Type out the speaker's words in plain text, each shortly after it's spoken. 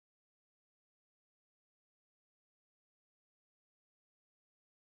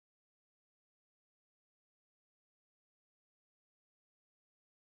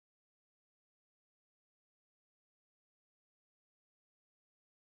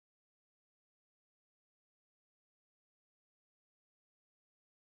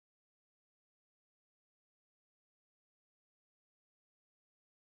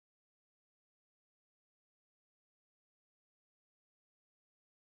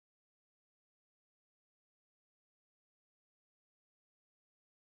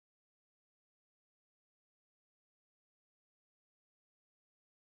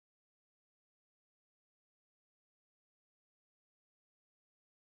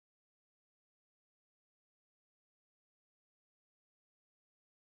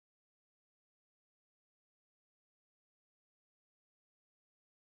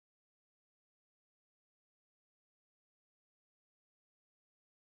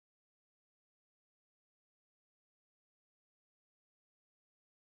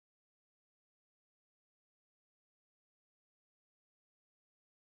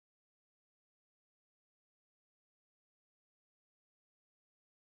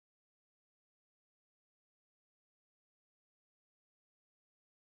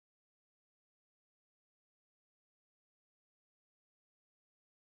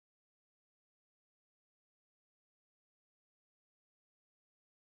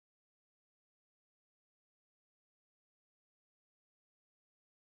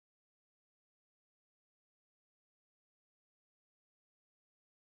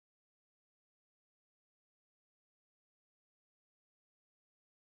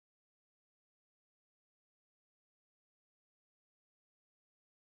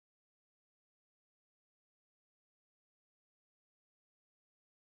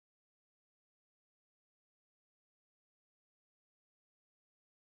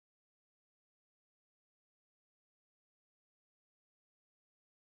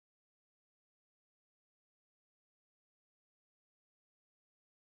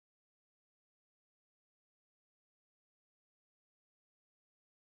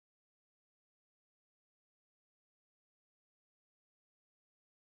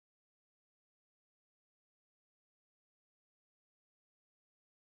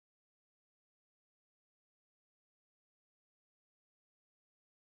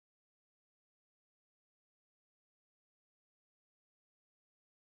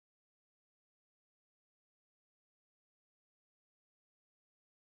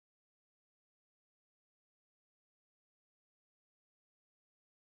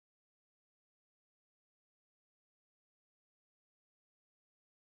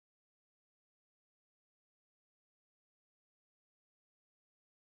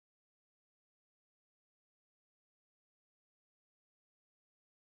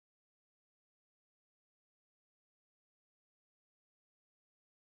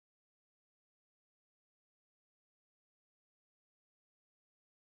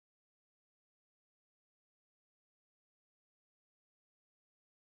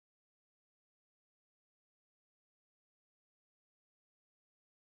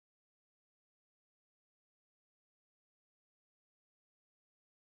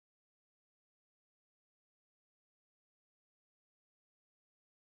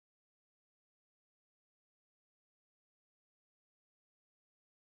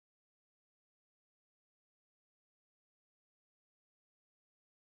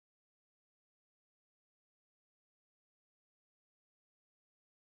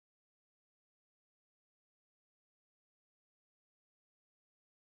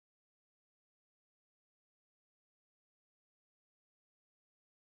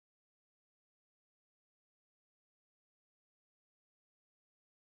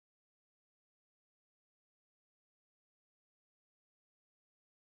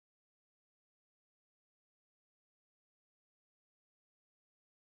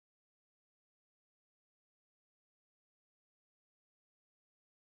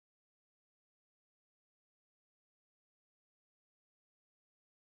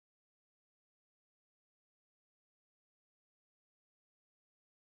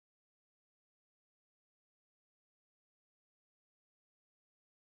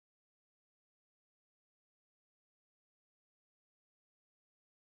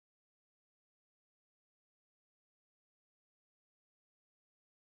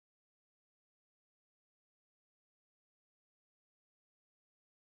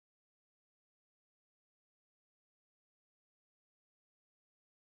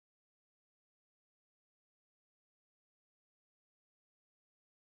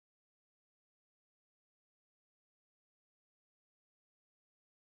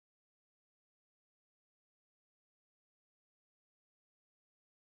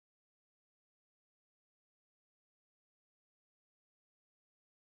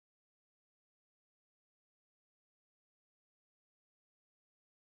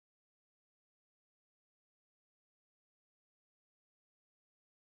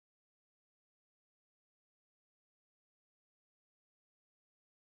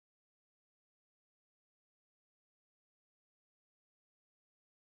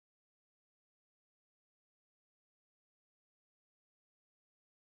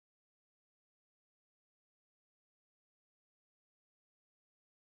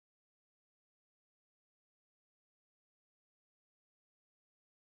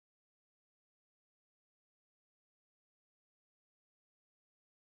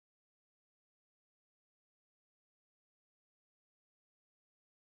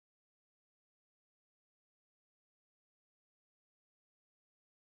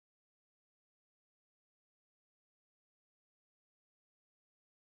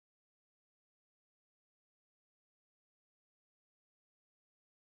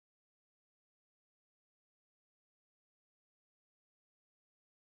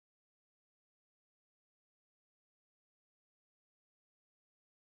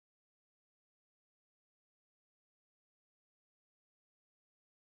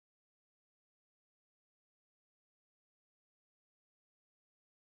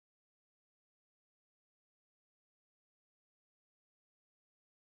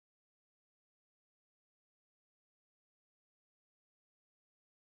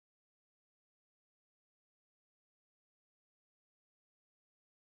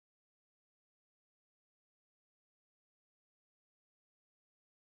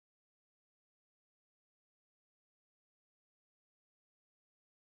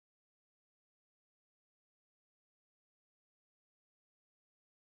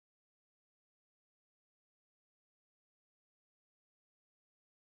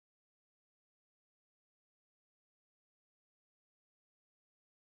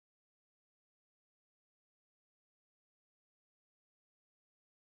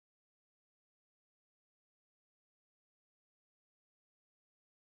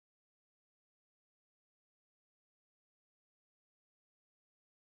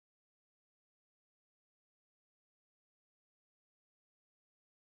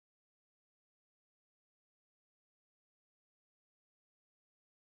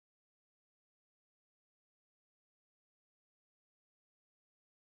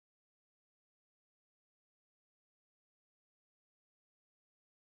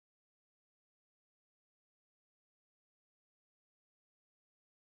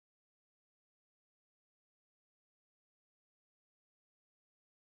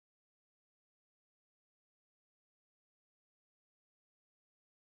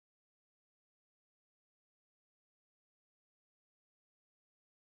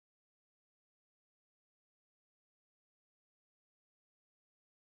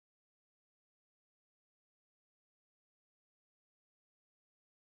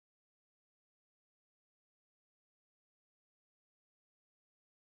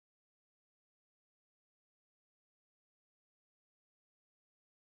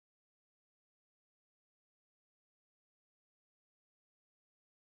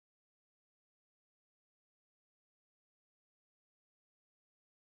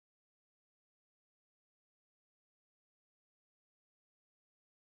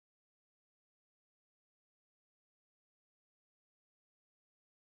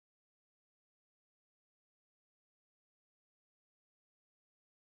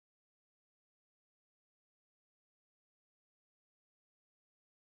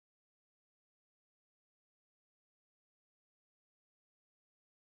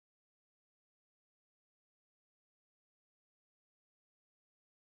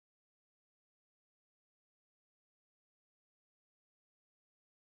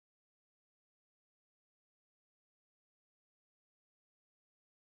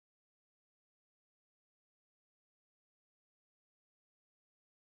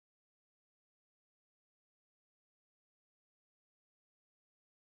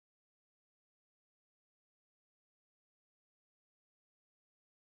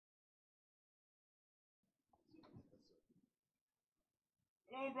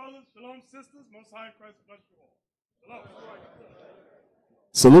Shalom, brothers. Shalom, sisters. Most High in Christ bless you all. Shalom.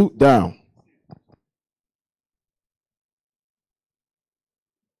 Salute down.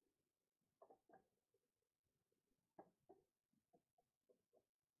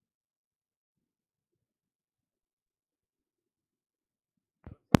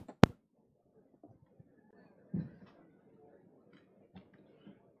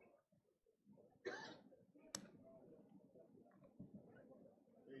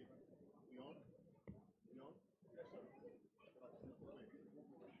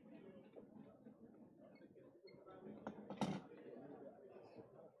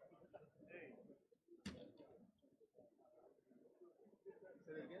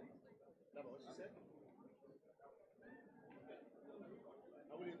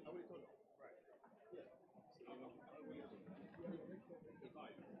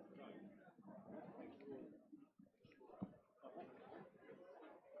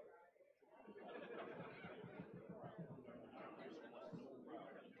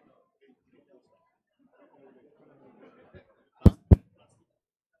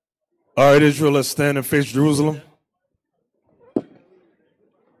 All right, Israel, let's stand and face Jerusalem.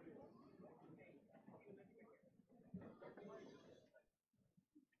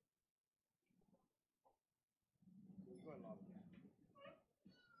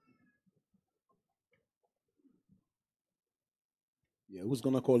 Yeah, who's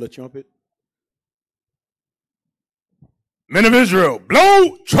going to call the trumpet? Men of Israel,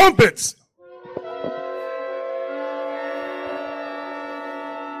 blow trumpets.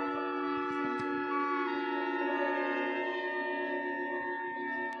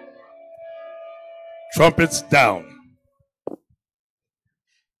 Trumpets down.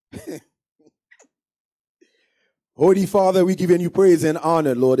 Holy Father, we giving you praise and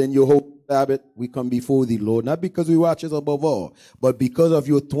honor, Lord, in your holy Sabbath. We come before thee, Lord, not because we watch us above all, but because of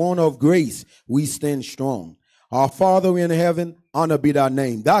your throne of grace, we stand strong. Our Father in heaven, honor be thy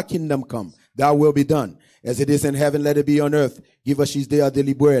name. Thy kingdom come, thy will be done. As it is in heaven, let it be on earth. Give us this day our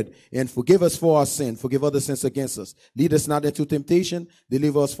daily bread, and forgive us for our sin. Forgive other sins against us. Lead us not into temptation.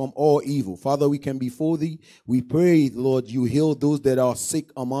 Deliver us from all evil. Father, we come before thee. We pray, Lord, you heal those that are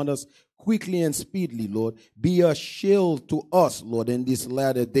sick among us quickly and speedily, Lord. Be a shield to us, Lord, in these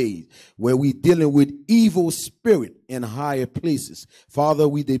latter days where we're dealing with evil spirit in higher places. Father,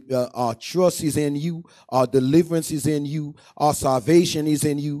 our trust is in you. Our deliverance is in you. Our salvation is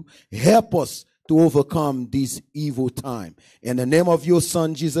in you. Help us to overcome this evil time. In the name of your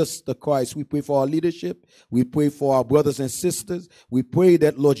Son, Jesus the Christ, we pray for our leadership. We pray for our brothers and sisters. We pray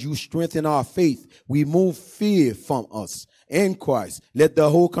that, Lord, you strengthen our faith. We move fear from us. In Christ, let the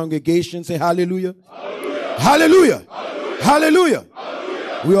whole congregation say hallelujah. Hallelujah. Hallelujah. Hallelujah. Hallelujah.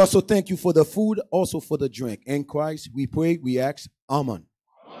 Hallelujah. We also thank you for the food, also for the drink. In Christ, we pray, we ask, amen.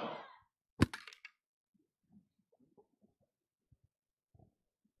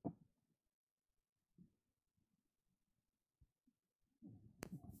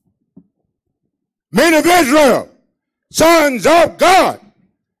 Men of Israel, sons of God,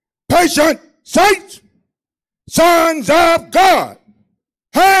 patient saints, sons of God,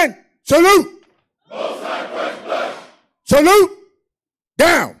 hand salute. Most High Christ bless. Salute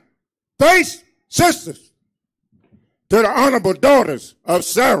down. Face sisters. To the honorable daughters of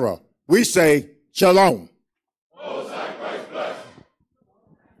Sarah, we say shalom. Most High Christ bless.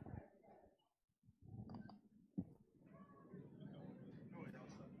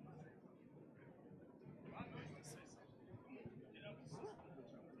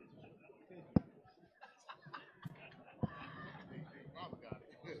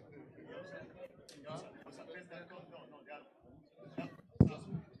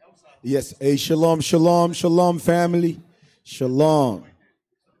 Yes, hey, shalom, shalom, shalom, family. Shalom.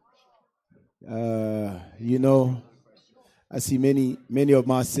 You know, I see many of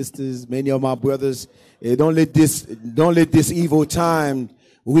my sisters, many of my brothers. Don't let this evil time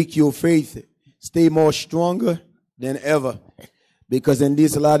weak your faith. Stay more stronger than ever. Because in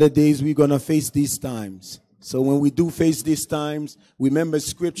these latter days, we're going to face these times. So when we do face these times, remember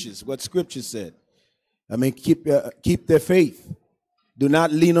scriptures, what scripture said. I mean, keep their faith. Do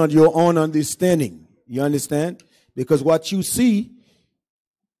not lean on your own understanding. You understand? Because what you see,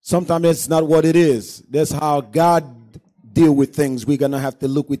 sometimes that's not what it is. That's how God deal with things. We're going to have to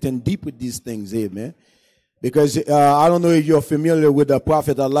look within deep with these things, amen. Because I don't know if you're familiar with the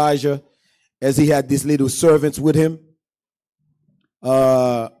prophet Elijah, as he had these little servants with him.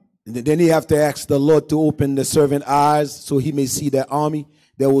 Then he have to ask the Lord to open the servant eyes so he may see the army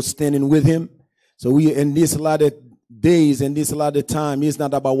that was standing with him. So we in this lot of days and this lot of time, it's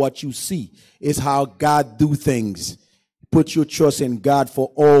not about what you see. It's how God do things. put your trust in God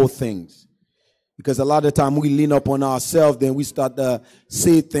for all things. Because a lot of time we lean up on ourselves, then we start to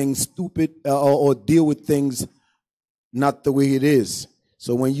say things stupid or deal with things not the way it is.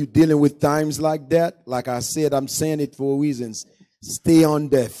 So when you're dealing with times like that, like I said, I'm saying it for reasons. Stay on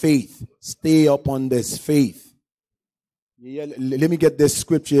the faith. Stay up on this faith. Yeah, let me get this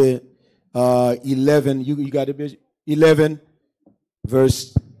scripture, 11. You got it, Bishop? 11,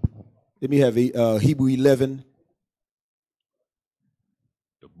 verse, let me have Hebrew 11.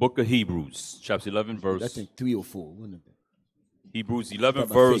 The book of Hebrews, chapter 11, verse. I think 3 or 4. Hebrews 11,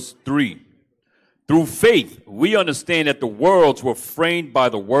 verse 3. Through faith, we understand that the worlds were framed by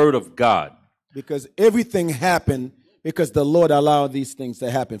the word of God. Because everything happened because the Lord allowed these things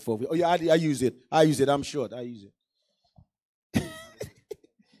to happen for me. Oh, yeah, I use it. I'm short. I use it.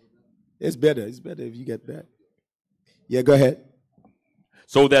 It's better. It's better if you get that. Yeah, go ahead.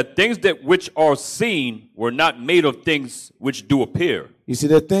 So that things that which are seen were not made of things which do appear. You see,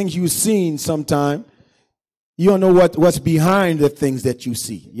 the things you've seen sometime, you don't know what's behind the things that you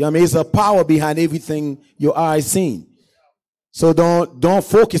see. You know what I mean? There's a power behind everything your eyes seen. So don't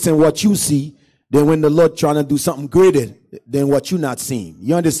focus on what you see. Then when the Lord trying to do something greater than what you're not seeing.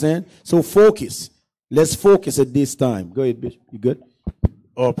 You understand? So focus. Let's focus at this time. Go ahead, Bishop. You good?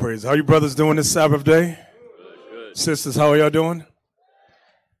 All praise. How you brothers doing this Sabbath day? Good. Sisters, how are y'all doing?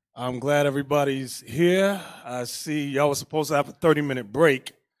 I'm glad everybody's here. I see y'all were supposed to have a 30-minute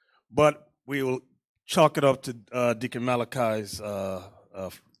break, but we will chalk it up to Deacon Malachi's, I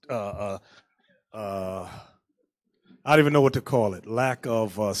don't even know what to call it, lack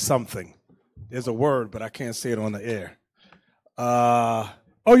of something. There's a word, but I can't say it on the air. Oh,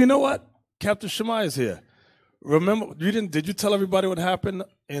 you know what? Captain Shemai is here. Remember, did you tell everybody what happened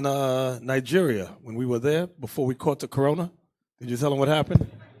in Nigeria when we were there before we caught the corona? Did you tell them what happened?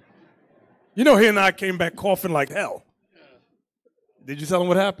 You know, he and I came back coughing like hell. Did you tell them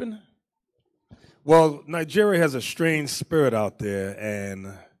what happened? Well, Nigeria has a strange spirit out there,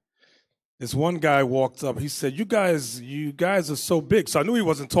 and this one guy walked up. He said, you guys are so big. So I knew he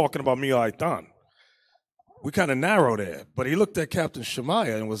wasn't talking about me or Aitan. We kind of narrow there. But he looked at Captain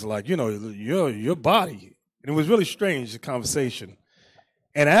Shemaiah and was like, you know, your body. And it was really strange, the conversation.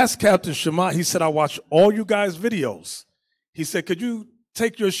 And asked Captain Shemaiah, he said, I watch all you guys' videos. He said, could you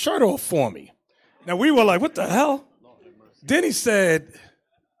take your shirt off for me? Now we were like, what the hell? Then he said,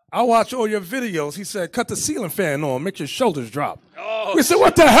 I watch all your videos. He said, cut the ceiling fan on, make your shoulders drop. Oh, we said,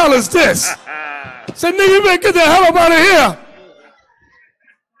 what the hell is this? Said, nigga, you better get the hell up out of here.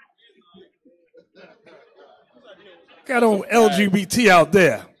 Got on LGBT out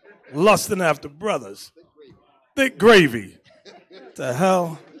there, lusting after brothers. Thick gravy. What the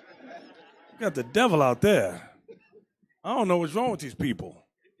hell? Got the devil out there. I don't know what's wrong with these people.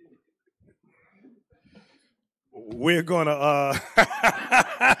 We're gonna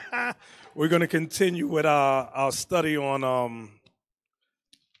continue with our study on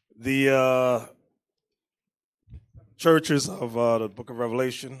the churches of the book of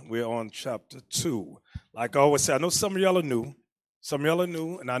Revelation. We're on chapter 2. Like I always say, I know some of y'all are new,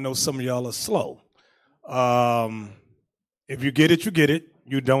 and I know some of y'all are slow. If you get it, you get it.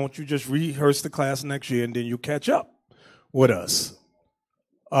 You don't, you just rehearse the class next year, and then you catch up with us.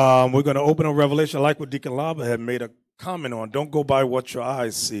 We're going to open up Revelation. I like what Deacon Lava had made a comment on. Don't go by what your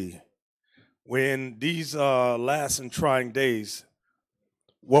eyes see. When these last and trying days,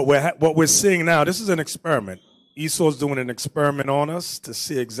 what we're seeing now, this is an experiment. Esau's doing an experiment on us to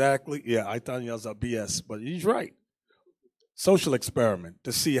see exactly. Yeah, I thought y'all was a BS, but he's right. Social experiment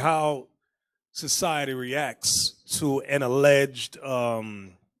to see how society reacts to an alleged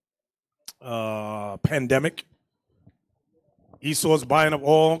pandemic. Esau's buying up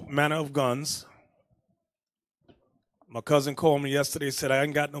all manner of guns. My cousin called me yesterday, said I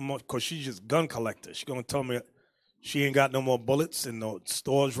ain't got no more, because she's just gun collector. She's going to tell me she ain't got no more bullets and the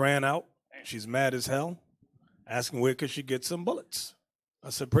stores ran out. She's mad as hell, asking where could she get some bullets. I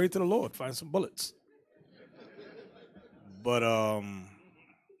said, pray to the Lord, find some bullets. But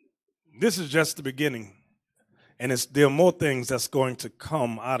this is just the beginning. And there are more things that's going to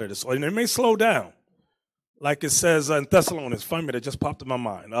come out of this. And it may slow down. Like it says in Thessalonians, find me, that just popped in my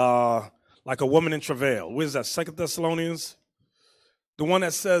mind. Like a woman in travail. Where's that? 2 Thessalonians? The one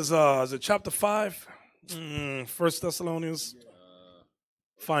that says, is it chapter 5? 1 Thessalonians?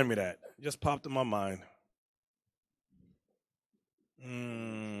 Find me that. Just popped in my mind.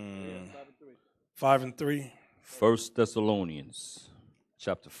 5 and 3. 1 Thessalonians,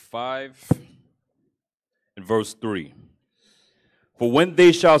 chapter 5, and verse 3. For when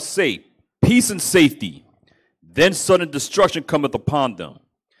they shall say, peace and safety, then sudden destruction cometh upon them,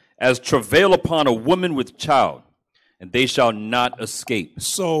 as travail upon a woman with child, and they shall not escape.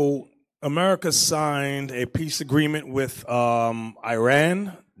 So America signed a peace agreement with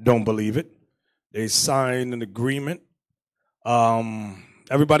Iran. Don't believe it. They signed an agreement.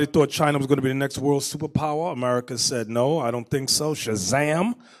 Everybody thought China was going to be the next world superpower. America said, no, I don't think so.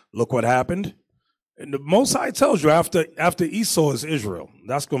 Shazam. Look what happened. And the Most High tells you after Esau is Israel.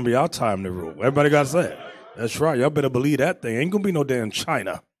 That's going to be our time to rule. Everybody got to say it. That's right. Y'all better believe that thing. Ain't going to be no damn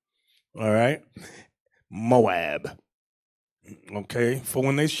China. All right. Moab. Okay. For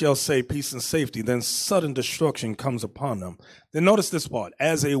when they shall say peace and safety, then sudden destruction comes upon them. Then notice this part.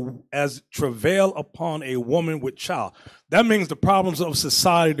 As travail upon a woman with child. That means the problems of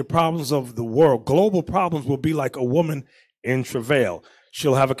society, the problems of the world, global problems will be like a woman in travail.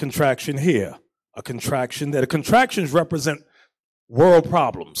 She'll have a contraction here, a contraction there. The contractions represent world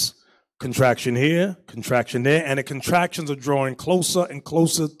problems. Contraction here, contraction there, and the contractions are drawing closer and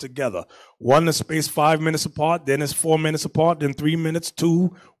closer together. One is spaced 5 minutes apart, then it's 4 minutes apart, then 3 minutes,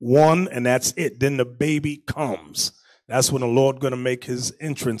 2, 1, and that's it. Then the baby comes. That's when the Lord going to make his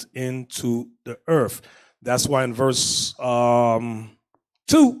entrance into the earth. That's why in verse 2,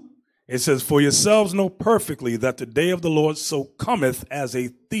 it says, for yourselves know perfectly that the day of the Lord so cometh as a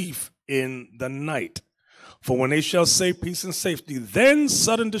thief in the night. For when they shall say peace and safety, then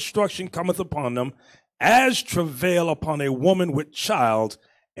sudden destruction cometh upon them, as travail upon a woman with child,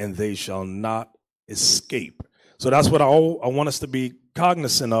 and they shall not escape. So that's what I want us to be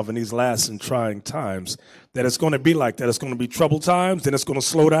cognizant of in these last and trying times, that it's going to be like that. It's going to be troubled times, then it's going to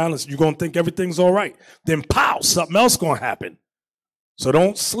slow down, you're going to think everything's all right. Then pow, something else going to happen. So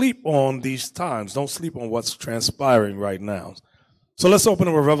don't sleep on these times. Don't sleep on what's transpiring right now. So let's open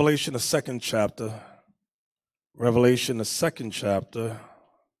up Revelation, the 2nd chapter. Revelation, the 2nd chapter.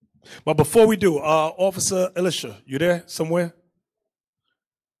 But before we do, Officer Elisha, you there somewhere?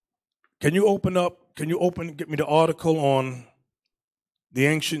 Can you get me the article on the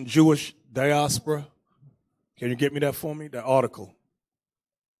ancient Jewish diaspora? Can you get me that for me, that article?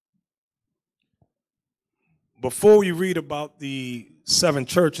 Before we read about the 7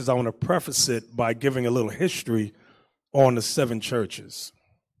 churches, I want to preface it by giving a little history on the 7 churches.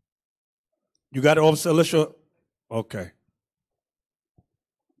 You got it, Officer Elisha? Okay.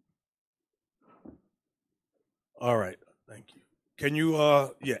 All right. Thank you. Can you,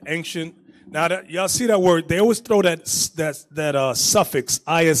 ancient. Now, that y'all see that word, they always throw that suffix,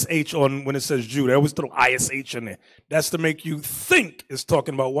 ISH, on when it says Jew. They always throw ISH in there. That's to make you think it's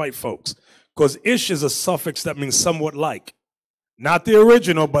talking about white folks. Because ish is a suffix that means somewhat like. Not the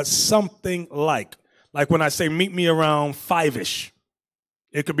original, but something like. Like when I say meet me around 5-ish.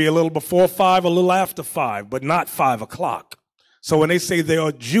 It could be a little before 5, a little after 5, but not 5 o'clock. So when they say they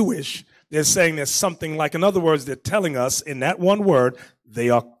are Jewish, they're saying there's something like, in other words, they're telling us in that one word, they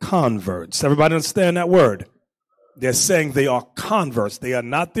are converts. Everybody understand that word? They're saying they are converts. They are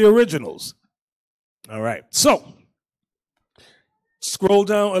not the originals. All right. So scroll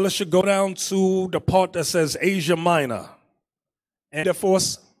down, or let's go down to the part that says Asia Minor. And therefore,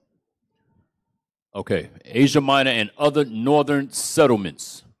 Okay, Asia Minor and other northern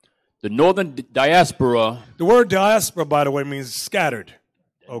settlements. The northern diaspora. The word diaspora, by the way, means scattered.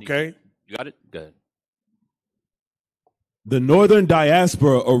 Okay? You got it? Go ahead. The northern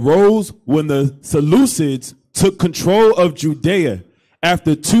diaspora arose when the Seleucids took control of Judea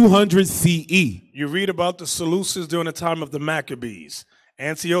after 200 CE. You read about the Seleucids during the time of the Maccabees.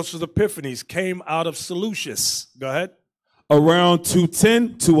 Antiochus Epiphanes came out of Seleucus. Go ahead. Around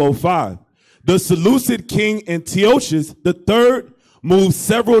 210 to 05. The Seleucid king Antiochus III moved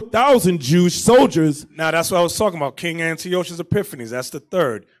several thousand Jewish soldiers. Now, that's what I was talking about. King Antiochus Epiphanes. That's the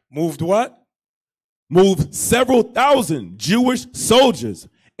third. Moved what? Moved several thousand Jewish soldiers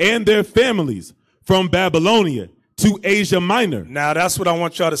and their families from Babylonia to Asia Minor. Now, that's what I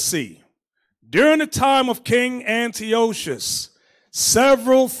want y'all to see. During the time of King Antiochus,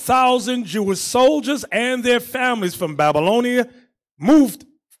 several thousand Jewish soldiers and their families from Babylonia moved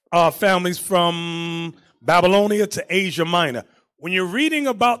families from Babylonia to Asia Minor. When you're reading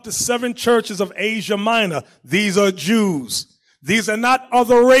about the 7 churches of Asia Minor, these are Jews. These are not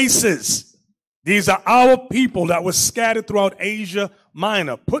other races. These are our people that were scattered throughout Asia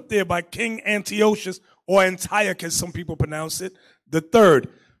Minor, put there by King Antiochus, or Antiochus, some people pronounce it, the third.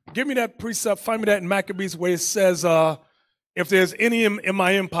 Give me that precept, find me that in Maccabees where it says, if there's any in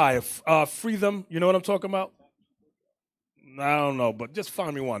my empire, free them. You know what I'm talking about? I don't know, but just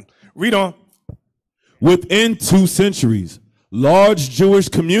find me one. Read on. Within 2 centuries, large Jewish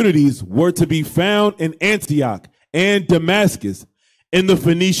communities were to be found in Antioch and Damascus, in the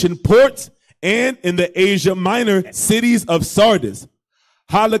Phoenician ports, and in the Asia Minor cities of Sardis,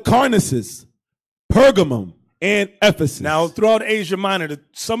 Halicarnassus, Pergamum, and Ephesus. Now, throughout Asia Minor,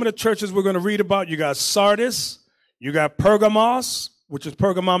 some of the churches we're going to read about, you got Sardis, you got Pergamos, which is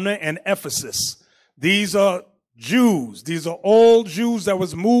Pergamum, and Ephesus. These are Jews. These are all Jews that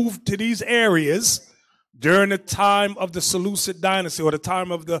was moved to these areas during the time of the Seleucid dynasty or the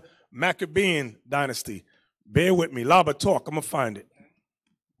time of the Maccabean dynasty. Bear with me. Laba, talk. I'm going to find it.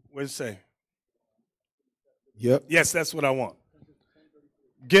 What does it say? Yep. Yes, that's what I want.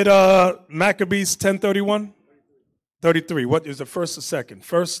 Get Maccabees 10:31, 33. What is the first or second?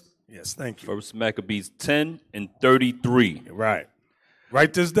 First? Yes, thank you. First Maccabees 10 and 33. Right.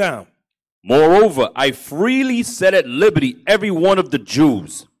 Write this down. Moreover, I freely set at liberty every one of the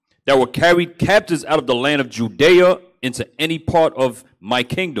Jews that were carried captives out of the land of Judea into any part of my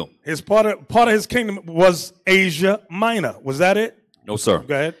kingdom. His part of his kingdom was Asia Minor. Was that it? No, sir.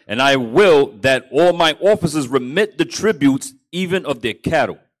 Go ahead. And I will that all my officers remit the tributes, even of their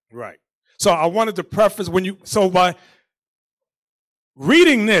cattle. Right. So I wanted to preface by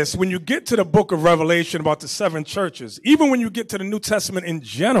reading this, when you get to the book of Revelation about the 7 churches, even when you get to the New Testament in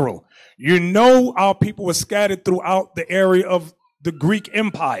general, you know our people were scattered throughout the area of the Greek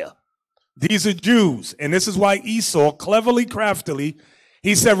Empire. These are Jews. And this is why Esau, cleverly, craftily,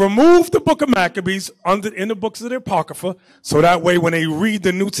 he said, remove the book of Maccabees in the books of the Apocrypha, so that way when they read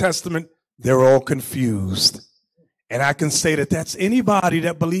the New Testament, they're all confused. And I can say that that's anybody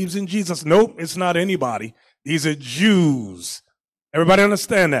that believes in Jesus. Nope, it's not anybody. These are Jews. Everybody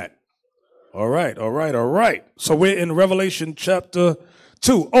understand that? All right, all right, all right. So we're in Revelation chapter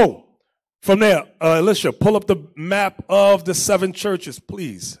 2. Oh, from there, Alicia, pull up the map of the 7 churches,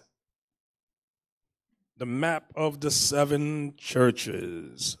 please. The map of the 7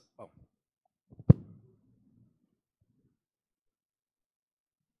 churches. Oh.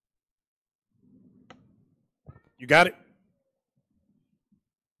 You got it?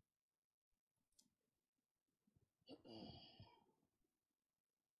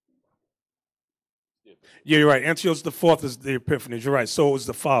 Yeah, you're right. Antiochus the fourth is the Epiphanies. You're right. So it was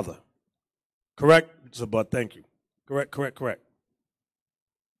the Father. Correct? But thank you. Correct.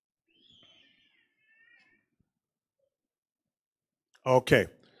 Okay.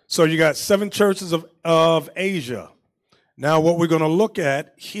 So you got 7 churches of Asia. Now what we're going to look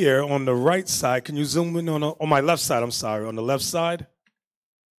at here on the right side, can you zoom in on my left side, I'm sorry, on the left side?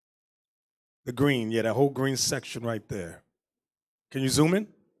 The green, yeah, that whole green section right there. Can you zoom in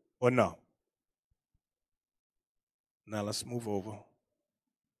or no? Now let's move over.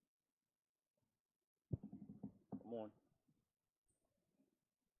 Come on.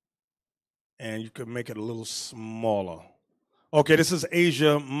 And you can make it a little smaller. Okay, this is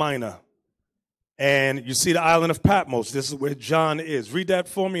Asia Minor. And you see the island of Patmos. This is where John is. Read that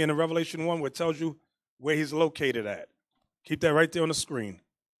for me in Revelation 1 where it tells you where he's located at. Keep that right there on the screen.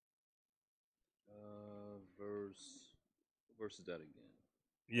 Verse is that again?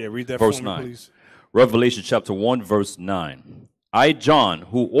 Yeah, read that Verse for me, 9. please. Revelation chapter 1, verse 9. I, John,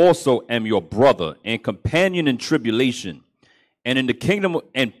 who also am your brother and companion in tribulation, and in the kingdom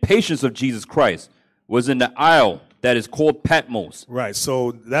and patience of Jesus Christ, was in the isle that is called Patmos. Right,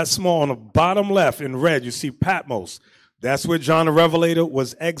 so that's small on the bottom left in red, you see Patmos. That's where John the Revelator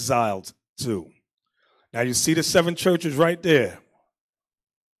was exiled to. Now you see the 7 churches right there.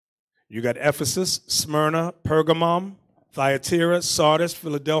 You got Ephesus, Smyrna, Pergamum, Thyatira, Sardis,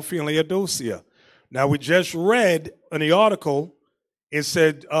 Philadelphia, and Laodicea. Now we just read in the article, it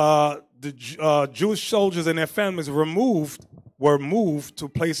said the Jewish soldiers and their families were moved to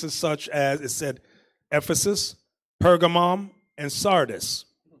places such as, it said, Ephesus, Pergamum, and Sardis.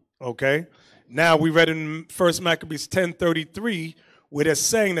 Okay? Now we read in 1 Maccabees 10:33 where they're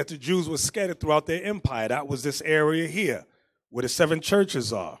saying that the Jews were scattered throughout their empire. That was this area here where the 7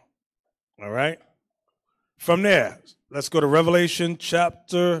 churches are. All right? From there, let's go to Revelation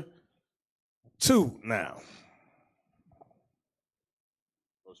chapter 2 now.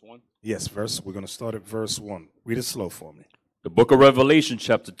 Verse 1? Yes, we're going to start at verse 1. Read it slow for me. The book of Revelation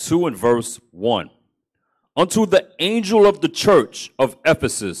chapter 2 and verse 1. Unto the angel of the church of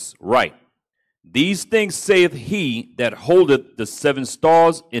Ephesus write, these things saith he that holdeth the 7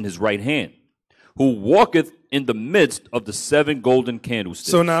 stars in his right hand, who walketh in the midst of the 7 golden candlesticks.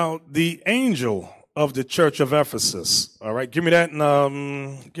 So now the angel of the church of Ephesus. All right, give me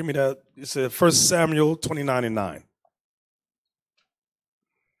that. It's 1 Samuel 29:9.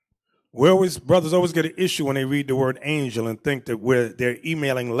 Brothers always get an issue when they read the word angel and think that they're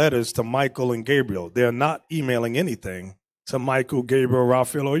emailing letters to Michael and Gabriel. They're not emailing anything to Michael, Gabriel,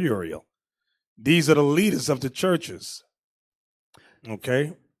 Raphael, or Uriel. These are the leaders of the churches.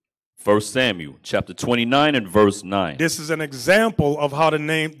 Okay? 1 Samuel chapter 29 and verse 9. This is an example of how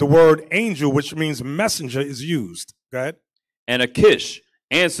the word angel, which means messenger, is used. Go ahead. And Achish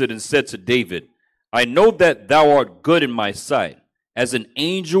answered and said to David, I know that thou art good in my sight, as an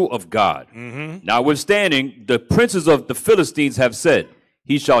angel of God. Notwithstanding, the princes of the Philistines have said,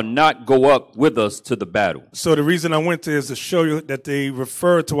 he shall not go up with us to the battle. So the reason I went to is to show you that they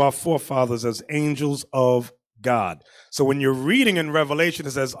refer to our forefathers as angels of God. So when you're reading in Revelation,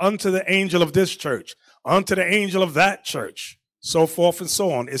 it says, unto the angel of this church, unto the angel of that church, so forth and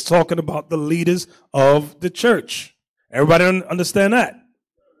so on. It's talking about the leaders of the church. Everybody understand that?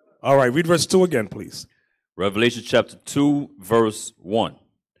 All right, read verse 2 again, please. Revelation chapter 2, verse 1.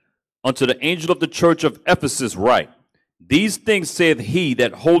 Unto the angel of the church of Ephesus write, these things saith he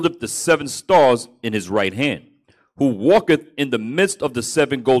that holdeth the 7 stars in his right hand, who walketh in the midst of the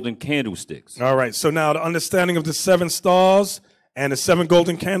 7 golden candlesticks. All right, so now the understanding of the 7 stars and the 7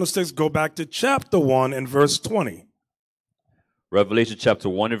 golden candlesticks, go back to chapter 1 and verse 20. Revelation chapter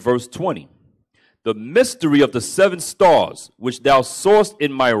 1 and verse 20. The mystery of the 7 stars, which thou sawest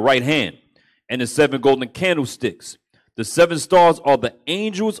in my right hand, and the 7 golden candlesticks. The 7 stars are the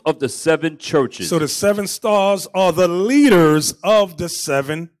angels of the 7 churches. So the 7 stars are the leaders of the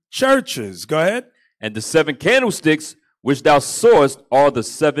 7 churches. Go ahead. And the 7 candlesticks, which thou sawest, are the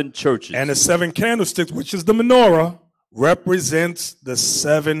 7 churches. And the 7 candlesticks, which is the menorah, represents the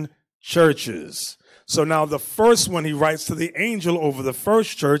 7 churches. So now the first one, he writes to the angel over the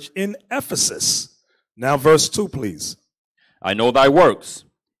first church in Ephesus. Now verse 2, please. I know thy works,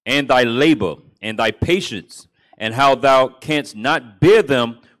 and thy labor, and thy patience, and how thou canst not bear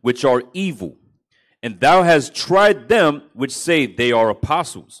them which are evil. And thou hast tried them which say they are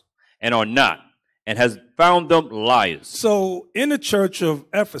apostles, and are not, and hast found them liars. So in the church of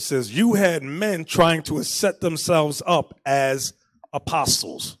Ephesus, you had men trying to set themselves up as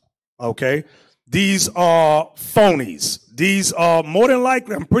apostles. Okay? These are phonies. These are more than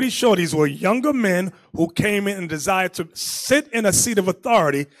likely, I'm pretty sure these were younger men who came in and desired to sit in a seat of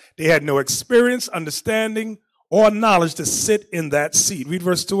authority. They had no experience, understanding, or knowledge to sit in that seat. Read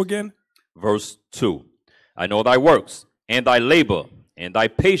verse 2 again. Verse 2. I know thy works, and thy labor, and thy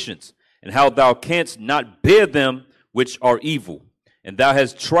patience, and how thou canst not bear them which are evil. And thou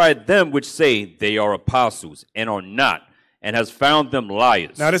hast tried them which say they are apostles, and are not, and has found them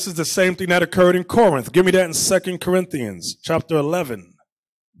liars. Now, this is the same thing that occurred in Corinth. Give me that in 2 Corinthians chapter 11,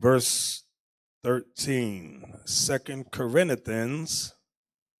 verse 13. 2 Corinthians.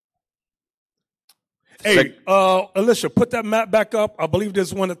 Hey, Alicia, put that map back up. I believe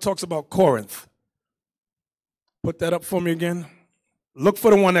there's one that talks about Corinth. Put that up for me again. Look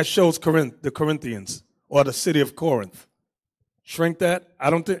for the one that shows the Corinthians, or the city of Corinth. Shrink that. I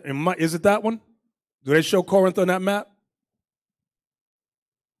don't think, is it that one? Do they show Corinth on that map?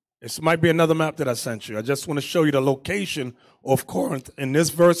 This might be another map that I sent you. I just want to show you the location of Corinth in this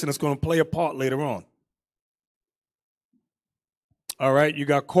verse, and it's going to play a part later on. All right, you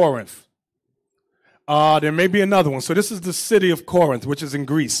got Corinth. There may be another one. So this is the city of Corinth, which is in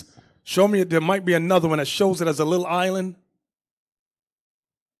Greece. Show me, there might be another one that shows it as a little island.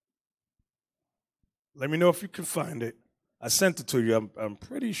 Let me know if you can find it. I sent it to you. I'm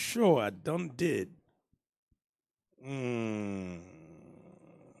pretty sure I done did.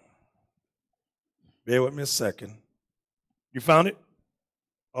 Bear with me a second. You found it?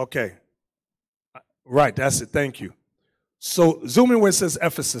 Okay. Right, that's it. Thank you. So zoom in where it says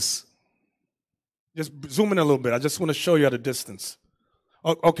Ephesus. Just zoom in a little bit. I just want to show you at a distance.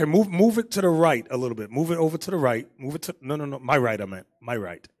 Okay, move it to the right a little bit. Move it over to the right. Move it to, no, my right, I meant. My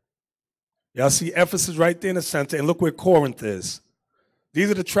right. Y'all see Ephesus right there in the center, and look where Corinth is.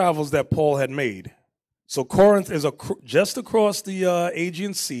 These are the travels that Paul had made. So Corinth is just across the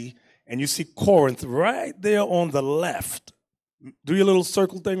Aegean Sea, and you see Corinth right there on the left. Do your little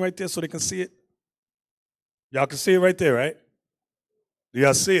circle thing right there so they can see it. Y'all can see it right there, right? Do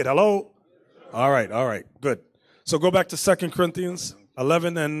y'all see it? Hello? All right, good. So go back to 2 Corinthians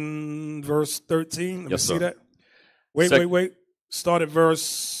 11 and verse 13. Let me see that. Wait. Start at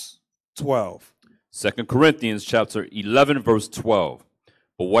verse 12. 2 Corinthians chapter 11, verse 12.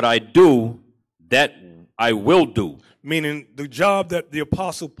 But what I do, that I will do. Meaning the job that the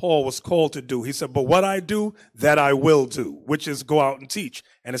Apostle Paul was called to do. He said, but what I do, that I will do, which is go out and teach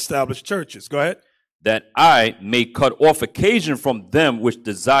and establish churches. Go ahead. That I may cut off occasion from them which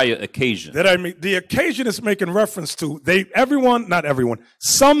desire occasion. The occasion is making reference to, not everyone,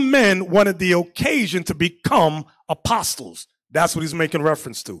 some men wanted the occasion to become apostles. That's what he's making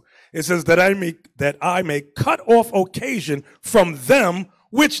reference to. It says that I may cut off occasion from them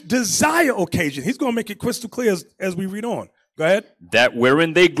which desire occasion. He's going to make it crystal clear as we read on. Go ahead. That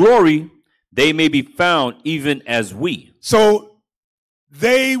wherein they glory, they may be found even as we. So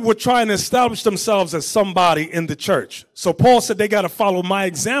they were trying to establish themselves as somebody in the church. So Paul said they got to follow my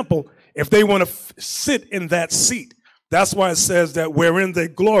example if they want to sit in that seat. That's why it says that wherein they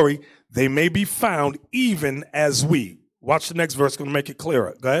glory, they may be found even as we. Watch the next verse, going to make it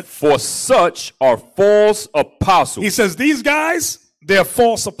clearer. Go ahead. For such are false apostles. He says these guys, they're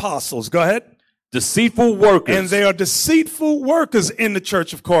false apostles. Go ahead. Deceitful workers. And they are deceitful workers in the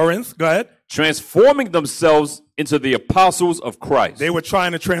church of Corinth. Go ahead. Transforming themselves into the apostles of Christ. They were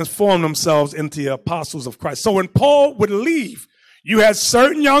trying to transform themselves into the apostles of Christ. So when Paul would leave, you had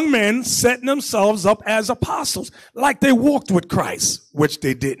certain young men setting themselves up as apostles, like they walked with Christ, which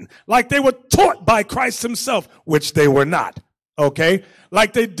they didn't. Like they were taught by Christ himself, which they were not. Okay?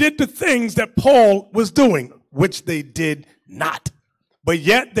 Like they did the things that Paul was doing, which they did not. But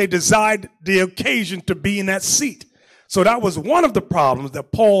yet they desired the occasion to be in that seat. So that was one of the problems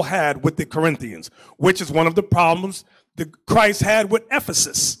that Paul had with the Corinthians, which is one of the problems that Christ had with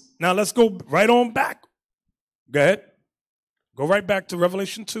Ephesus. Now let's go right on back. Go ahead. Go right back to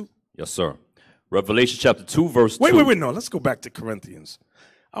Revelation 2. Yes, sir. Revelation chapter 2, verse 2. Wait. No, let's go back to Corinthians.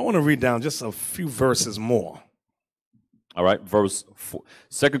 I want to read down just a few verses more. All right, verse 4.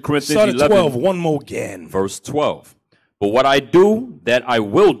 2 Corinthians Start at 11. 12, one more again. Verse 12. But what I do, that I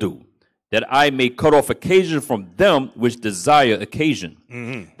will do, that I may cut off occasion from them which desire occasion,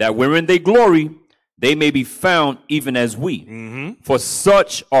 that wherein they glory, they may be found even as we. For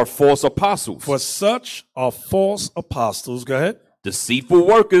such are false apostles. For such are false apostles. Go ahead. Deceitful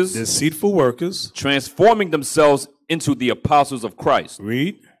workers. Deceitful workers. Transforming themselves into the apostles of Christ.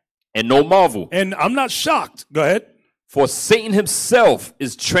 Read. And no marvel. And I'm not shocked. Go ahead. For Satan himself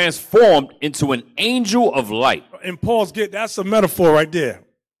is transformed into an angel of light. And that's a metaphor right there.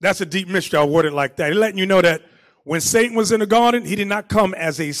 That's a deep mystery. I word it like that. He's letting you know that when Satan was in the garden, he did not come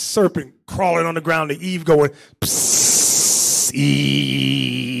as a serpent crawling on the ground to Eve going, psst,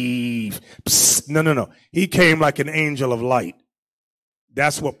 Eve, psst. No. He came like an angel of light.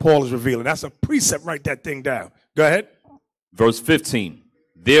 That's what Paul is revealing. That's a precept. Write that thing down. Go ahead. Verse 15.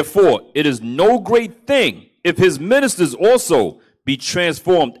 Therefore, it is no great thing if his ministers also be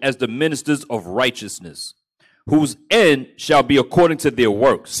transformed as the ministers of righteousness, whose end shall be according to their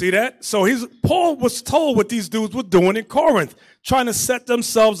works. See that? So Paul was told what these dudes were doing in Corinth, trying to set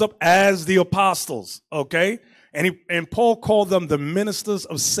themselves up as the apostles, okay? And Paul called them the ministers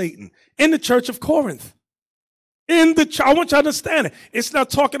of Satan in the church of Corinth. I want you to understand it. It's not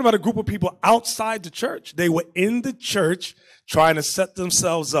talking about a group of people outside the church. They were in the church trying to set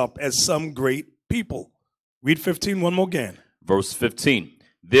themselves up as some great people. Read 15 one more again. Verse 15.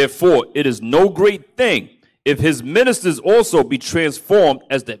 Therefore, it is no great thing if his ministers also be transformed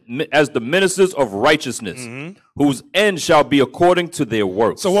as the ministers of righteousness, whose end shall be according to their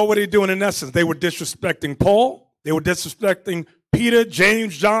works. So what were they doing in essence? They were disrespecting Paul. They were disrespecting Peter,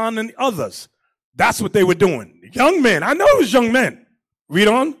 James, John, and others. That's what they were doing. Young men. I know it was young men. Read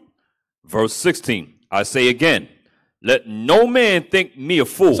on. Verse 16. I say again, let no man think me a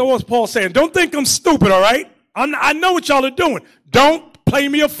fool. So what's Paul saying? Don't think I'm stupid, all right? I know what y'all are doing. Don't play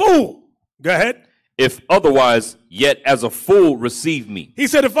me a fool. Go ahead. If otherwise, yet as a fool receive me. He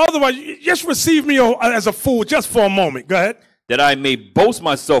said, if otherwise, just receive me as a fool just for a moment. Go ahead. That I may boast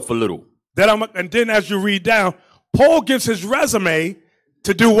myself a little. And then as you read down, Paul gives his resume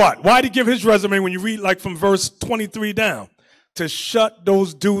to do what? Why did he give his resume when you read like from verse 23 down? To shut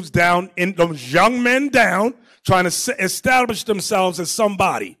those dudes down, those young men down, trying to establish themselves as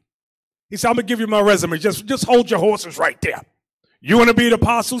somebody. He said, I'm going to give you my resume. Just hold your horses right there. You want to be the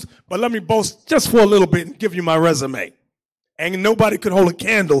apostles? But let me boast just for a little bit and give you my resume. And nobody could hold a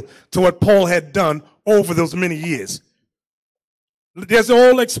candle to what Paul had done over those many years. There's an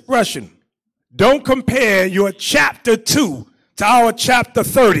old expression. Don't compare your chapter 2 to our chapter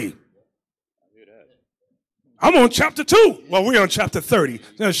 30. I'm on chapter 2. Well, we're on chapter 30.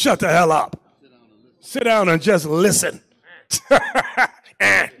 Now shut the hell up. Sit down and just listen. Go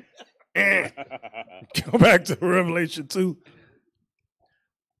back to Revelation 2.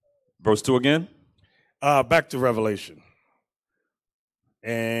 Verse 2 again. Back to Revelation.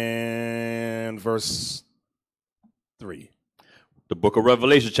 And verse 3. The book of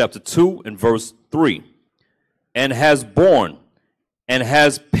Revelation, chapter 2 and verse 3. And has borne, and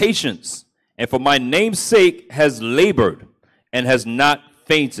has patience, and for my name's sake has labored, and has not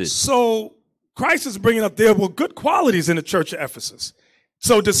fainted. So Christ is bringing up there were good qualities in the church of Ephesus.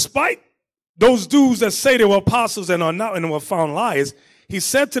 So despite those dudes that say they were apostles and are not and were found liars, he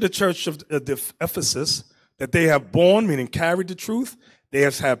said to the church of Ephesus that they have borne, meaning carried the truth, they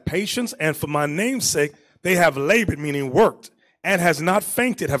have had patience, and for my name's sake, They have labored, meaning worked, and has not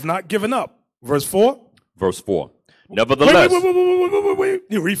fainted, have not given up. Verse 4. Verse 4. Nevertheless, Wait.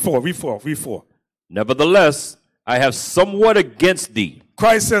 Read 4. Nevertheless, I have somewhat against thee,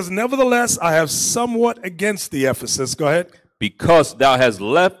 Christ says, nevertheless, I have somewhat against thee, Ephesus. Go ahead. because thou hast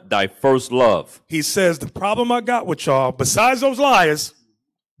left thy first love. He says, the problem I got with y'all, besides those liars,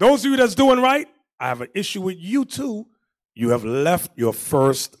 those of you that's doing right, I have an issue with you too. You have left your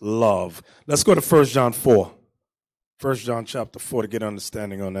first love. Let's go to 1 John 4. 1 John chapter 4 to get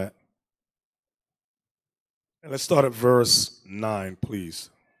understanding on that. And let's start at verse 9,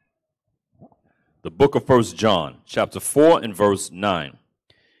 please. The book of 1 John, chapter 4 and verse 9.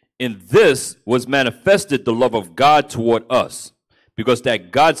 In this was manifested the love of God toward us, because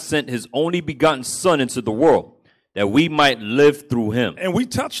that God sent his only begotten Son into the world, that we might live through him. And we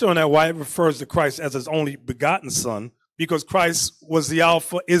touched on that, why it refers to Christ as his only begotten Son, because Christ was the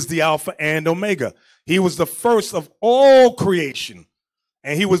Alpha, is the Alpha and Omega. He was the first of all creation,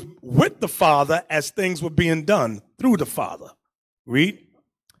 and he was with the Father as things were being done through the Father. Read.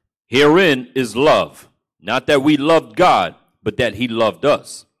 Herein is love, not that we loved God, but that he loved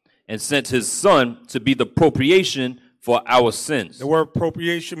us, and sent his Son to be the propitiation for our sins. The word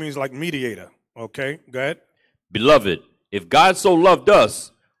propitiation means like mediator. Okay, go ahead. Beloved, if God so loved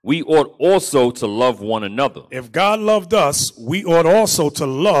us, we ought also to love one another. If God loved us, we ought also to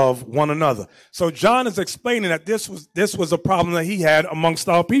love one another. So John is explaining that this was a problem that he had amongst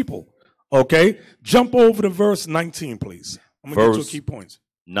our people. Okay, jump over to verse 19, please. I'm going to get to key points.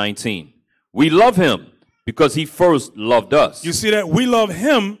 19. We love him because he first loved us. You see that? We love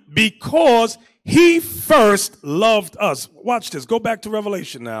him because he first loved us. Watch this. Go back to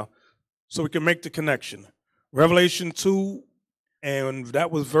Revelation now so we can make the connection. Revelation 2, and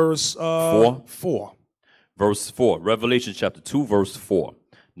that was verse 4. Verse 4. Revelation chapter 2, verse 4.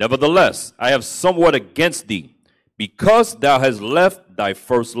 Nevertheless, I have somewhat against thee, because thou hast left thy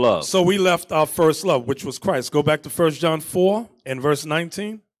first love. So we left our first love, which was Christ. Go back to 1 John 4 and verse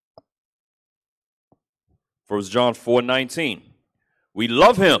 19. 1 John 4:19. We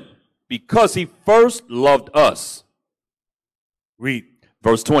love him because he first loved us. Read.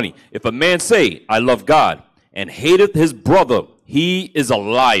 Verse 20. If a man say, I love God, and hateth his brother, he is a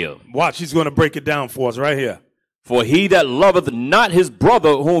liar. Watch, he's going to break it down for us right here. For he that loveth not his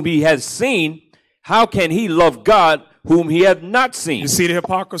brother whom he has seen, how can he love God whom he hath not seen? You see the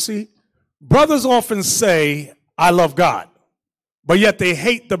hypocrisy? Brothers often say, I love God, but yet they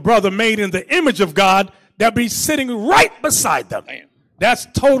hate the brother made in the image of God that be sitting right beside them. That's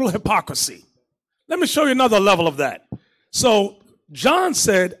total hypocrisy. Let me show you another level of that. So John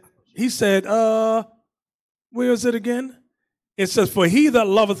said, where is it again? It says, for he that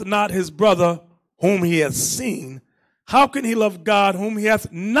loveth not his brother whom he hath seen, how can he love God whom he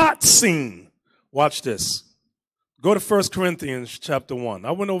hath not seen? Watch this. Go to 1 Corinthians chapter 1.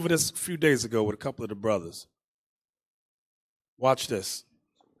 I went over this a few days ago with a couple of the brothers. Watch this.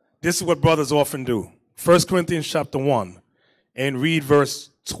 This is what brothers often do. 1 Corinthians chapter 1, and read verse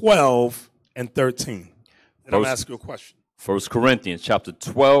 12 and 13. And I'm asking you a question. 1 Corinthians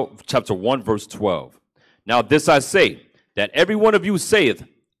chapter 1, verse 12. Now this I say, that every one of you saith,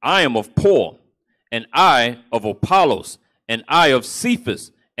 I am of Paul, and I of Apollos, and I of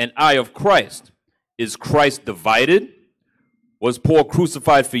Cephas, and I of Christ. Is Christ divided? Was Paul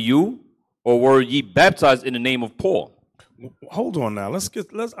crucified for you, or were ye baptized in the name of Paul? Hold on now.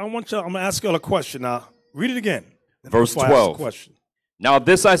 I'm gonna ask y'all a question now. Read it again. Verse 12. Now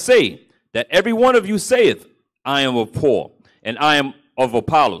this I say, that every one of you saith, I am of Paul, and I am of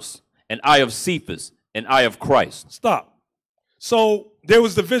Apollos, and I of Cephas, and I of Christ. Stop. So there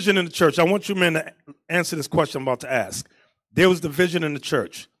was division in the church. I want you men to answer this question I'm about to ask. There was division in the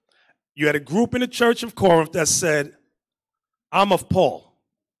church. You had a group in the church of Corinth that said, I'm of Paul.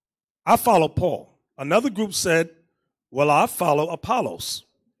 I follow Paul. Another group said, well, I follow Apollos.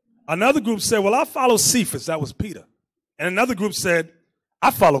 Another group said, well, I follow Cephas. That was Peter. And another group said, I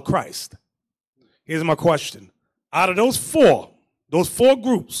follow Christ. Here's my question. Out of those four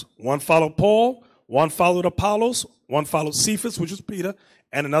groups, one followed Paul, one followed Apollos, one followed Cephas, which was Peter,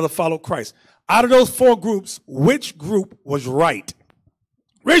 and another followed Christ. Out of those four groups, which group was right?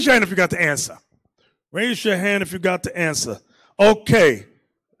 Raise your hand if you got the answer. Raise your hand if you got the answer. Okay.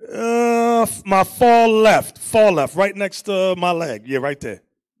 My far left, right next to my leg. Yeah, right there.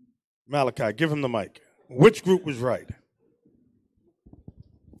 Malachi, give him the mic. Which group was right?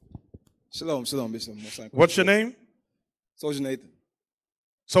 Shalom, Bishop. What's your name? Soldier Nathan.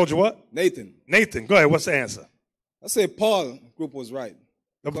 Soldier what? Nathan. Nathan, go ahead. What's the answer? I say Paul group was right.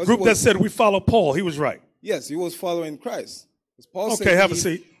 The group that said we follow Paul, he was right. Yes, he was following Christ. Paul okay, have a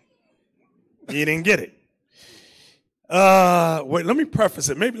seat. You didn't get it. Wait, let me preface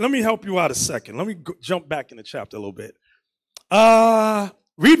it. Maybe let me help you out a second. Let me jump back in the chapter a little bit.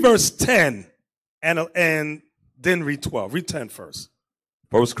 Read verse 10 and then read 12. Read 10 first.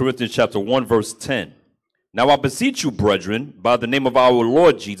 1 Corinthians chapter 1, verse 10. Now I beseech you, brethren, by the name of our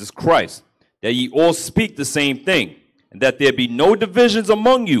Lord Jesus Christ, that ye all speak the same thing, and that there be no divisions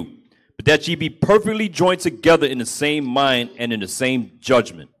among you, but that ye be perfectly joined together in the same mind and in the same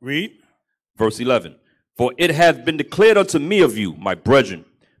judgment. Read. Verse 11. For it hath been declared unto me of you, my brethren,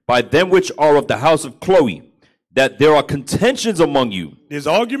 by them which are of the house of Chloe, that there are contentions among you. There's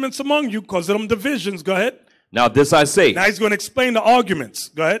arguments among you because of them divisions. Go ahead. Now this I say, Now he's going to explain the arguments.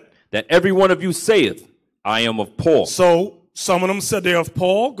 Go ahead. that every one of you saith, I am of Paul, So some of them said they're of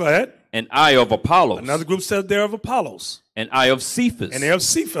Paul. Go ahead. and I of Apollos, Another group said they're of Apollos. and I of Cephas, And they're of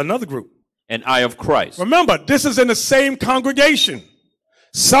Cephas, another group. and I of Christ. Remember, this is in the same congregation.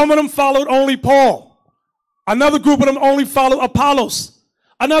 Some of them followed only Paul. Another group of them only followed Apollos.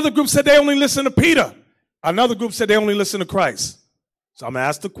 Another group said they only listened to Peter. Another group said they only listened to Christ. So I'm going to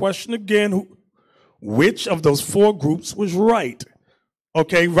ask the question again. Which of those four groups was right?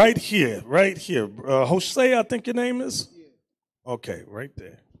 Okay, right here. Jose, I think your name is? Okay, right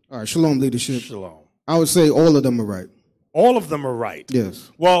there. All right, shalom, leadership. Shalom. I would say all of them are right. All of them are right.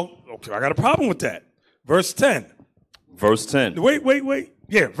 Yes. Well, okay, I got a problem with that. Verse 10. Verse 10. Wait.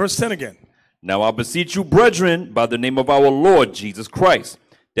 Yeah, verse 10 again. Now I beseech you, brethren, by the name of our Lord Jesus Christ,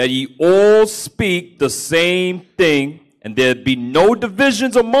 that ye all speak the same thing, and there be no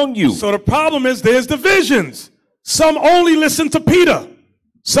divisions among you. So the problem is there's divisions. Some only listen to Peter.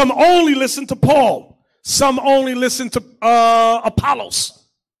 Some only listen to Paul. Some only listen to Apollos.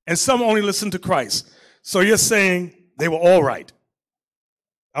 And some only listen to Christ. So you're saying they were all right.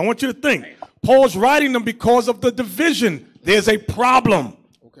 I want you to think. Paul's writing them because of the division. There's a problem.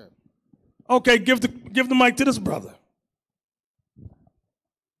 Okay, give the mic to this brother.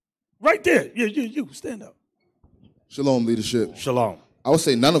 Right there. Yeah, you. Stand up. Shalom, leadership. Shalom. I would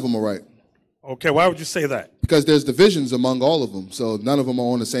say none of them are right Okay, why would you say that? because there's divisions among all of them, so none of them are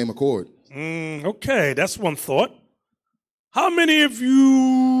on the same accord. Okay, that's one thought. How many of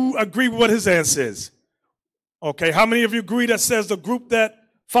you agree with what his answer is? Okay, how many of you agree that says the group that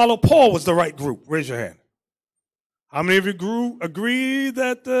followed Paul was the right group? Raise your hand. How many of you agree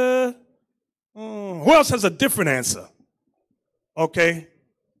that... who else has a different answer? Okay,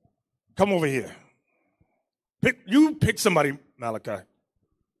 come over here. Pick somebody, Malachi.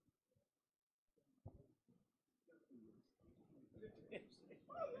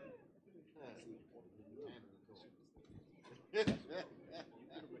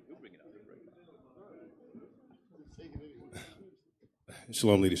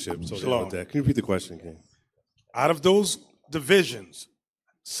 Shalom, leadership. So Shalom. about that. Can you repeat the question again? Out of those divisions,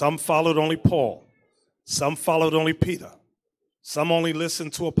 some followed only Paul. Some followed only Peter. Some only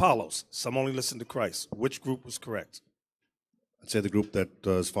listened to Apollos. Some only listened to Christ. Which group was correct? I'd say the group that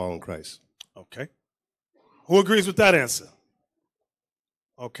is following Christ. Okay. Who agrees with that answer?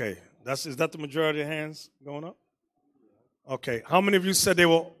 Okay. Is that the majority of hands going up? Okay. How many of you said they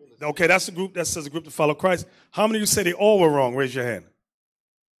were... Okay, that's the group that says the group to follow Christ. How many of you said they all were wrong? Raise your hand.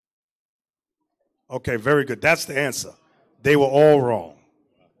 Okay, very good. That's the answer. They were all wrong.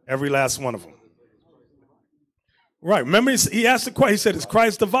 Every last one of them. Right. Remember, he asked the question. He said, is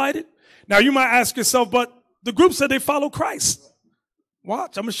Christ divided? Now, you might ask yourself, but the group said they follow Christ.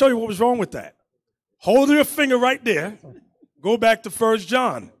 Watch. I'm going to show you what was wrong with that. Hold your finger right there. Go back to 1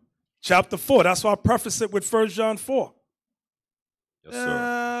 John chapter 4. That's why I preface it with 1 John 4. Yes,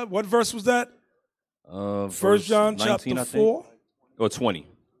 sir. What verse was that? 1 John 19, chapter 4. Or 20.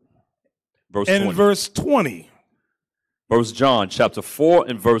 Verse And 20. verse 20. 1 John chapter 4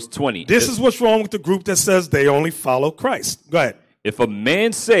 and verse 20. This is what's wrong with the group that says they only follow Christ. Go ahead. If a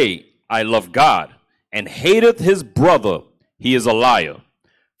man say, I love God, and hateth his brother, he is a liar.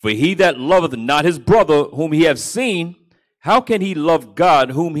 For he that loveth not his brother whom he hath seen, how can he love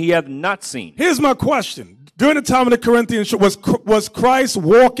God whom he hath not seen? Here's my question. During the time of the Corinthians, was Christ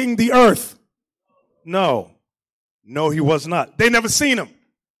walking the earth? No. No, he was not. They never seen him.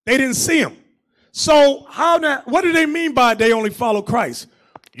 They didn't see him. So what do they mean by they only follow Christ?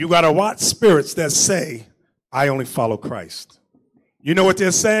 You got to watch spirits that say, I only follow Christ. You know what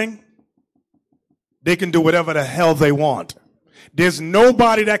they're saying? They can do whatever the hell they want. There's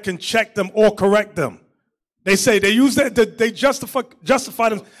nobody that can check them or correct them. They say, they use that, they justify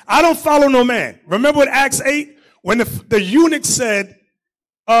them. I don't follow no man. Remember what Acts 8? When the eunuch said,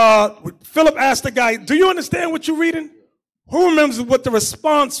 Philip asked the guy, do you understand what you're reading? Who remembers what the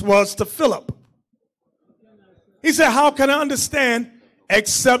response was to Philip? He said, how can I understand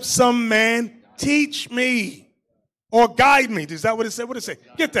except some man teach me? Or guide me. Is that what it said? What did it say?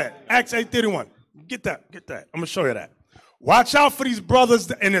 Get that. Acts 8:31. Get that. I'm going to show you that. Watch out for these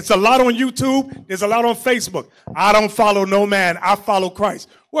brothers, and it's a lot on YouTube. There's a lot on Facebook. I don't follow no man. I follow Christ.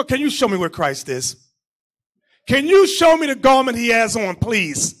 Well, can you show me where Christ is? Can you show me the garment he has on,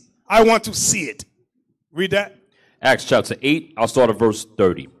 please? I want to see it. Read that. Acts chapter 8, I'll start at verse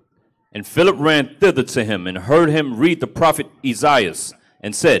 30. And Philip ran thither to him and heard him read the prophet Isaiah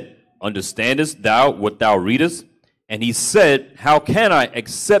and said, Understandest thou what thou readest? And he said, How can I,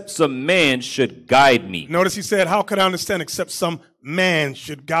 except some man should guide me? Notice he said, how can I understand except some man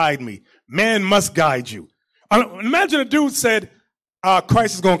should guide me? Man must guide you. Imagine a dude said,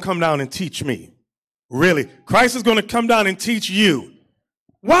 Christ is going to come down and teach me. Really? Christ is going to come down and teach you.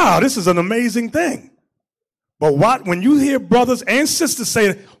 Wow, this is an amazing thing. But when you hear brothers and sisters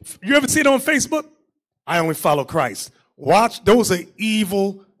say, you ever see it on Facebook? I only follow Christ. Watch, those are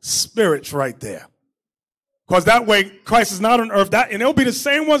evil spirits right there. Because that way, Christ is not on earth. And it'll be the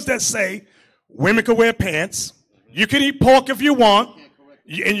same ones that say, women can wear pants. You can eat pork if you want.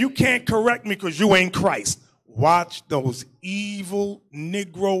 And you can't correct me because you ain't Christ. Watch those evil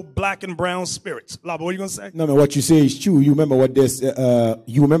Negro, black and brown spirits. Laba, what are you going to say? No, what you say is true. You remember what they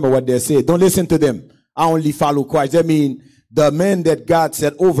said. Don't listen to them. I only follow Christ. That means the men that God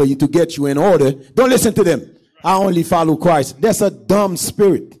set over you to get you in order. Don't listen to them. I only follow Christ. That's a dumb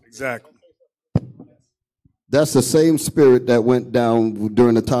spirit. Exactly. That's the same spirit that went down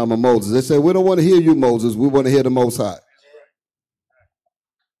during the time of Moses. They said, we don't want to hear you, Moses. We want to hear the Most High.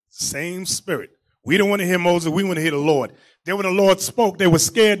 Same spirit. We don't want to hear Moses. We want to hear the Lord. Then when the Lord spoke, they were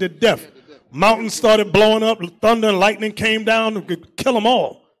scared to death. Mountains started blowing up. Thunder and lightning came down and could kill them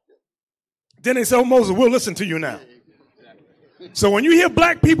all. Then they said, oh, Moses, we'll listen to you now. So when you hear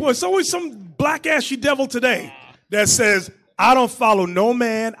black people, it's always some black ashy devil today that says, I don't follow no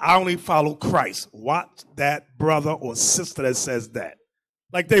man. I only follow Christ. Watch that brother or sister that says that.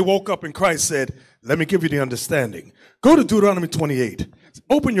 Like they woke up and Christ said, let me give you the understanding. Go to Deuteronomy 28.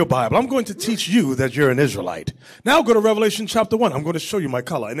 Open your Bible. I'm going to teach you that you're an Israelite. Now go to Revelation chapter 1. I'm going to show you my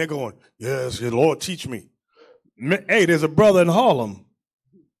color. And they're going, yes, Lord, teach me. Hey, there's a brother in Harlem.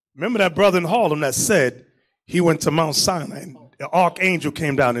 Remember that brother in Harlem that said he went to Mount Sinai and the archangel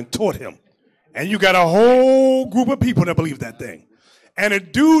came down and taught him. And you got a whole group of people that believe that thing. And a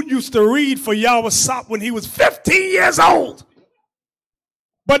dude used to read for Yahweh Sop when he was 15 years old.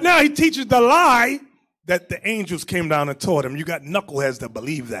 But now he teaches the lie that the angels came down and taught him. You got knuckleheads that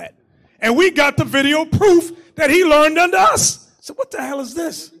believe that. And we got the video proof that he learned under us. So what the hell is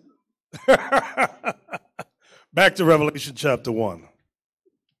this? Back to Revelation chapter 1.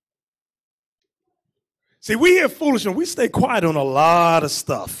 See, we hear foolishness. We stay quiet on a lot of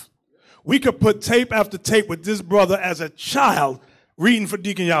stuff. We could put tape after tape with this brother as a child reading for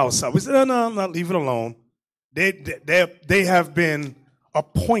Deacon Yawasab. We said, no, I'm not, leave it alone. They have been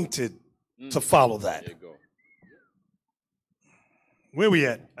appointed to follow that. There you go. Where we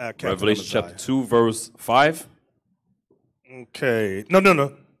at? Revelation chapter 2, verse 5. Okay.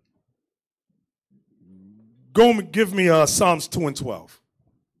 No. Go and give me Psalms 2 and 12.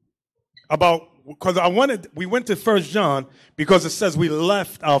 Because we went to 1 John because it says we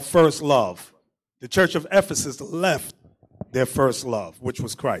left our first love. The church of Ephesus left their first love, which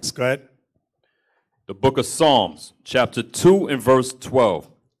was Christ. Go ahead. The book of Psalms, chapter 2 and verse 12.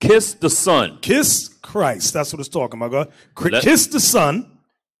 Kiss the Son. Kiss Christ. That's what it's talking about. Go ahead. Kiss the Son.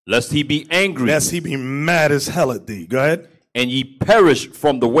 Lest he be angry. Lest he be mad as hell at thee. Go ahead. And ye perish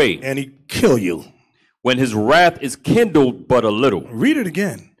from the way. And he kill you. When his wrath is kindled but a little. Read it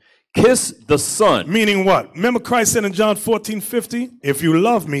again. Kiss the Son. Meaning what? Remember Christ said in John 14:50, if you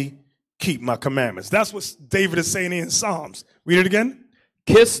love me, keep my commandments. That's what David is saying in Psalms. Read it again.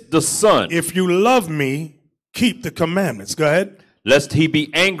 Kiss the Son. If you love me, keep the commandments. Go ahead. Lest he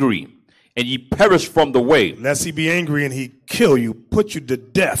be angry, and ye perish from the way. Lest he be angry and he kill you, put you to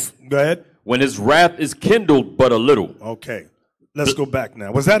death. Go ahead. When his wrath is kindled but a little. Okay. Let's go back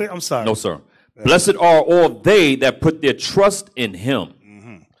now. Was that it? I'm sorry. No, sir. Blessed are all they that put their trust in him.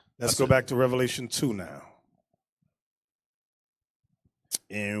 Let's go back to Revelation 2 now.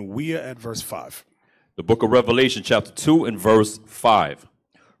 And we are at verse 5. The book of Revelation, chapter 2 and verse 5.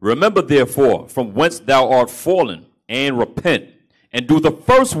 Remember, therefore, from whence thou art fallen, and repent, and do the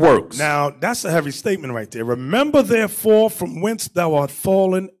first works. Now, that's a heavy statement right there. Remember, therefore, from whence thou art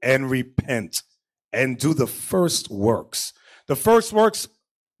fallen, and repent, and do the first works. The first works,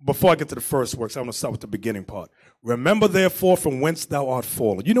 before I get to the first works, I'm going to start with the beginning part. Remember, therefore, from whence thou art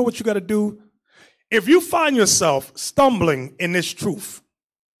fallen. You know what you got to do? If you find yourself stumbling in this truth,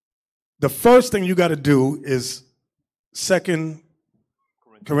 the first thing you got to do is 2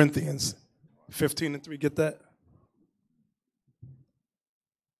 Corinthians 15:3. Get that?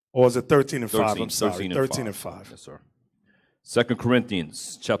 Or is it 13 and 5? 13, I'm sorry. 13 13 and 5. Yes, sir. 2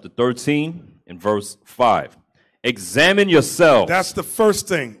 Corinthians chapter 13 and verse 5. Examine yourselves. That's the first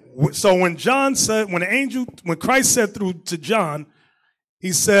thing. So when John said, when Christ said through to John,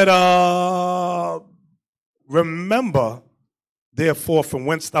 he said, remember, therefore, from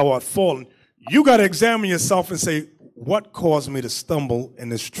whence thou art fallen. You got to examine yourself and say, what caused me to stumble in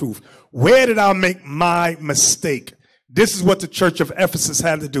this truth? Where did I make my mistake? This is what the church of Ephesus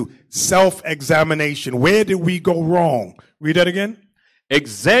had to do. Self-examination. Where did we go wrong? Read that again.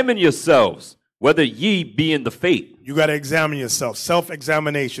 Examine yourselves, whether ye be in the faith. You got to examine yourself.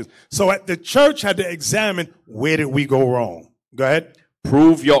 Self-examination. So the church had to examine, where did we go wrong? Go ahead.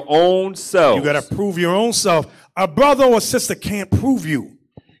 Prove your own selves. You got to prove your own self. A brother or sister can't prove you.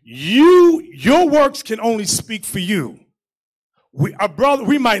 Your works can only speak for you. We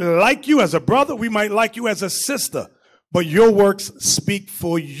might like you as a brother. We might like you as a sister. But your works speak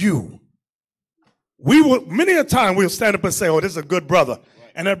for you. Many a time we'll stand up and say, oh, this is a good brother.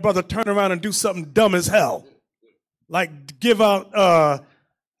 And that brother turn around and do something dumb as hell. Like give out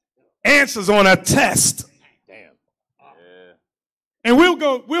answers on a test. Damn. And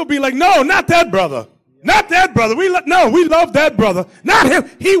we'll be like, no, not that brother. Not that brother. We love that brother. Not him.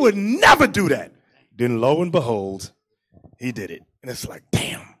 He would never do that. Then lo and behold, he did it. And it's like,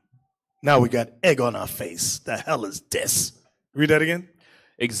 damn. Now we got egg on our face. The hell is this? Read that again.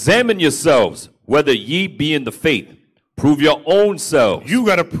 Examine yourselves, whether ye be in the faith. Prove your own selves. You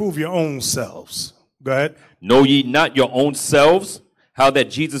got to prove your own selves. Go ahead. Know ye not your own selves, how that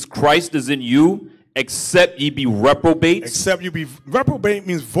Jesus Christ is in you, except ye be reprobates? Except you be reprobate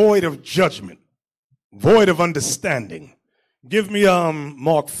means void of judgment, void of understanding. Give me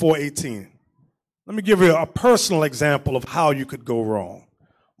Mark 4:18. Let me give you a personal example of how you could go wrong.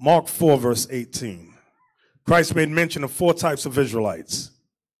 Mark 4, verse 18. Christ made mention of 4 types of Israelites.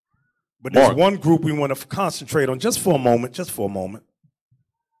 But there's one group we want to concentrate on just for a moment.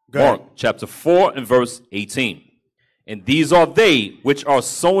 Go ahead. Mark chapter 4 and verse 18. And these are they which are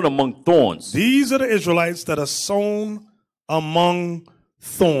sown among thorns. These are the Israelites that are sown among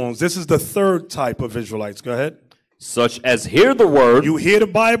thorns. This is the 3rd type of Israelites. Go ahead. Such as hear the word. You hear the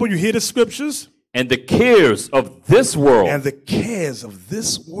Bible, you hear the scriptures. And the cares of this world. And the cares of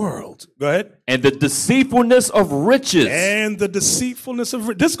this world. Go ahead. And the deceitfulness of riches. And the deceitfulness of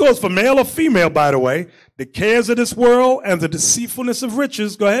riches. This goes for male or female, by the way. The cares of this world and the deceitfulness of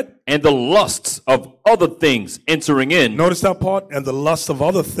riches. Go ahead. And the lusts of other things entering in. Notice that part. And the lust of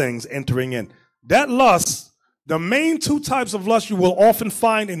other things entering in. That lust, the main 2 types of lust you will often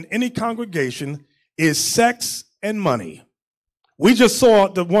find in any congregation is sex and money. We just saw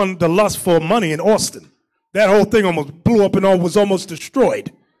the lust for money in Austin. That whole thing almost blew up and was almost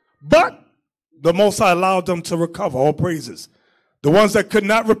destroyed. But the Most High allowed them to recover. All praises. The ones that could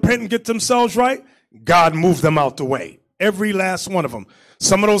not repent and get themselves right, God moved them out the way. Every last one of them.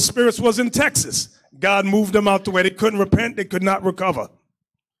 Some of those spirits was in Texas. God moved them out the way. They couldn't repent. They could not recover.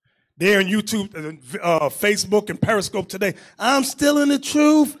 They're on YouTube, Facebook, and Periscope today. I'm still in the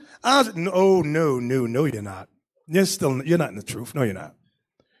truth. No, you're not. You're not in the truth. No, you're not.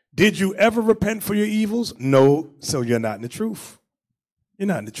 Did you ever repent for your evils? No, so you're not in the truth. You're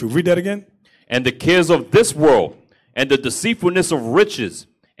not in the truth. Read that again. And the cares of this world, and the deceitfulness of riches,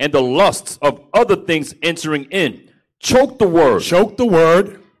 and the lusts of other things entering in, choke the word. Choke the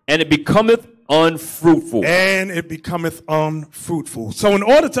word. And it becometh unfruitful. And it becometh unfruitful. So in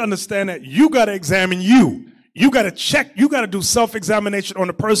order to understand that, you got to examine you. You got to check. You got to do self-examination on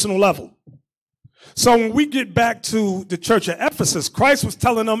a personal level. So when we get back to the church of Ephesus, Christ was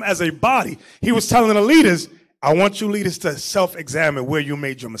telling them as a body, he was telling the leaders, I want you leaders to self-examine where you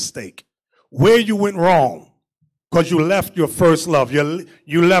made your mistake, where you went wrong, because you left your first love.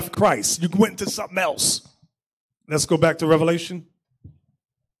 You left Christ. You went into something else. Let's go back to Revelation.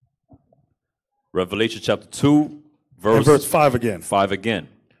 Revelation chapter 2, verse 5 again. 5 again.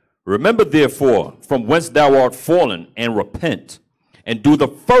 Remember therefore from whence thou art fallen, and repent. And do the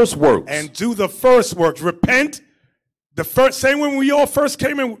first works. And do the first works. Repent. The first, same when we all first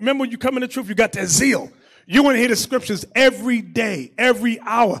came in. Remember when you come in the truth, you got that zeal. You want to hear the scriptures every day, every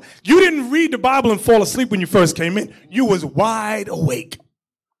hour. You didn't read the Bible and fall asleep when you first came in. You was wide awake.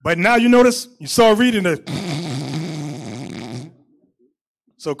 But now you notice, you saw reading it.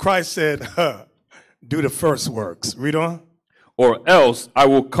 So Christ said, do the first works. Read on. Or else I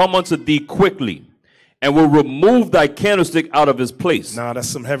will come unto thee quickly, and will remove thy candlestick out of his place. Nah, that's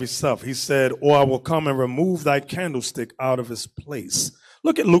some heavy stuff. He said, or I will come and remove thy candlestick out of his place.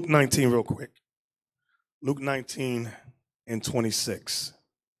 Look at Luke 19 real quick. Luke 19 and 26.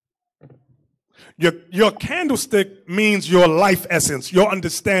 Your candlestick means your life essence, your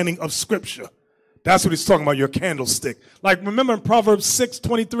understanding of Scripture. That's what he's talking about, your candlestick. Like, remember in Proverbs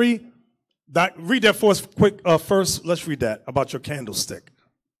 6:23? Read that for us quick first. Let's read that about your candlestick.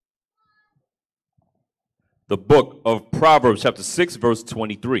 The book of Proverbs, chapter 6, verse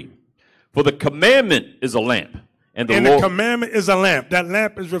 23. For the commandment is a lamp. And the commandment is a lamp. That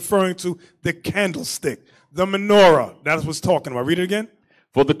lamp is referring to the candlestick, the menorah. That's what's talking about. Read it again.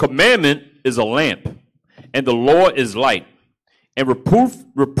 For the commandment is a lamp, and the law is light, and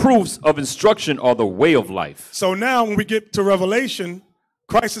reproofs of instruction are the way of life. So now when we get to Revelation,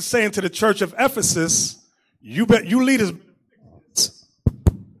 Christ is saying to the church of Ephesus, you leaders,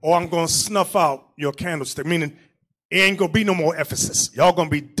 or I'm going to snuff out your candlestick, meaning it ain't going to be no more Ephesus. Y'all going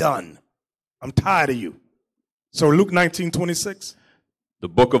to be done. I'm tired of you. So Luke 19:26. The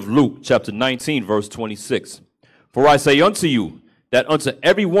book of Luke, chapter 19, verse 26. For I say unto you, that unto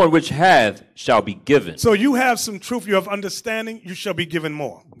every one which hath shall be given. So you have some truth, you have understanding, you shall be given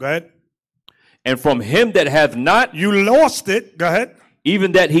more. Go ahead. And from him that hath not, you lost it. Go ahead.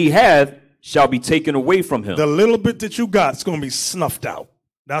 Even that he hath shall be taken away from him. The little bit that you got is going to be snuffed out.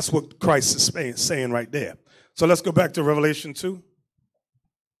 That's what Christ is saying right there. So let's go back to Revelation 2.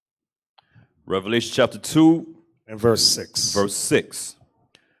 Revelation chapter 2 and verse 6. Verse 6.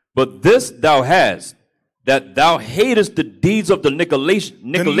 But this thou hast, that thou hatest the deeds of the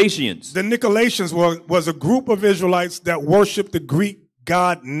Nicolaitans. The Nicolaitans was a group of Israelites that worshiped the Greek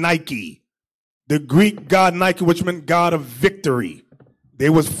god Nike. The Greek god Nike, which meant god of victory. They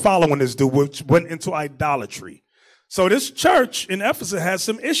was following this dude, which went into idolatry. So this church in Ephesus has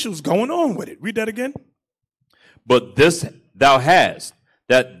some issues going on with it. Read that again. But this thou hast,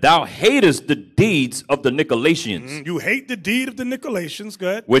 that thou hatest the deeds of the Nicolaitans. You hate the deed of the Nicolaitans, go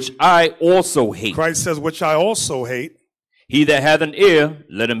ahead. Which I also hate. Christ says, which I also hate. He that hath an ear,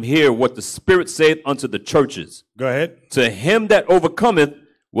 let him hear what the Spirit saith unto the churches. Go ahead. To him that overcometh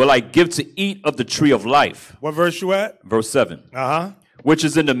will I give to eat of the tree of life. What verse you at? Verse 7. Uh-huh. Which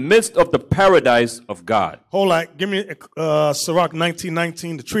is in the midst of the paradise of God. Hold on. Give me Sirach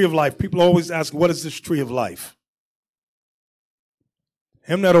 19:19, the tree of life. People always ask, what is this tree of life?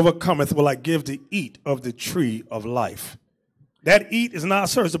 Him that overcometh will I give to eat of the tree of life. That eat is not,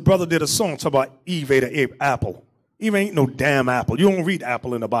 sir, as the brother did a song talking about Eve ate an apple. Eve ain't no damn apple. You don't read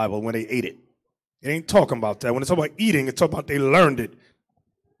apple in the Bible when they ate it. It ain't talking about that. When it's talking about eating, it's talking about they learned it,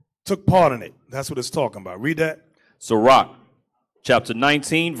 took part in it. That's what it's talking about. Read that. Sirach, chapter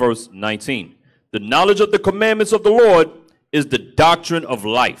 19, verse 19. The knowledge of the commandments of the Lord is the doctrine of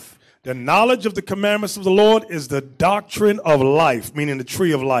life. The knowledge of the commandments of the Lord is the doctrine of life, meaning the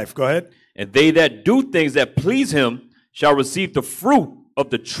tree of life. Go ahead. And they that do things that please him shall receive the fruit of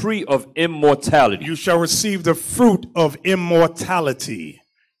the tree of immortality. You shall receive the fruit of immortality.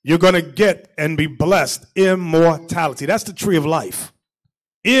 You're going to get and be blessed immortality. That's the tree of life.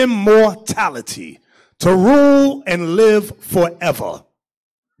 Immortality. To rule and live forever.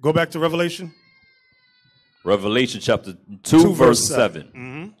 Go back to Revelation. Revelation chapter 2 verse 7.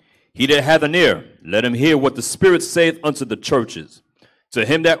 Mm-hmm. He that hath an ear, let him hear what the Spirit saith unto the churches. To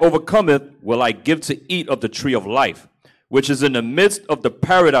him that overcometh will I give to eat of the tree of life, which is in the midst of the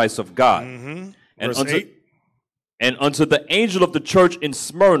paradise of God. Mm-hmm. And unto the angel of the church in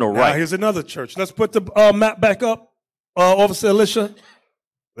Smyrna write. Now here's another church. Let's put the map back up, Officer Elisha.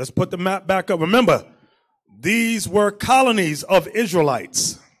 Let's put the map back up. Remember, these were colonies of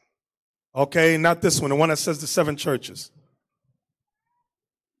Israelites. Okay, not this one, the one that says the 7 churches.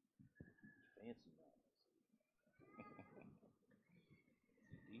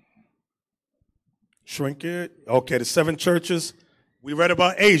 Shrink it. Okay, the 7 churches. We read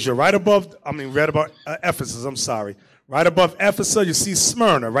about Asia, read about Ephesus, I'm sorry. Right above Ephesus, you see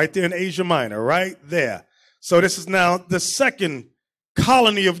Smyrna, right there in Asia Minor, right there. So this is now the second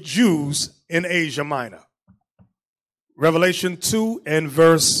colony of Jews in Asia Minor. Revelation 2 and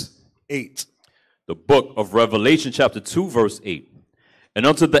verse 8. The book of Revelation chapter 2 verse 8. And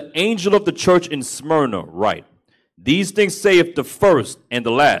unto the angel of the church in Smyrna write, these things saith the first and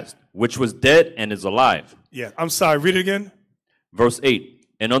the last, which was dead and is alive. Yeah, I'm sorry, read it again. Verse 8.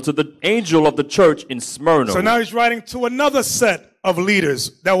 And unto the angel of the church in Smyrna. So now he's writing to another set of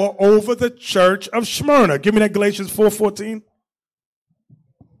leaders that were over the church of Smyrna. Give me that Galatians 4:14.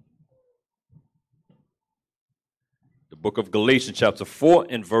 The book of Galatians chapter 4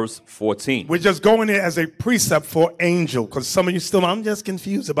 and verse 14. We're just going there as a precept for angel, because some of you still, I'm just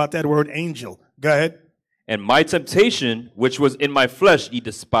confused about that word angel. Go ahead. And my temptation, which was in my flesh, ye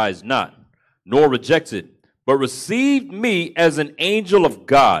despised not, nor rejected, but received me as an angel of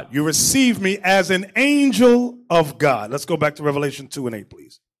God. You received me as an angel of God. Let's go back to Revelation 2 and 8,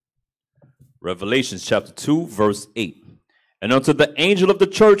 please. Revelations chapter 2, verse 8. And unto the angel of the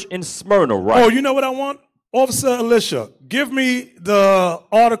church in Smyrna write. Oh, you know what I want? Officer Alicia, give me the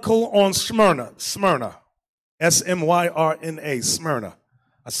article on Smyrna. Smyrna. S-M-Y-R-N-A, Smyrna.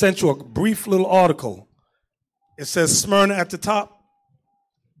 I sent you a brief little article. It says Smyrna at the top.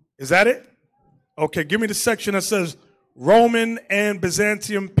 Is that it? Okay, give me the section that says Roman and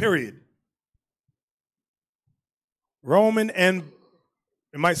Byzantium period. Roman and,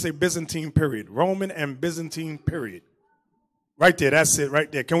 it might say Byzantine period. Roman and Byzantine period. Right there, that's it,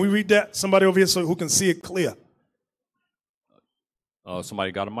 right there. Can we read that? Somebody over here so who can see it clear.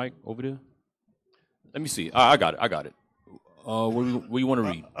 Somebody got a mic over there? Let me see. I got it. What do you want to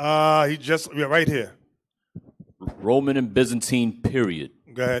read? He just, yeah, right here. Roman and Byzantine period.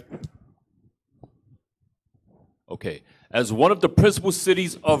 Go ahead. Okay. As one of the principal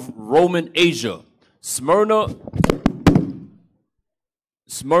cities of Roman Asia, Smyrna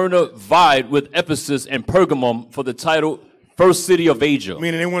vied with Ephesus and Pergamum for the title first city of Asia.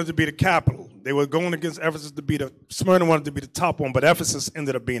 Meaning they wanted to be the capital. They were going against Ephesus to be Smyrna wanted to be the top one, but Ephesus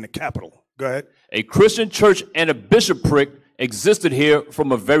ended up being the capital. Go ahead. A Christian church and a bishopric existed here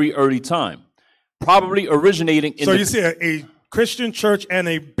from a very early time, probably originating in So you see a Christian church and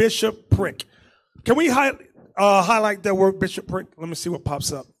a bishopric. Can we highlight that word bishopric? Let me see what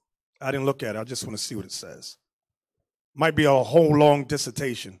pops up. I didn't look at it. I just want to see what it says. Might be a whole long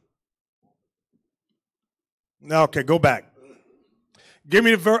dissertation. Now, okay, go back. Give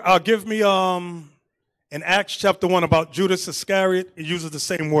me in Acts chapter 1 about Judas Iscariot. It uses the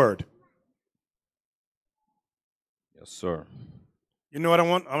same word. Yes, sir. You know what I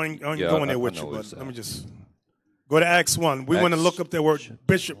want? I ain't going there with you, but let me just go to Acts 1. We want to look up that word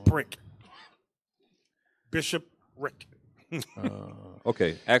bishopric. Bishopric.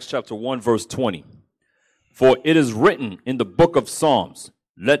 Okay, Acts chapter 1, verse 20. For it is written in the book of Psalms,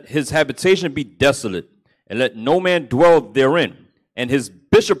 let his habitation be desolate, and let no man dwell therein, and his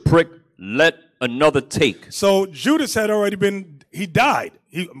bishopric let another take. So Judas had already he died.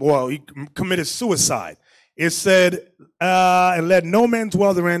 He committed suicide. It said, and let no man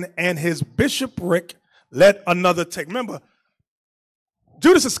dwell therein, and his bishopric let another take. Remember,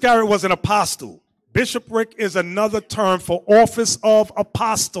 Judas Iscariot was an apostle. Bishopric is another term for office of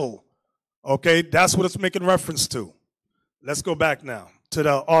apostle. Okay, that's what it's making reference to. Let's go back now to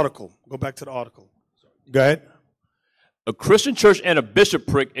the article. Go back to the article. Go ahead. A Christian church and a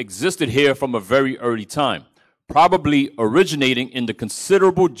bishopric existed here from a very early time, probably originating in the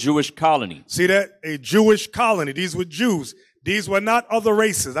considerable Jewish colony. See that? A Jewish colony. These were Jews. These were not other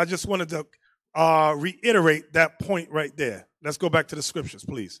races. I just wanted to reiterate that point right there. Let's go back to the scriptures,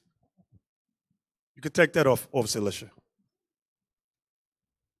 please. You can take that off, Officer Alicia.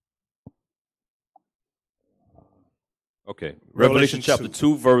 Okay. Revelation chapter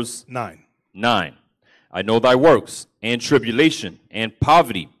 2, verse 9. I know thy works, and tribulation, and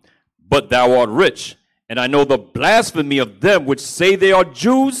poverty, but thou art rich. And I know the blasphemy of them which say they are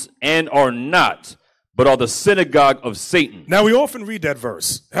Jews and are not, but are the synagogue of Satan. Now, we often read that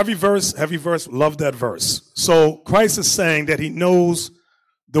verse. Heavy verse, love that verse. So Christ is saying that he knows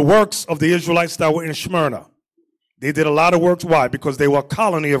the works of the Israelites that were in Smyrna. They did a lot of works. Why? Because they were a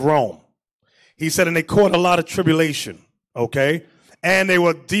colony of Rome. He said, and they caught a lot of tribulation, okay? And they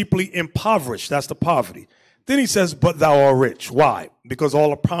were deeply impoverished. That's the poverty. Then he says, but thou art rich. Why? Because all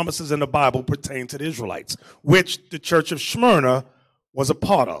the promises in the Bible pertain to the Israelites, which the church of Smyrna was a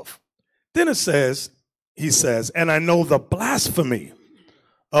part of. Then he says, and I know the blasphemy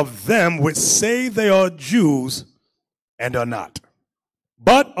of them which say they are Jews and are not,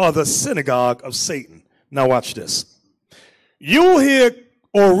 but are the synagogue of Satan. Now watch this. You'll hear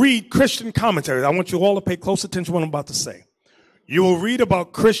or read Christian commentaries. I want you all to pay close attention to what I'm about to say. You will read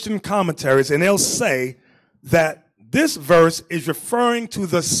about Christian commentaries, and they'll say that this verse is referring to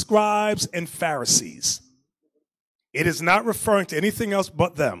the scribes and Pharisees. It is not referring to anything else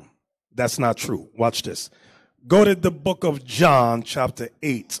but them. That's not true. Watch this. Go to the book of John, chapter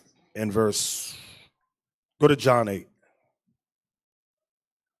 8, and go to John 8.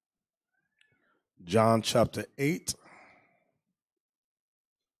 John chapter 8.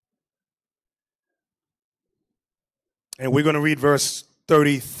 And we're going to read verse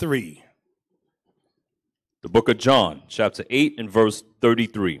 33. The book of John, chapter 8 and verse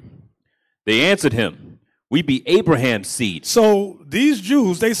 33. They answered him, we be Abraham's seed. So these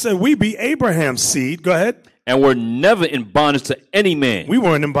Jews, they said, we be Abraham's seed. Go ahead. And were never in bondage to any man. We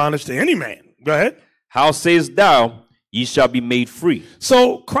weren't in bondage to any man. Go ahead. How sayest thou, ye shall be made free?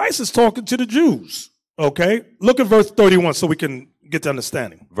 So Christ is talking to the Jews. Okay. Look at verse 31 so we can get the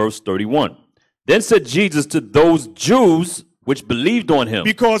understanding. Verse 31. Then said Jesus to those Jews which believed on him.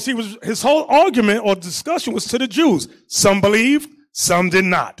 Because his whole argument or discussion was to the Jews. Some believed, some did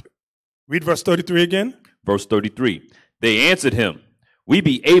not. Read verse 33 again. Verse 33. They answered him, we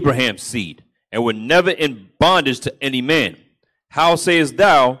be Abraham's seed, and were never in bondage to any man. How sayest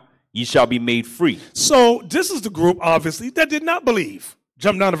thou, ye shall be made free? So this is the group, obviously, that did not believe.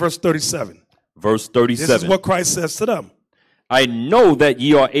 Jump down to verse 37. Verse 37. This is what Christ says to them. I know that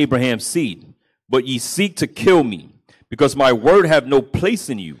ye are Abraham's seed, but ye seek to kill me, because my word have no place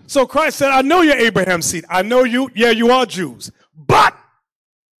in you. So Christ said, I know you're Abraham's seed. I know you. Yeah, you are Jews. But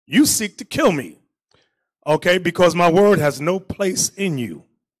you seek to kill me. Okay, because my word has no place in you.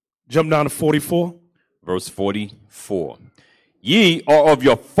 Jump down to 44. Verse 44. Ye are of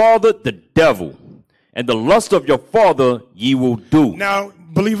your father the devil, and the lust of your father ye will do. Now,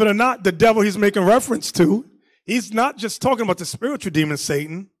 believe it or not, the devil he's making reference to, he's not just talking about the spiritual demon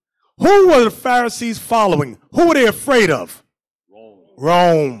Satan. Who were the Pharisees following? Who were they afraid of?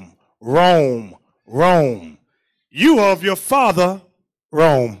 Rome. You are of your father,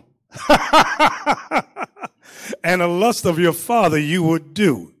 Rome. And the lust of your father you would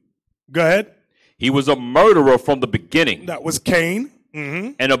do. Go ahead. He was a murderer from the beginning. That was Cain.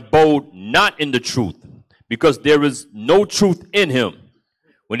 Mm-hmm. And abode not in the truth, because there is no truth in him.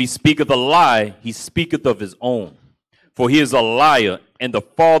 When he speaketh a lie, he speaketh of his own. For he is a liar and the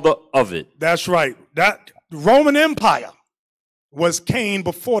father of it. That's right. That Roman Empire was Cain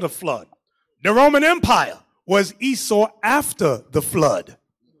before the flood. The Roman Empire was Esau after the flood.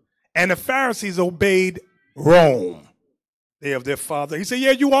 And the Pharisees obeyed Rome. They of their father. He said,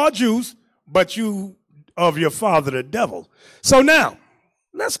 yeah, you are Jews, but you of your father, the devil. So now,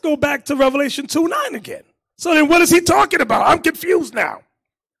 let's go back to Revelation 2:9 again. So then what is he talking about? I'm confused now.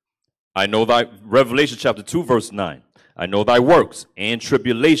 I know thy, Revelation chapter 2, verse 9. I know thy works and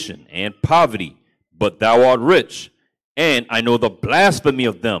tribulation and poverty, but thou art rich. And I know the blasphemy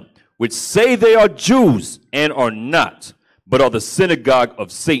of them, which say they are Jews and are not, but are the synagogue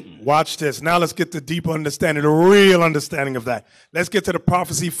of Satan. Watch this. Now let's get the deeper understanding, the real understanding of that. Let's get to the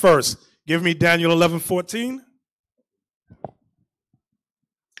prophecy first. Give me Daniel 11:14.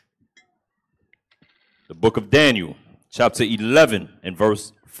 The book of Daniel, chapter 11 and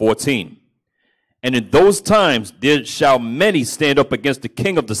verse 14. And in those times there shall many stand up against the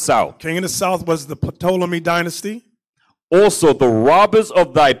king of the south. King of the south was the Ptolemy dynasty. Also the robbers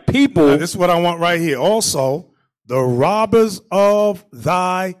of thy people. Now, this is what I want right here. Also, the robbers of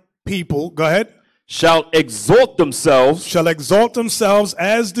thy people. Go ahead. Shall exalt themselves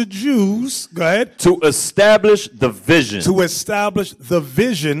as the Jews. Go ahead. To establish the vision. To establish the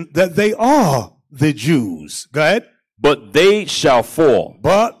vision that they are the Jews. Go ahead. But they shall fall.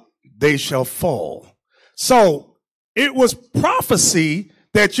 So it was prophecy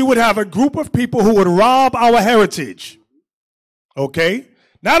that you would have a group of people who would rob our heritage. Okay?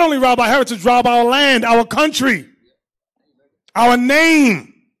 Not only rob our heritage, rob our land, our country, our name.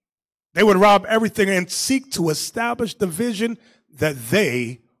 They would rob everything and seek to establish the vision that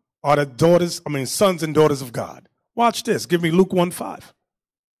they are the sons and daughters of God. Watch this. Give me Luke 1:5.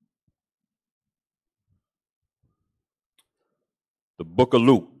 The book of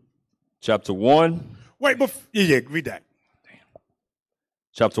Luke, chapter 1. Wait, read that. Damn.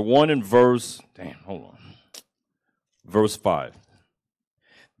 Chapter 1 and verse 5.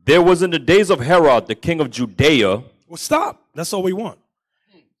 There was in the days of Herod, the king of Judea. Well, stop. That's all we want.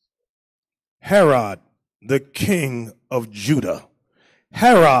 Herod, the king of Judah.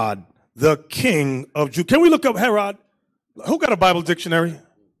 Herod, the king of Judah. Can we look up Herod? Who got a Bible dictionary?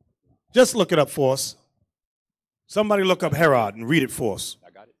 Just look it up for us. Somebody look up Herod and read it for us. I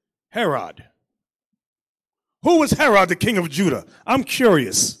got it. Herod. Who was Herod, the king of Judah? I'm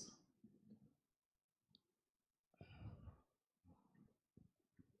curious.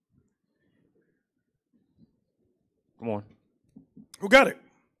 Come on. Who got it?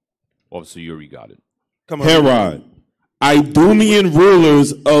 Officer Yuri got it. Come on. Herod, Idumean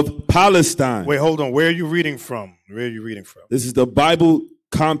rulers of Palestine. Wait, hold on. Where are you reading from? This is the Bible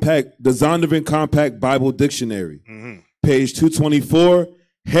Compact, the Zondervan Compact Bible Dictionary. Mm-hmm. Page 224.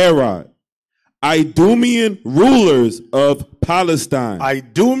 Herod, Idumean rulers of Palestine.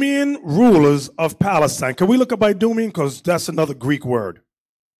 Idumean rulers of Palestine. Can we look up Idumean? Because that's another Greek word.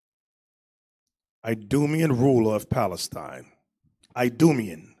 Idumean ruler of Palestine.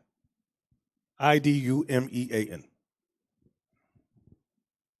 Idumean. Idumean.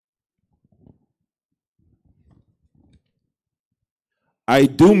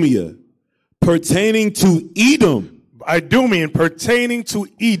 Idumea, pertaining to Edom. Idumean, pertaining to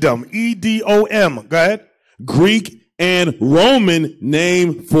Edom. E-D-O-M. Go ahead. Greek and Roman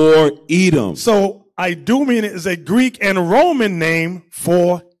name for Edom. So Idumean is a Greek and Roman name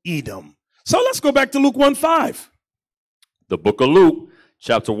for Edom. So let's go back to Luke 1:5. The book of Luke,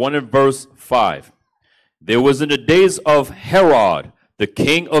 chapter 1 and verse 5. There was in the days of Herod, the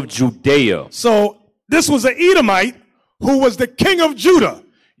king of Judea. So this was an Edomite who was the king of Judah.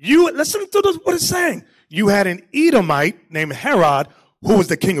 You listen to what it's saying. You had an Edomite named Herod who was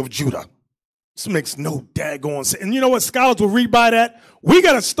the king of Judah. This makes no daggone sense. And you know what? Scholars will read by that. We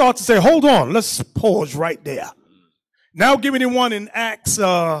got to start to say, hold on, let's pause right there. Now give me the one in Acts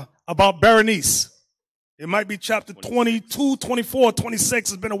about Berenice. It might be chapter 22, 24,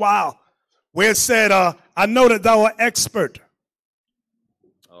 26. It's been a while. Where it said, I know that thou art expert.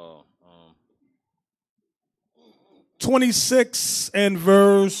 26 and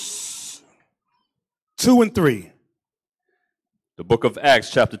verse 2 and 3. The book of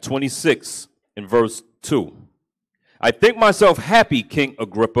Acts, chapter 26 and verse 2. I think myself happy, King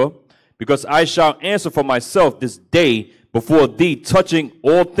Agrippa, because I shall answer for myself this day before thee, touching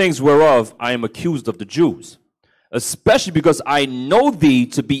all things whereof I am accused of the Jews, especially because I know thee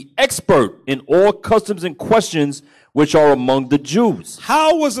to be expert in all customs and questions which are among the Jews.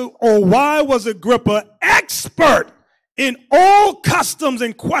 How was it, or why was Agrippa expert in all customs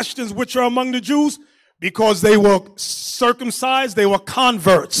and questions which are among the Jews? Because they were circumcised, they were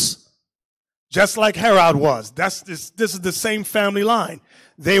converts, just like Herod was. This is the same family line.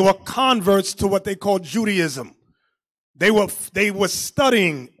 They were converts to what they call Judaism. They were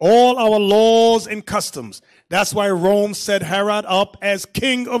studying all our laws and customs. That's why Rome set Herod up as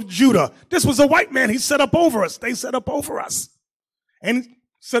king of Judah. This was a white man he set up over us. They set up over us and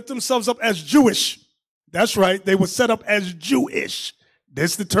set themselves up as Jewish. That's right. They were set up as Jewish.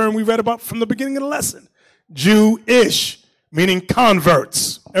 That's the term we read about from the beginning of the lesson. Jewish, meaning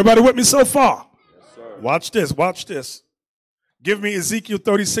converts. Everybody with me so far? Yes, sir. Watch this. Watch this. Give me Ezekiel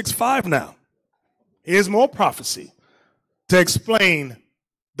 36:5 now. Here's more prophecy to explain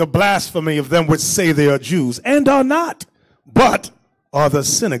the blasphemy of them which say they are Jews and are not, but are the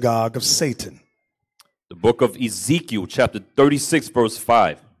synagogue of Satan. The book of Ezekiel, chapter 36, verse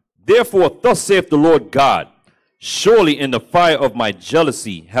 5. Therefore, thus saith the Lord God, surely in the fire of my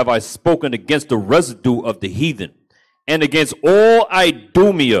jealousy have I spoken against the residue of the heathen, and against all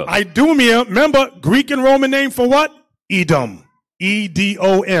Idumea. Idumea, remember, Greek and Roman name for what? Edom.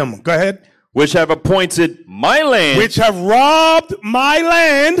 E-D-O-M. Go ahead. Which have appointed my land. Which have robbed my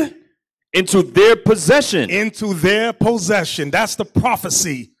land. Into their possession. Into their possession. That's the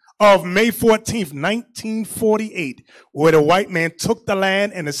prophecy of May 14th, 1948, where the white man took the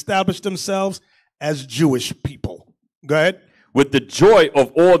land and established themselves as Jewish people. Go ahead. With the joy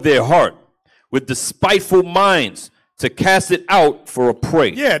of all their heart, with despiteful minds, to cast it out for a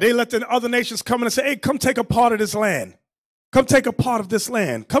prey. Yeah, they let the other nations come in and say, hey, come take a part of this land. Come take a part of this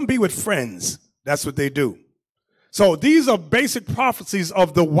land. Come be with friends. That's what they do. So these are basic prophecies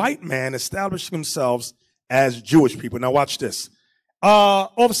of the white man establishing themselves as Jewish people. Now watch this.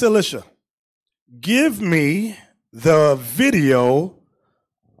 Officer Alicia, give me the video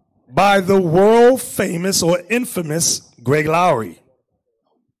by the world famous or infamous Greg Lowry.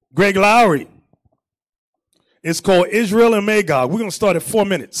 Greg Lowry. It's called Israel and Magog. We're going to start at 4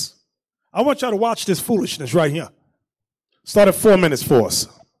 minutes. I want y'all to watch this foolishness right here. Start at 4 minutes for us.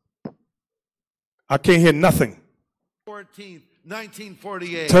 I can't hear nothing. 14th,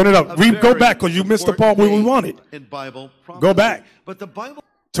 1948. Turn it up. Go back because you missed the part where we wanted. In Bible prophecy. Go back. But the Bible.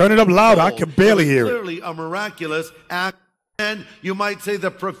 Turn it up louder. I can barely hear it. Clearly a miraculous act. And you might say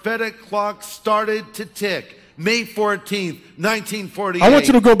the prophetic clock started to tick. May 14th, 1948. I want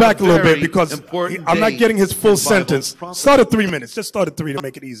you to go back a little bit because I'm not getting his full sentence. Start at 3 minutes. Just start at 3 to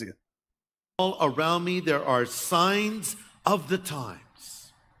make it easier. All around me there are signs of the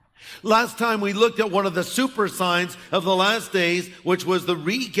times. Last time we looked at one of the super signs of the last days, which was the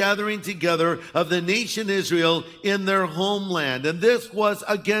regathering together of the nation Israel in their homeland. And this was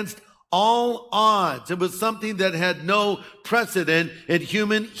against all odds. It was something that had no precedent in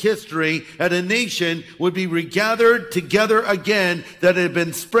human history, and a nation would be regathered together again that had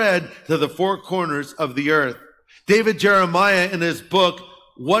been spread to the four corners of the earth. David Jeremiah, in his book,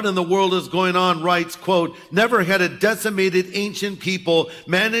 What in the World is Going On, writes, quote, never had a decimated ancient people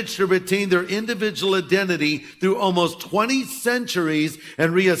managed to retain their individual identity through almost 20 centuries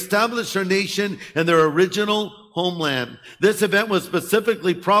and reestablish their nation in their original homeland. This event was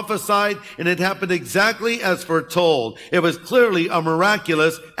specifically prophesied, and it happened exactly as foretold. It was clearly a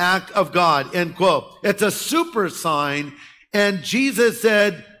miraculous act of God, end quote. It's a super sign, and Jesus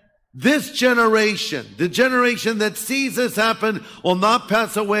said, this generation, the generation that sees this happen, will not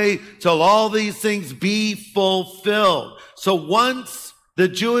pass away till all these things be fulfilled. So once The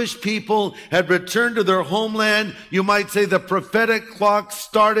Jewish people had returned to their homeland. You might say the prophetic clock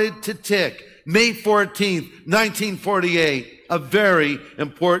started to tick. May 14th, 1948, a very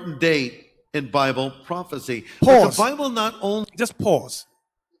important date in Bible prophecy. But Pause. the Bible not only... Just pause.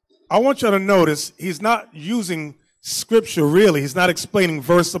 I want you to notice he's not using scripture really. He's not explaining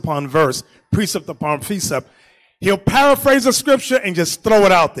verse upon verse, precept upon precept. He'll paraphrase a scripture and just throw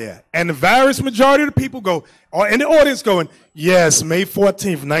it out there. And the vast majority of the people go, or in the audience going, yes, May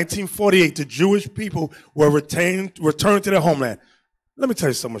 14th, 1948, the Jewish people were returned to their homeland. Let me tell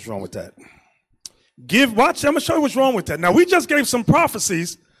you something what's wrong with that. Watch, I'm going to show you what's wrong with that. Now, we just gave some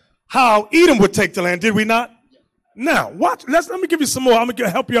prophecies how Edom would take the land, did we not? Now, watch. Let me give you some more. I'm going to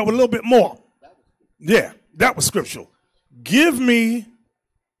help you out with a little bit more. Yeah, that was scriptural. Give me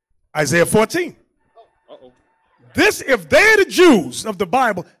Isaiah 14. This, if they're the Jews of the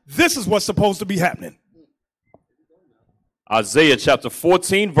Bible, this is what's supposed to be happening. Isaiah chapter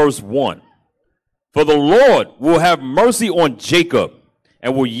 14, verse 1. For the Lord will have mercy on Jacob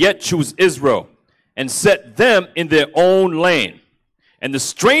and will yet choose Israel and set them in their own land. And the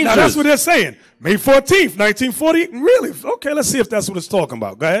strangers... Now that's what they're saying. May 14th, 1940. Really? Okay, let's see if that's what it's talking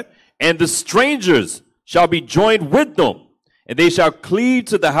about. Go ahead. And the strangers shall be joined with them, and they shall cleave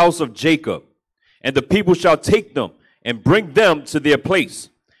to the house of Jacob. And the people shall take them and bring them to their place.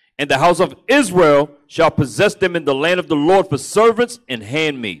 And the house of Israel shall possess them in the land of the Lord for servants and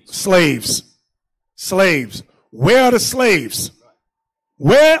handmaids. Slaves. Slaves. Where are the slaves?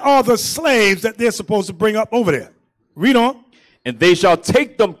 Where are the slaves that they're supposed to bring up over there? Read on. And they shall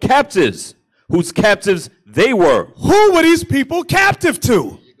take them captives, whose captives they were. Who were these people captive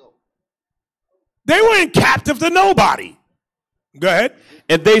to? They weren't captive to nobody. Go ahead.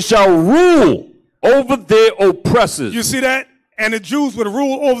 And they shall rule over their oppressors. You see that? And the Jews would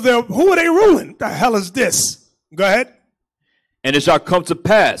rule over their... Who are they ruling? The hell is this? Go ahead. And it shall come to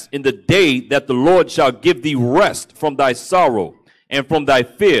pass in the day that the Lord shall give thee rest from thy sorrow and from thy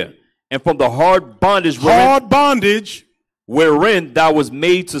fear and from the hard bondage wherein thou was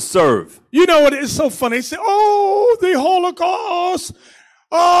made to serve. You know what? It's so funny. They say, oh, the Holocaust.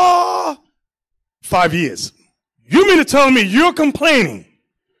 5 years. You mean to tell me you're complaining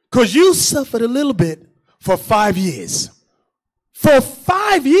because you suffered a little bit for 5 years? For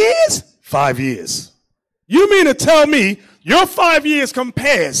 5 years? 5 years. You mean to tell me your 5 years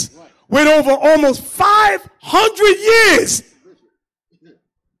compares with over almost 500 years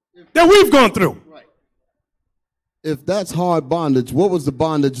that we've gone through? If that's hard bondage, what was the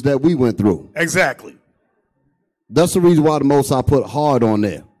bondage that we went through? Exactly. That's the reason why the Most High put hard on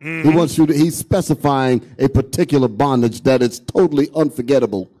there. Mm-hmm. He wants you to, he's specifying a particular bondage that is totally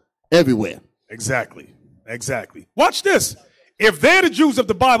unforgettable everywhere. Exactly. Exactly. Watch this. If they're the Jews of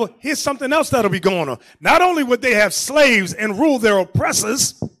the Bible, here's something else that'll be going on. Not only would they have slaves and rule their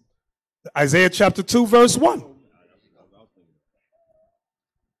oppressors, Isaiah chapter 2, verse 1.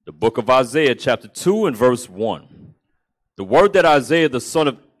 The book of Isaiah chapter 2 and verse 1. The word that Isaiah the son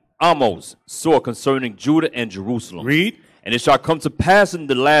of Amos saw concerning Judah and Jerusalem. Read. And it shall come to pass in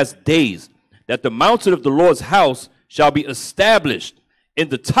the last days that the mountain of the Lord's house shall be established in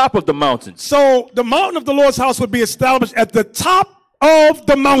the top of the mountains. So the mountain of the Lord's house would be established at the top of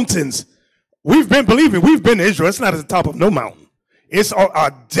the mountains. We've been to Israel. It's not at the top of no mountain. It's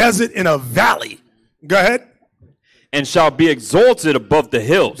a desert in a valley. Go ahead. And shall be exalted above the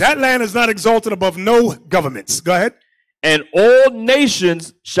hills. That land is not exalted above no governments. Go ahead. And all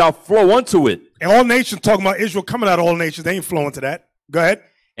nations shall flow unto it. And all nations, talking about Israel coming out of all nations, they ain't flowing to that. Go ahead.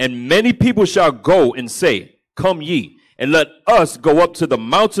 And many people shall go and say, come ye, and let us go up to the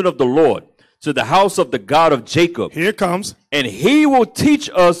mountain of the Lord, to the house of the God of Jacob. Here it comes. And he will teach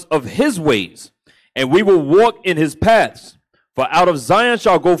us of his ways, and we will walk in his paths. For out of Zion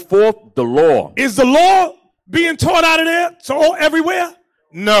shall go forth the law. Is the law being taught out of there? So everywhere?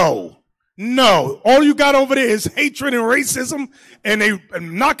 No. No. All you got over there is hatred and racism, and they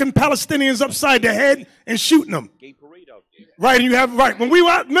knocking Palestinians upside the head and shooting them. Gay parade out there. Right, and you have right. When we were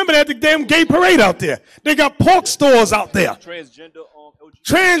out, remember they had the damn gay parade out there. They got pork stores out there.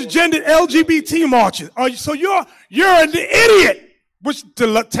 Transgender LGBT marches. So you're an idiot. Which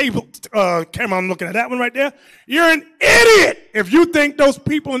the table camera I'm looking at that one right there. You're an idiot if you think those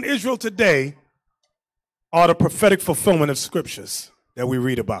people in Israel today are the prophetic fulfillment of scriptures that we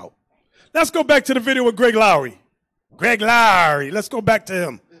read about. Let's go back to the video with Greg Lowry. Greg Lowry, let's go back to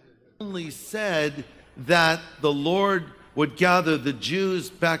him. Only said that the Lord would gather the Jews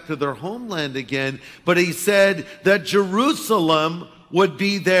back to their homeland again, but he said that Jerusalem would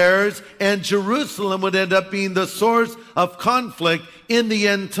be theirs, and Jerusalem would end up being the source of conflict in the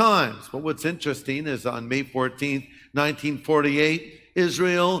end times. But what's interesting is on May 14th, 1948,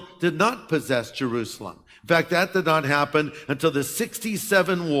 Israel did not possess Jerusalem. In fact, that did not happen until the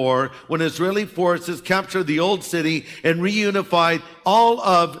 67 war, when Israeli forces captured the old city and reunified all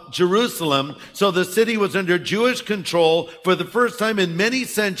of Jerusalem. So the city was under Jewish control for the first time in many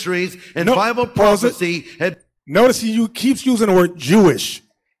centuries, and Bible prophecy had... Notice he keeps using the word Jewish.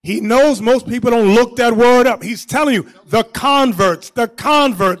 He knows most people don't look that word up. He's telling you, the converts took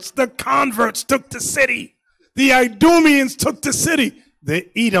the city. The Idumeans took the city. The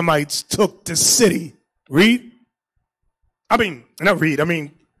Edomites took the city. Play.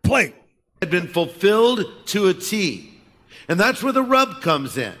 Had been fulfilled to a T. And that's where the rub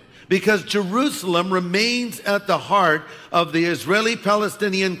comes in. Because Jerusalem remains at the heart of the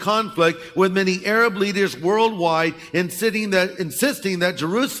Israeli-Palestinian conflict, with many Arab leaders worldwide insisting that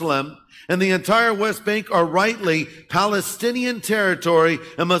Jerusalem and the entire West Bank are rightly Palestinian territory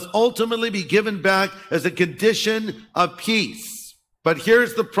and must ultimately be given back as a condition of peace. But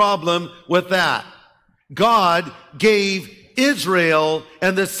here's the problem with that. God gave Israel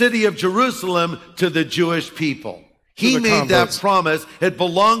and the city of Jerusalem to the Jewish people. He made that promise. It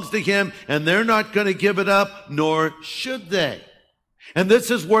belongs to him, and they're not going to give it up, nor should they. And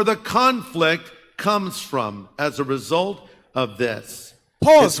this is where the conflict comes from as a result of this.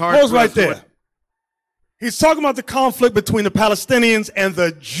 Pause right there. He's talking about the conflict between the Palestinians and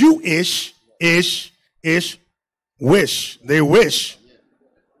the Jewish, They wish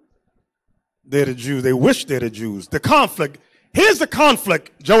they're the Jews. They wish they're the Jews. The conflict. Here's the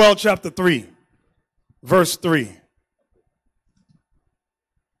conflict. Joel chapter 3, verse 3.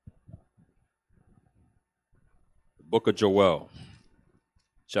 The book of Joel,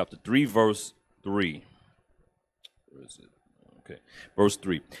 chapter 3, verse 3. Where is it? Okay, verse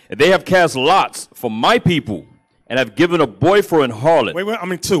 3. And they have cast lots for my people and have given a boy for an harlot.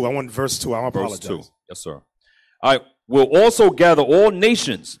 Wait, 2. I want verse 2. I apologize. Verse 2. Yes, sir. I will also gather all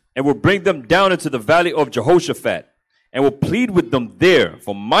nations and will bring them down into the valley of Jehoshaphat, and will plead with them there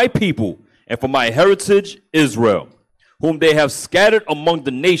for my people and for my heritage Israel, whom they have scattered among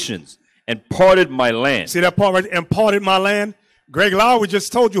the nations and parted my land. See that part right there? And parted my land? Greg Lowry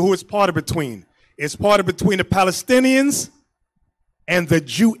just told you who it's parted between. It's parted between the Palestinians and the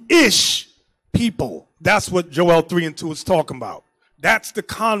Jewish people. That's what Joel 3 and 2 is talking about. That's the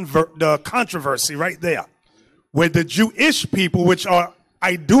controversy right there, where the Jewish people, which are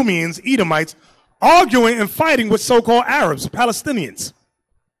Idumeans, Edomites, arguing and fighting with so-called Arabs, Palestinians.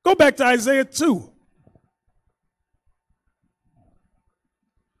 Go back to Isaiah 2.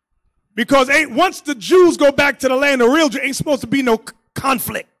 Because once the Jews go back to the land of real Jews, ain't supposed to be no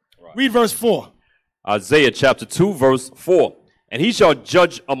conflict. Right. Read verse 4. Isaiah chapter 2, verse 4. And he shall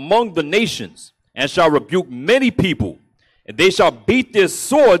judge among the nations, and shall rebuke many people, and they shall beat their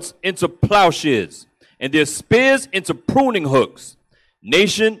swords into plowshares, and their spears into pruning hooks.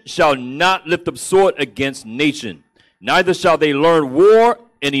 Nation shall not lift up sword against nation, neither shall they learn war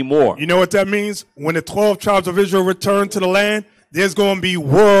anymore. You know what that means? When the 12 tribes of Israel return to the land, there's going to be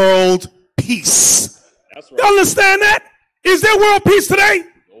world peace. That's right. You understand that? Is there world peace today?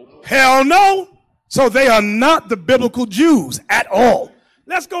 Nope. Hell no. So they are not the biblical Jews at all.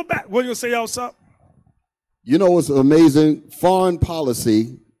 Let's go back. What are you going to say else up? You know what's amazing? Foreign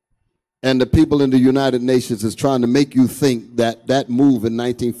policy and the people in the United Nations is trying to make you think that that move in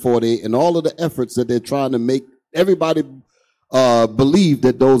 1948 and all of the efforts that they're trying to make everybody believe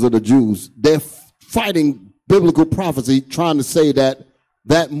that those are the Jews. They're fighting biblical prophecy, trying to say that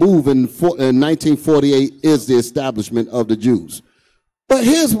that move in 1948 is the establishment of the Jews. But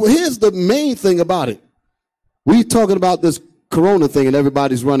here's the main thing about it. We're talking about this corona thing and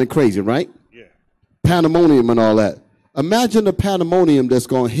everybody's running crazy, right? Yeah. Pandemonium and all that. Imagine the pandemonium that's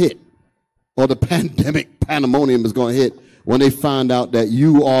going to hit, or the pandemonium is going to hit when they find out that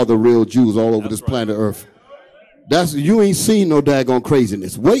you are the real Jews all over this planet Earth. You ain't seen no daggone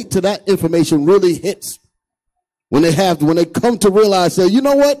craziness. Wait till that information really hits. When they come to realize, say, you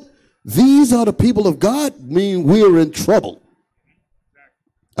know what? These are the people of God, mean we're in trouble.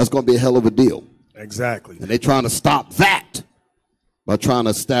 That's going to be a hell of a deal. Exactly. And they're trying to stop that by trying to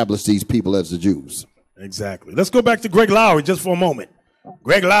establish these people as the Jews. Exactly. Let's go back to Greg Lowry just for a moment.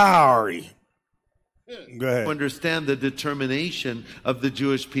 Greg Lowry. Go ahead. Understand the determination of the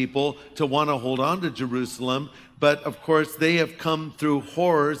Jewish people to want to hold on to Jerusalem, but of course they have come through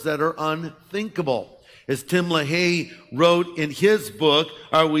horrors that are unthinkable. As Tim LaHaye wrote in his book,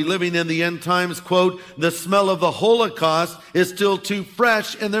 Are We Living in the End Times, quote, the smell of the Holocaust is still too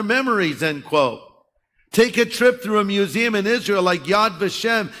fresh in their memories, end quote. Take a trip through a museum in Israel like Yad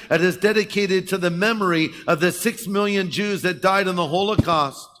Vashem that is dedicated to the memory of the 6 million Jews that died in the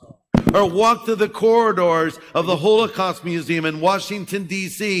Holocaust. or walk through the corridors of the Holocaust Museum in Washington,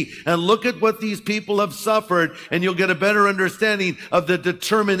 D.C., and look at what these people have suffered, and you'll get a better understanding of the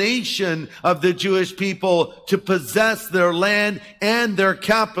determination of the Jewish people to possess their land and their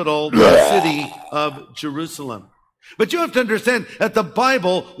capital, the city of Jerusalem. But you have to understand that the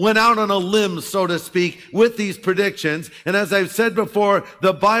Bible went out on a limb, so to speak, with these predictions. And as I've said before,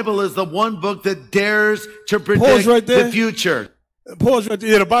 the Bible is the one book that dares to predict the future. Pause right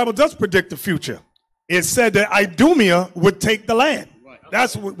there. Yeah, the Bible does predict the future. It said that Idumea would take the land.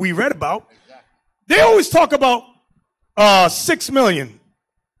 That's what we read about. They always talk about 6 million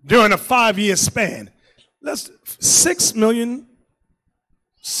during a 5-year span. Let's 6 million,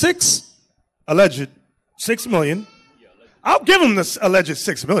 alleged 6 million. I'll give them this alleged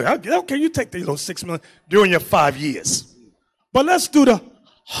 6 million. Okay, you take the little 6 million during your 5 years. But let's do the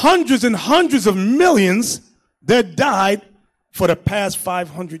hundreds and hundreds of millions that died for the past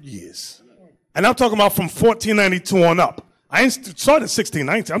 500 years. And I'm talking about from 1492 on up. I ain't started in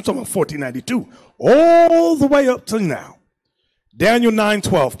 1619. I'm talking about 1492. All the way up till now. Daniel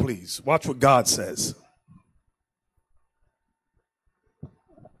 9:12, please. Watch what God says.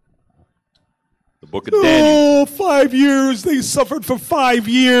 The book of Daniel. Oh, 5 years. They suffered for 5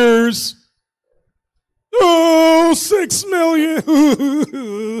 years. Oh, 6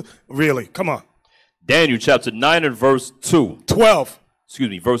 million. Really? Come on. Daniel chapter 9 and verse 2. 12. Excuse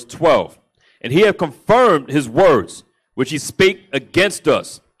me, verse 12. And he hath confirmed his words, which he spake against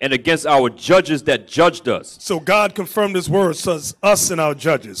us and against our judges that judged us. So God confirmed his words to us and our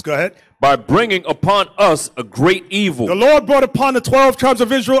judges. Go ahead. By bringing upon us a great evil. The Lord brought upon the 12 tribes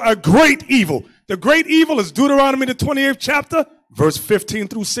of Israel a great evil. The great evil is Deuteronomy, the 28th chapter, verse 15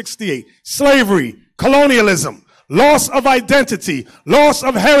 through 68. Slavery, colonialism, loss of identity, loss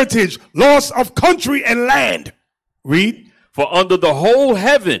of heritage, loss of country and land. Read. For under the whole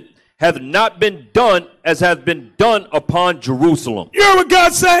heaven hath not been done as hath been done upon Jerusalem. You hear what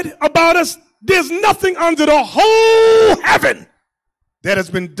God said about us? There's nothing under the whole heaven that has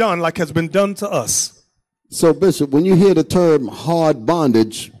been done like has been done to us. So, Bishop, when you hear the term hard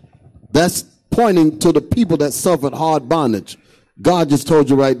bondage, that's pointing to the people that suffered hard bondage. God just told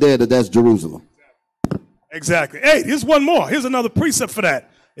you right there that that's Jerusalem. Exactly. Hey, here's one more. Here's another precept for that.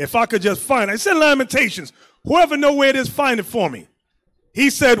 If I could just find it. It's in Lamentations. Whoever know where it is, find it for me. He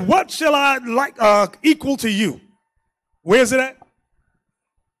said, what shall I like equal to you? Where's it at?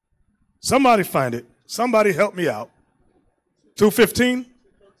 Somebody find it. Somebody help me out. 2:15?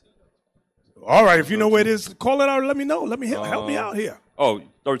 All right, if you know where it is, call it out and let me know. Let me help me out here.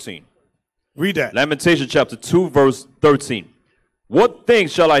 13. Read that. Lamentation chapter 2, verse 13. What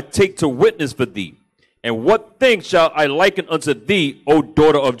things shall I take to witness for thee? And what things shall I liken unto thee, O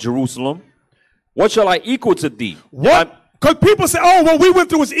daughter of Jerusalem? What shall I equal to thee? What? Because people say, oh, what we went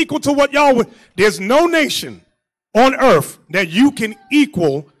through was equal to what y'all went. There's no nation on earth that you can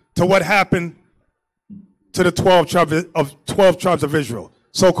equal to what happened to the 12 tribes of Israel,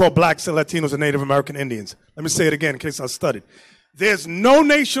 so-called blacks and Latinos and Native American Indians. Let me say it again in case I studied. There's no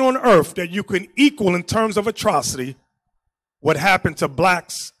nation on earth that you can equal in terms of atrocity what happened to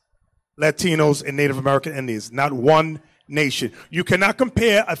blacks, Latinos, and Native American Indians. Not one nation. You cannot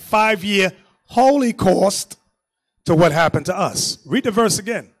compare a 5-year Holocaust to what happened to us. Read the verse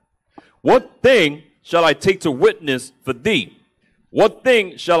again. What thing shall I take to witness for thee? What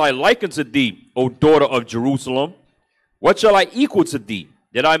thing shall I liken to thee, O daughter of Jerusalem? What shall I equal to thee,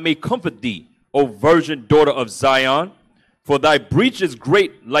 that I may comfort thee, O virgin daughter of Zion? For thy breach is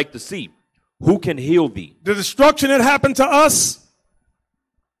great like the sea. Who can heal thee? The destruction that happened to us,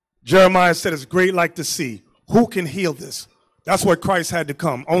 Jeremiah said, is great like the sea. Who can heal this? That's why Christ had to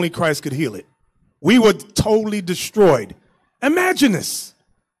come. Only Christ could heal it. We were totally destroyed. Imagine this.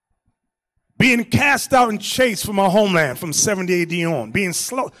 Being cast out and chased from our homeland from 70 AD on. Being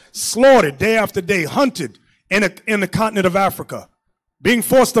slaughtered day after day, hunted in the continent of Africa. Being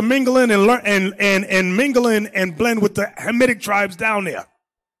forced to mingle in and mingle in and blend with the Hamitic tribes down there.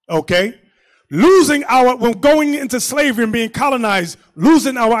 Okay? When going into slavery and being colonized,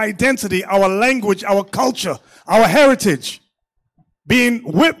 losing our identity, our language, our culture, our heritage. Being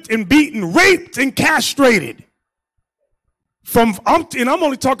whipped and beaten, raped and castrated. And I'm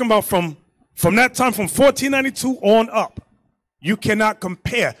only talking about from that time, from 1492 on up. You cannot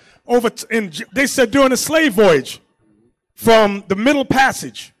compare. They said during the slave voyage, from the Middle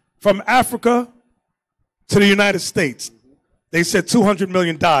Passage, from Africa to the United States, they said 200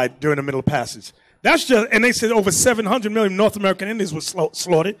 million died during the Middle Passage. And they said over 700 million North American Indians were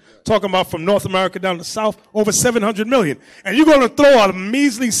slaughtered. Talking about from North America down to the South, over 700 million. And you're going to throw out a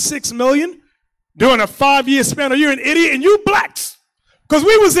measly 6 million during a 5-year span? You're an idiot, and you blacks Because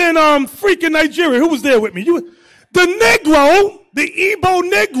we was in freaking Nigeria. Who was there with me? The Negro, the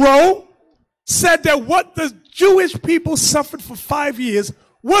Igbo Negro, said that what the Jewish people suffered for 5 years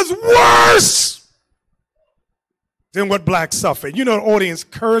was worse than what blacks suffered. You know, the audience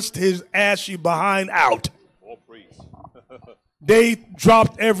cursed his ashy behind out. They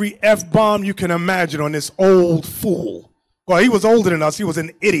dropped every F-bomb you can imagine on this old fool. Well, he was older than us. He was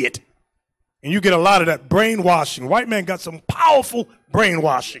an idiot. And you get a lot of that brainwashing. White man got some powerful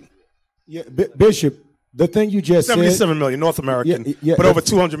brainwashing. Yeah, Bishop, the thing you just 77 million North American, but over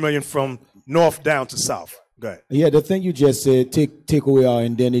 200 million from north down to south. Go ahead. Yeah, the thing you just said, take away our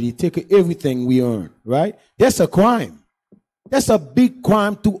identity, take everything we earn, right? That's a crime. That's a big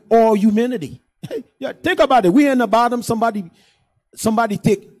crime to all humanity. Yeah, think about it. We're in the bottom, somebody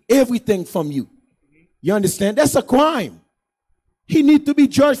take everything from you. You understand? That's a crime. He needs to be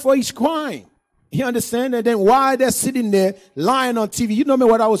judged for his crime. You understand? And then why they're sitting there lying on TV. You know me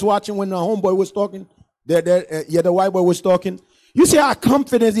what I was watching when the homeboy was talking? The white boy was talking. You see how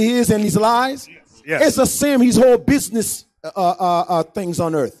confident he is in his lies? Yes. It's the same his whole business things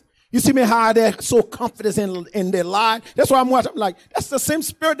on earth. You see me how they're so confident in their lie? That's why I'm watching. I'm like, that's the same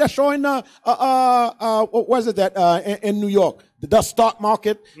spirit that's showing what was it that in New York? The stock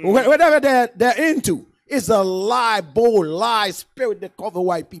market, whatever they're into. It's a lie, bold lie spirit that cover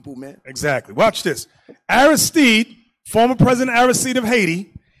white people, man. Exactly. Watch this. Aristide, former President Aristide of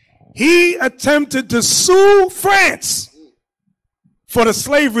Haiti, he attempted to sue France for the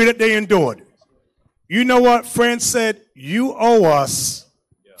slavery that they endured. You know what? France said, you owe us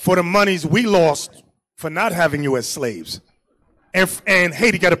for the monies we lost for not having you as slaves. And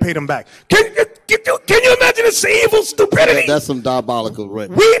Haiti got to pay them back. Can you imagine this evil stupidity? That's some diabolical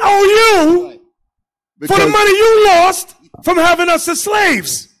rhetoric. We owe you for the money you lost from having us as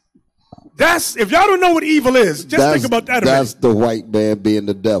slaves. That's, if y'all don't know what evil is, just think about that. That's the white man being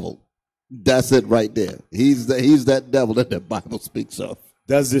the devil. That's it right there. He's that devil that the Bible speaks of.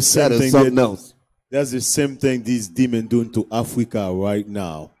 That's the same thing. Something else. That's the same thing these demons doing to Africa right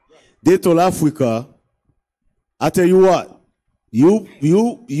now. They told Africa, I tell you what, you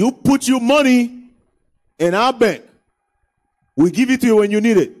put your money in our bank. We give it to you when you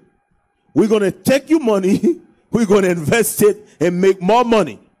need it. We're going to take your money, we're going to invest it and make more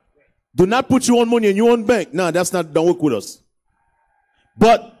money. Do not put your own money in your own bank. No, that's not, don't work with us.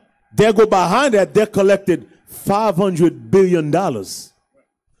 But they go behind that, they collected $500 billion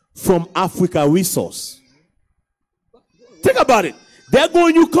from Africa resource. Think about it. They're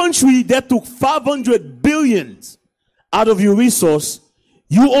going your country, they took 500 billion out of your resource.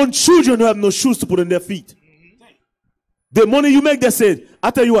 You own children who have no shoes to put on their feet. The money you make, they said,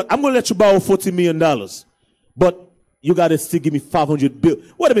 I tell you what, I'm going to let you borrow $40 million. But you got to still give me 500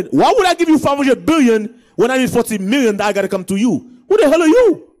 billion. Wait a minute. Why would I give you 500 billion when I need 40 million that I got to come to you? Who the hell are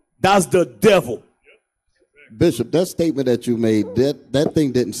you? That's the devil. Bishop, that statement that you made, that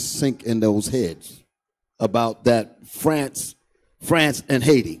thing didn't sink in those heads about that France and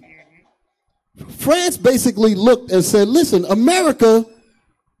Haiti. France basically looked and said, listen, America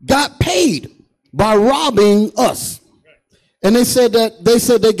got paid by robbing us. And they said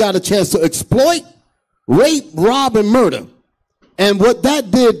they got a chance to exploit, rape, rob, and murder. And what that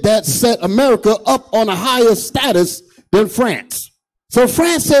did, that set America up on a higher status than France. So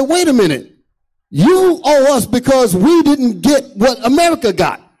France said, wait a minute, you owe us because we didn't get what America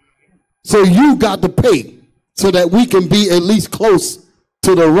got. So you got to pay so that we can be at least close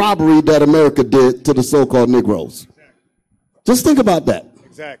to the robbery that America did to the so-called Negroes. Just think about that.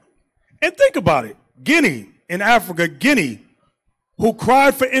 Exactly. And think about it. Guinea, in Africa, who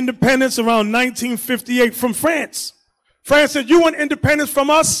cried for independence around 1958 from France. France said, you want independence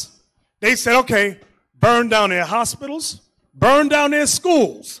from us? They said, okay, burn down their hospitals, burn down their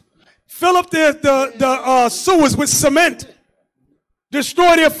schools, fill up the sewers with cement,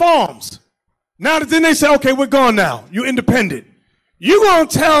 destroy their farms. Now then they say, okay, we're gone now. You're independent. You gonna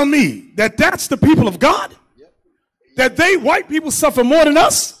tell me that that's the people of God? That white people suffer more than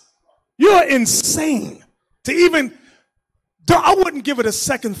us? You're insane. I wouldn't give it a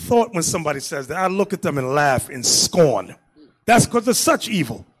second thought when somebody says that. I look at them and laugh in scorn. That's because of such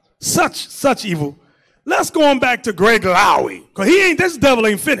evil. Such evil. Let's go on back to Greg Lowy, because this devil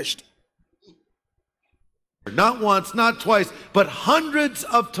ain't finished. Not once, not twice, but hundreds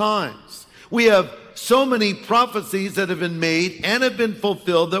of times. We have so many prophecies that have been made and have been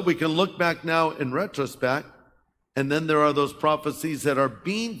fulfilled that we can look back now in retrospect. And then there are those prophecies that are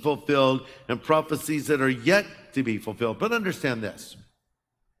being fulfilled and prophecies that are yet to be fulfilled. But understand this.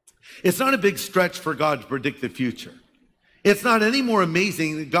 It's not a big stretch for God to predict the future. It's not any more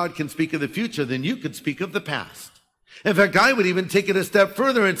amazing that God can speak of the future than you could speak of the past. In fact, I would even take it a step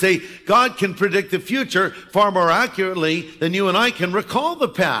further and say God can predict the future far more accurately than you and I can recall the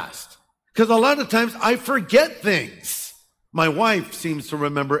past. Because a lot of times I forget things. My wife seems to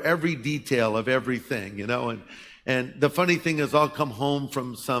remember every detail of everything, you know, and the funny thing is I'll come home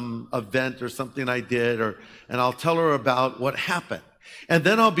from some event or something I did, and I'll tell her about what happened. And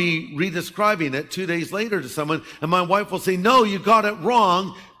then I'll be redescribing it 2 days later to someone, and my wife will say, no, you got it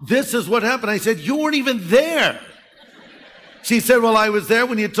wrong. This is what happened. I said, you weren't even there. She said, well, I was there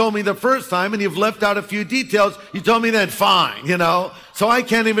when you told me the first time, and you've left out a few details. You told me then, fine, you know. So I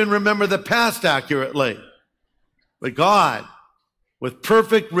can't even remember the past accurately. But God, with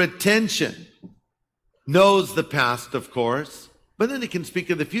perfect retention, knows the past, of course, but then he can speak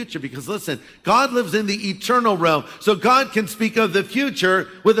of the future because, listen, God lives in the eternal realm. So God can speak of the future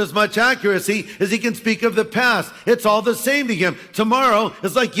with as much accuracy as he can speak of the past. It's all the same to him. Tomorrow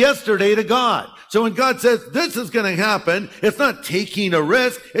is like yesterday to God. So when God says this is going to happen, it's not taking a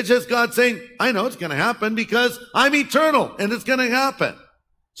risk. It's just God saying, I know it's going to happen because I'm eternal and it's going to happen.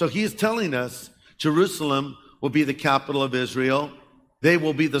 So he's telling us Jerusalem will be the capital of Israel. They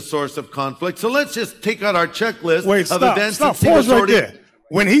will be the source of conflict. So let's just take out our checklist of events and see what's already there.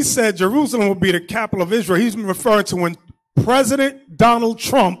 When he said Jerusalem will be the capital of Israel, he's referring to when President Donald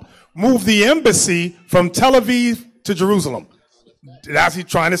Trump moved the embassy from Tel Aviv to Jerusalem. That's he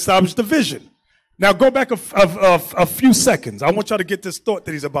trying to establish the vision. Now go back a few seconds. I want y'all to get this thought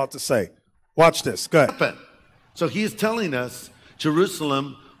that he's about to say. Watch this. Go ahead. So he's telling us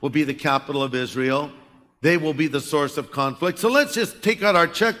Jerusalem will be the capital of Israel. They will be the source of conflict. So let's just take out our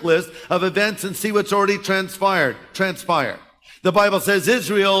checklist of events and see what's already transpired. The Bible says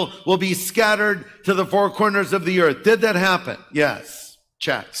Israel will be scattered to the four corners of the earth. Did that happen? Yes.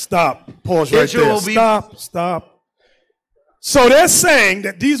 Check. Stop. Pause right there. Stop. So they're saying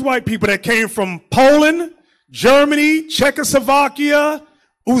that these white people that came from Poland, Germany, Czechoslovakia,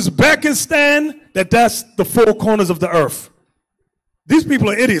 Uzbekistan, that's the four corners of the earth. These people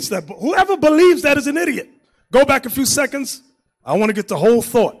are idiots. Whoever believes that is an idiot. Go back a few seconds. I want to get the whole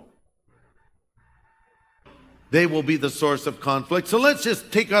thought. They will be the source of conflict. So let's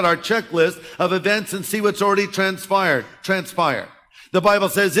just take out our checklist of events and see what's already transpired. The Bible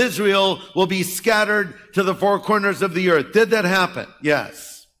says Israel will be scattered to the four corners of the earth. Did that happen?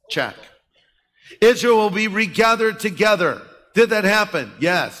 Yes. Check. Israel will be regathered together. Did that happen?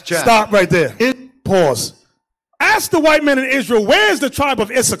 Yes. Check. Stop right there. Pause. Ask the white men in Israel, where's the tribe of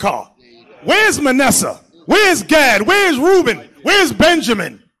Issachar? Where's Manasseh? Where's Gad? Where's Reuben? Where's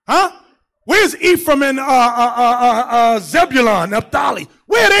Benjamin? Huh? Where's Ephraim and Zebulun, Naphtali?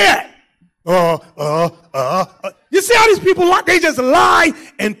 Where they at? You see how these people lie? They just lie.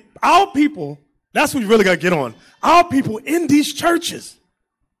 And our people, that's what we really got to get on. Our people in these churches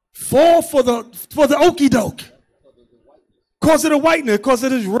fall for the okie doke. Because of the whiteness, because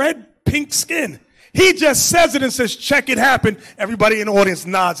of this red, pink skin. He just says it and says, check, it happened. Everybody in the audience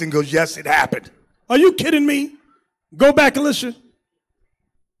nods and goes, yes, it happened. Are you kidding me? Go back and listen.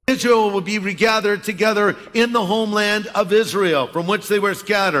 Israel will be regathered together in the homeland of Israel from which they were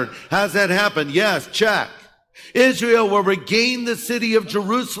scattered. Has that happened? Yes, check. Israel will regain the city of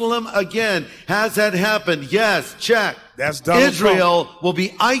Jerusalem again. Has that happened? Yes, check. That's Donald Israel Trump. will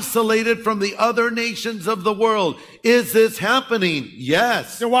be isolated from the other nations of the world. Is this happening?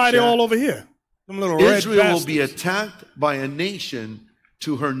 Yes. Then why are they all over here? Israel will be attacked by a nation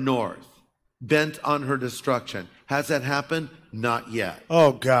to her north, bent on her destruction. Has that happened? Not yet.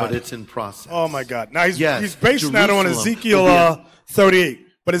 Oh, God. But it's in process. Oh, my God. Now, he's basing that on Ezekiel 38.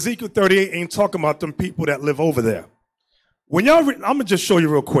 But Ezekiel 38 ain't talking about them people that live over there. When y'all I'm going to just show you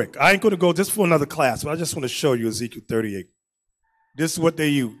real quick. I ain't going to go just for another class, but I just want to show you Ezekiel 38. This is what they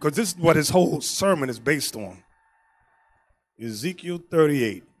use, because this is what his whole sermon is based on. Ezekiel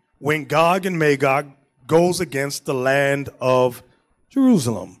 38. When Gog and Magog goes against the land of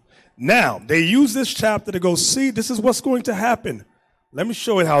Jerusalem. Now, they use this chapter to go, see, this is what's going to happen. Let me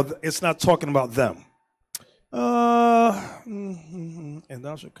show you how it's not talking about them. And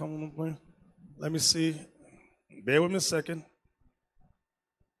thou shalt come on the way. Let me see. Bear with me a second.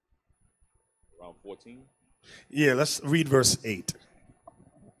 Around 14? Yeah, let's read verse 8.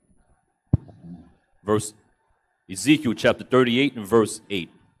 Ezekiel chapter 38 and verse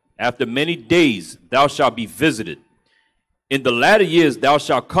 8. After many days thou shalt be visited. In the latter years thou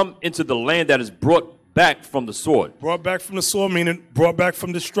shalt come into the land that is brought back from the sword. Brought back from the sword, meaning brought back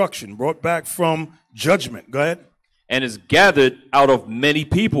from destruction, brought back from judgment. Go ahead. And is gathered out of many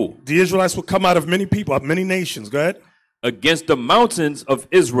people. The Israelites will come out of many people, out of many nations. Go ahead. Against the mountains of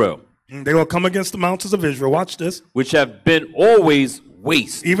Israel. They will come against the mountains of Israel. Watch this. Which have been always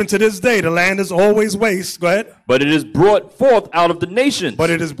waste. Even to this day, the land is always waste. Go ahead. But it is brought forth out of the nations. But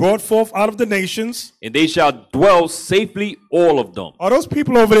it is brought forth out of the nations. And they shall dwell safely, all of them. Are those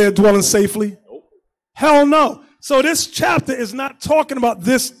people over there dwelling safely? Nope. Hell no. So this chapter is not talking about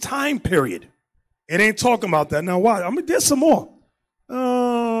this time period. It ain't talking about that. Now, why? There's some more.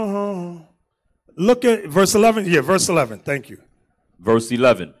 Look at verse 11. Yeah, verse 11. Thank you. Verse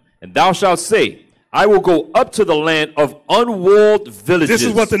 11. And thou shalt say, I will go up to the land of unwalled villages. This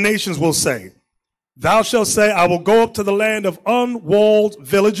is what the nations will say. Thou shalt say, I will go up to the land of unwalled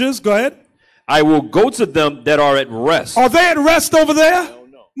villages. Go ahead. I will go to them that are at rest. Are they at rest over there?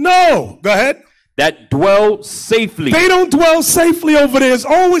 No. Go ahead. That dwell safely. They don't dwell safely over there. There's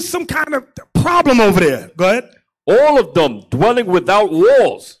always some kind of problem over there. Go ahead. All of them dwelling without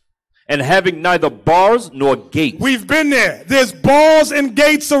walls and having neither bars nor gates. We've been there. There's bars and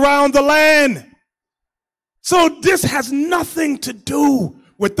gates around the land. So this has nothing to do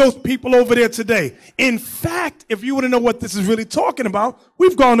with those people over there today. In fact, if you want to know what this is really talking about,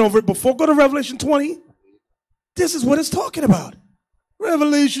 we've gone over it before. Go to Revelation 20. This is what it's talking about.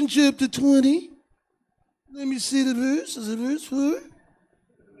 Revelation chapter 20. Let me see the verse. Is it verse 4?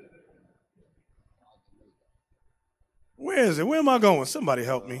 Where is it? Where am I going? Somebody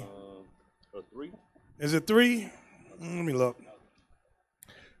help me. 3. Is it 3? Let me look.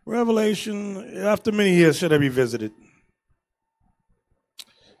 Revelation, after many years should I be visited.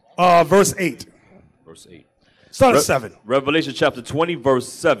 Verse 8. Verse 8. Start at 7. Revelation chapter 20, verse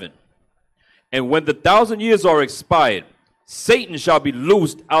 7. And when the 1,000 years are expired, Satan shall be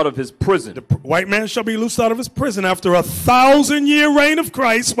loosed out of his prison. The white man shall be loosed out of his prison after 1,000-year reign of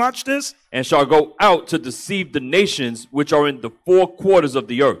Christ. Watch this. And shall go out to deceive the nations which are in the 4 quarters of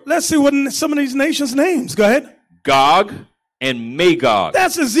the earth. Let's see what some of these nations' names. Go ahead. Gog and Magog.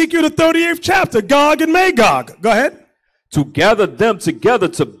 That's Ezekiel the 38th chapter. Gog and Magog. Go ahead. To gather them together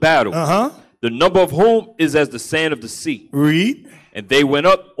to battle. The number of whom is as the sand of the sea. Read. And they went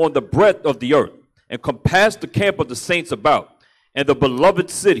up on the breadth of the earth and compassed the camp of the saints about, and the beloved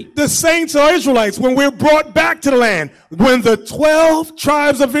city. The saints are Israelites when we're brought back to the land. When the 12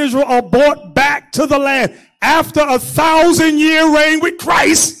 tribes of Israel are brought back to the land after 1,000-year reign with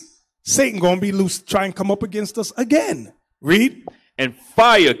Christ, Satan going to be loose, try and come up against us again. Read. And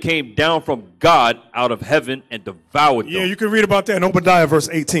fire came down from God out of heaven and devoured them. Yeah, you can read about that in Obadiah verse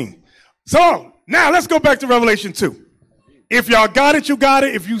 18. So, now let's go back to Revelation 2. If y'all got it, you got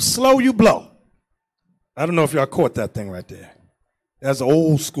it. If you slow, you blow. I don't know if y'all caught that thing right there. That's an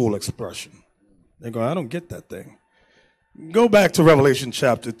old school expression. They go, I don't get that thing. Go back to Revelation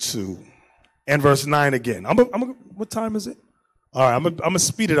chapter 2 and verse 9 again. What time is it? All right, I'm going to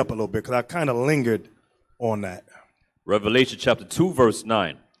speed it up a little bit because I kind of lingered on that. Revelation chapter 2, verse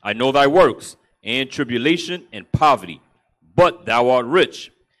 9. I know thy works, and tribulation and poverty, but thou art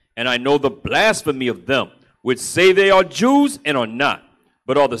rich. And I know the blasphemy of them, which say they are Jews and are not,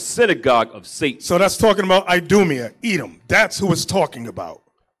 but are the synagogue of Satan. So that's talking about Idumea, Edom. That's who it's talking about.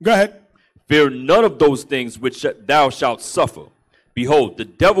 Go ahead. Fear none of those things which thou shalt suffer. Behold, the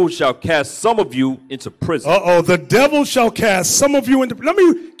devil shall cast some of you into prison. The devil shall cast some of you into prison.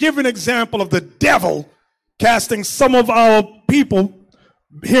 Let me give an example of the devil casting some of our people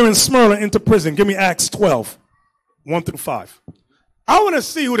here in Smyrna into prison. Give me Acts 12, 1 through 5. I want to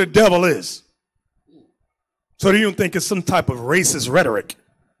see who the devil is. So you don't think it's some type of racist rhetoric.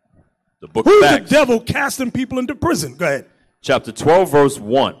 The book Who's of Acts. the devil casting people into prison? Go ahead. Chapter 12, verse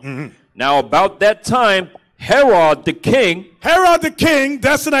 1. Now about that time, Herod the king,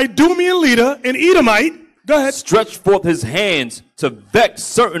 that's an Idumean leader, an Edomite. Go ahead. Stretched forth his hands to vex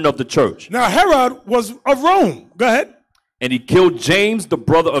certain of the church. Now Herod was of Rome. Go ahead. And he killed James, the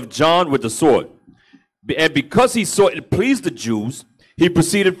brother of John, with the sword. And because he saw it pleased the Jews, he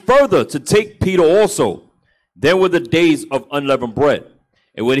proceeded further to take Peter also. Then were the days of unleavened bread.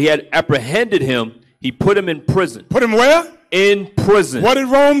 And when he had apprehended him, he put him in prison. Put him where? In prison. What did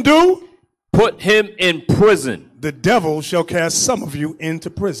Rome do? Put him in prison. The devil shall cast some of you into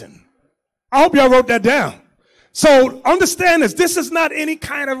prison. I hope y'all wrote that down. So understand this. This is not any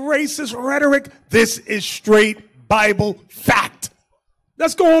kind of racist rhetoric. This is straight Bible fact.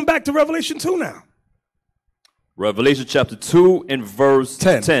 Let's go on back to Revelation 2 now. Revelation chapter 2 and verse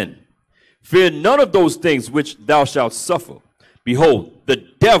 10. Fear none of those things which thou shalt suffer. Behold, the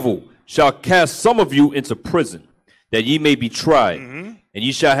devil shall cast some of you into prison, that ye may be tried. And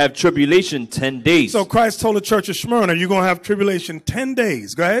ye shall have tribulation 10 days. So Christ told the church of Smyrna, you're going to have tribulation 10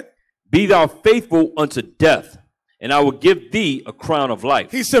 days. Go ahead. Be thou faithful unto death, and I will give thee a crown of life.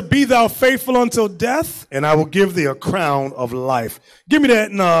 He said, be thou faithful until death, and I will give thee a crown of life. Give me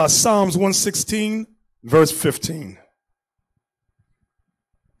that in Psalms 116, verse 15.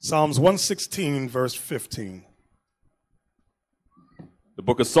 Psalms 116, verse 15. The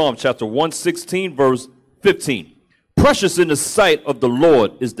book of Psalms, chapter 116, verse 15. Precious in the sight of the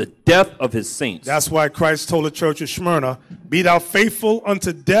Lord is the death of his saints. That's why Christ told the church of Smyrna, be thou faithful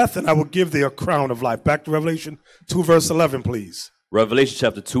unto death, and I will give thee a crown of life. Back to Revelation 2, verse 11, please. Revelation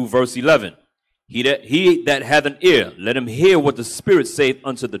chapter 2, verse 11. He that hath an ear, let him hear what the Spirit saith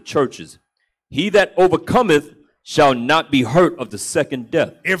unto the churches. He that overcometh shall not be hurt of the second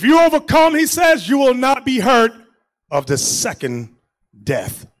death. If you overcome, he says, you will not be hurt of the second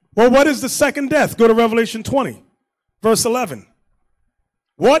death. Well, what is the second death? Go to Revelation 20, verse 11.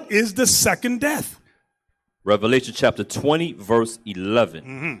 What is the second death? Revelation chapter 20, verse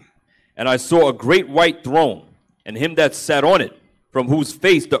 11. And I saw a great white throne, and him that sat on it, from whose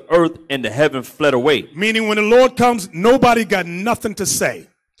face the earth and the heaven fled away. Meaning when the Lord comes, nobody got nothing to say.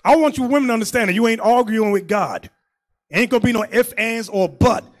 I want you women to understand that you ain't arguing with God. Ain't going to be no if, ands, or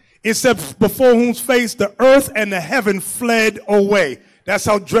but. It said before whose face the earth and the heaven fled away. That's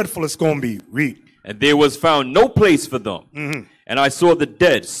how dreadful it's going to be. Read. And there was found no place for them. And I saw the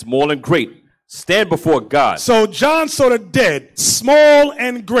dead, small and great, stand before God. So John saw the dead, small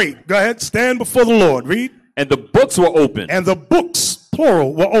and great. Go ahead, stand before the Lord. Read. And the books were opened. And the books,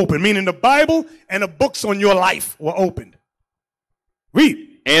 plural, were opened. Meaning the Bible and the books on your life were opened. Read.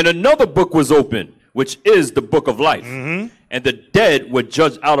 And another book was opened, which is the book of life. And the dead were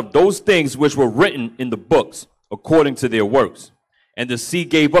judged out of those things which were written in the books, according to their works. And the sea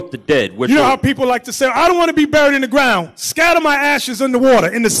gave up the dead. Which you know how people like to say, I don't want to be buried in the ground. Scatter my ashes in the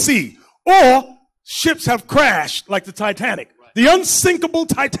water, in the sea. Or ships have crashed like the Titanic. The unsinkable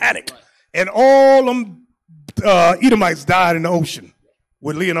Titanic. And all them Edomites died in the ocean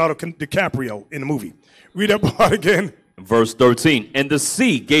with Leonardo DiCaprio in the movie. Read that part again. Verse 13. And the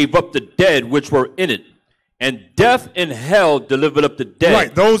sea gave up the dead which were in it. And death and hell delivered up the dead.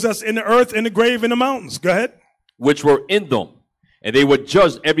 Right, those that's in the earth, in the grave, in the mountains. Go ahead. Which were in them. And they were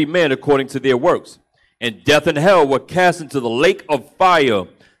judged every man according to their works. And death and hell were cast into the lake of fire.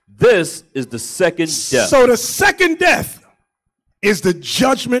 This is the second death. So the second death is the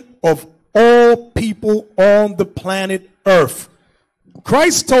judgment of all people on the planet Earth.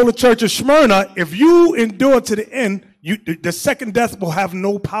 Christ told the church of Smyrna, if you endure to the end, the second death will have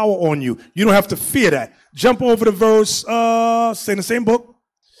no power on you. You don't have to fear that. Jump over to verse, say in the same book,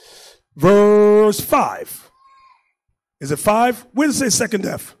 verse 5. Is it 5? Where does it say second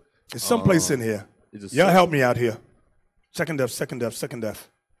death? It's someplace in here. Y'all help me out here. Second death, second death, second death.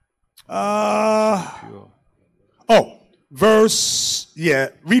 Read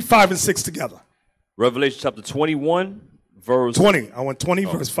 5 and 6 together. Revelation chapter 21, verse 20. I want 20,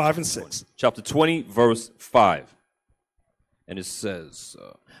 verse 5 and 6. Chapter 20, verse 5. And it says,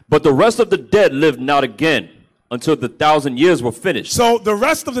 but the rest of the dead lived not again until the 1,000 years were finished. So the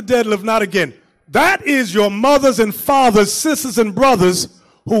rest of the dead live not again. That is your mothers and fathers, sisters and brothers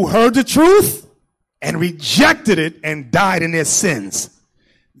who heard the truth and rejected it and died in their sins.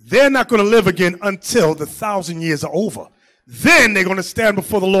 They're not going to live again until the 1,000 years are over. Then they're going to stand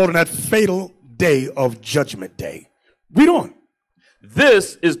before the Lord on that fatal day of Judgment Day. Read on.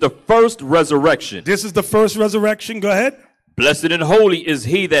 This is the first resurrection. This is the first resurrection. Go ahead. Blessed and holy is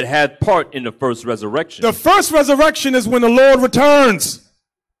he that had part in the first resurrection. The first resurrection is when the Lord returns.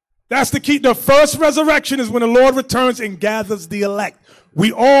 That's the key. The first resurrection is when the Lord returns and gathers the elect.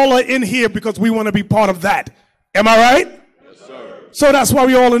 We all are in here because we want to be part of that. Am I right? Yes, sir. So that's why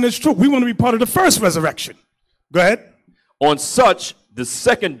we all in this troop. We want to be part of the first resurrection. Go ahead. On such, the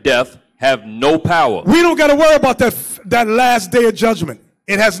second death have no power. We don't got to worry about that last day of judgment.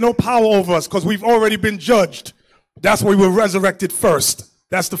 It has no power over us because we've already been judged. That's why we were resurrected first.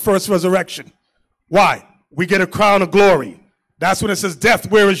 That's the first resurrection. Why? We get a crown of glory. That's when it says, death,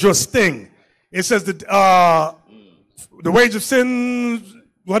 where is your sting? It says the wage of sin,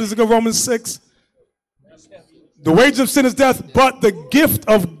 what does it go, Romans 6? The wage of sin is death, but the gift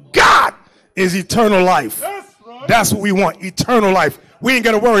of God is eternal life. That's what we want, eternal life. We ain't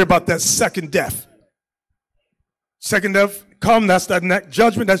got to worry about that second death. Second death, come, that's that next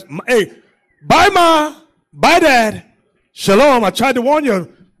judgment. That's, hey, bye, Ma. Bye, Dad. Shalom. I tried to warn you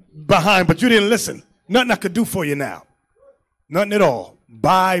behind, but you didn't listen. Nothing I could do for you now. Nothing at all.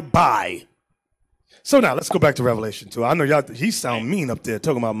 Bye-bye. So now, let's go back to Revelation 2. I know y'all, he sound mean up there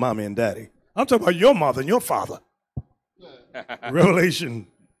talking about mommy and daddy. I'm talking about your mother and your father. Revelation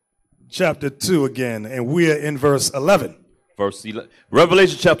chapter 2 again, and we're in verse 11. Verse 11.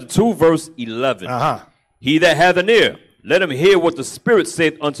 Revelation chapter 2, verse 11. He that hath an ear, let him hear what the Spirit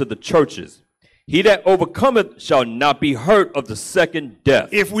saith unto the churches. He that overcometh shall not be hurt of the second death.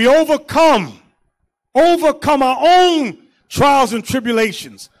 If we overcome our own trials and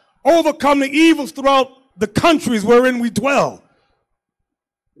tribulations, overcome the evils throughout the countries wherein we dwell,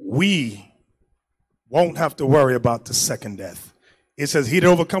 we won't have to worry about the second death. It says, he that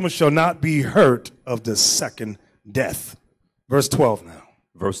overcometh shall not be hurt of the second death. Verse 12 now.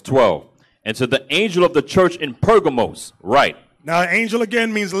 Verse 12. And to the angel of the church in Pergamos, write. Now, angel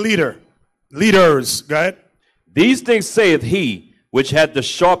again means leader. Leaders. Go ahead. These things saith he which had the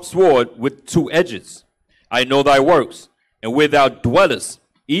sharp sword with two edges. I know thy works, and where thou dwellest,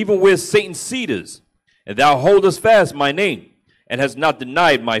 even where Satan's seat is. And thou holdest fast my name, and hast not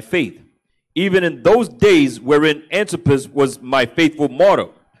denied my faith. Even in those days wherein Antipas was my faithful martyr,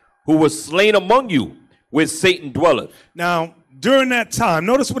 who was slain among you, where Satan dwelleth. Now, during that time,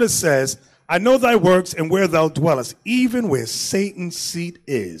 notice what it says. I know thy works and where thou dwellest, even where Satan's seat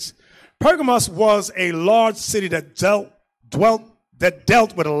is. Pergamos was a large city that dealt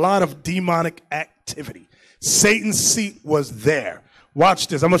with a lot of demonic activity. Satan's seat was there. Watch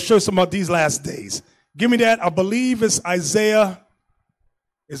this. I'm going to show you some of these last days. Give me that. I believe it's Isaiah.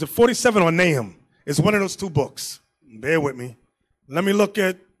 Is it 47 or Nahum? It's one of those two books. Bear with me. Let me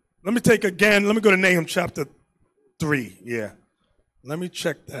go to Nahum chapter 3. Yeah. Let me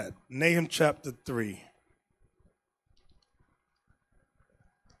check that. Nahum chapter 3.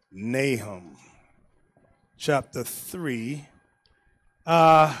 Nahum chapter 3.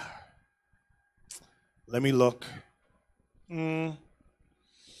 Let me look.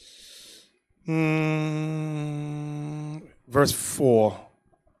 Verse 4.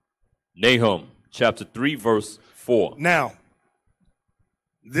 Nahum chapter 3, verse 4. Now,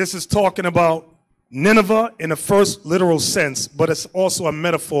 this is talking about Nineveh in the first literal sense, but it's also a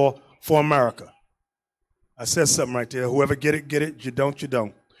metaphor for America. I said something right there. Whoever get it, get it. You don't, you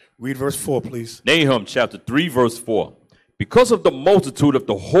don't. Read verse 4, please. Nahum chapter 3, verse 4. Because of the multitude of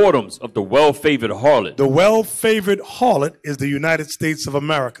the whoredoms of the well-favored harlot. The well-favored harlot is the United States of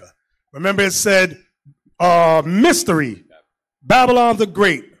America. Remember it said, mystery, Babylon the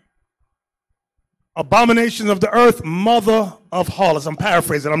Great, abominations of the earth, mother of harlots. I'm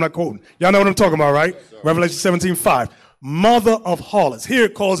paraphrasing, I'm not quoting. Y'all know what I'm talking about, right? Yes, Revelation 17:5. Mother of harlots. Here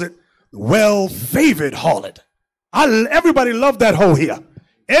it calls it well-favored harlot. Everybody loved that hoe here.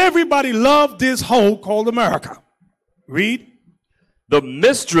 Everybody loved this hoe called America. Read. The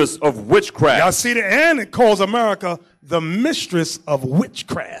mistress of witchcraft. Y'all see the end? It calls America the mistress of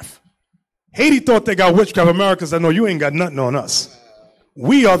witchcraft. Haiti thought they got witchcraft. America said, no, you ain't got nothing on us.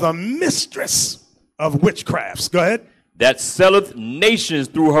 We are the mistress of witchcrafts. Go ahead. That selleth nations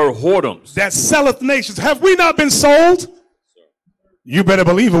through her whoredoms. That selleth nations. Have we not been sold? You better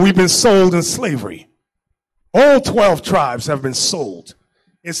believe it. We've been sold in slavery. All 12 tribes have been sold.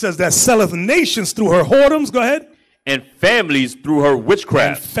 It says that selleth nations through her whoredoms. Go ahead. And families through her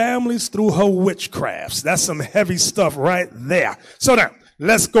witchcraft. And families through her witchcrafts. That's some heavy stuff right there. So now,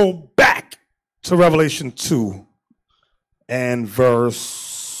 let's go back to Revelation 2 and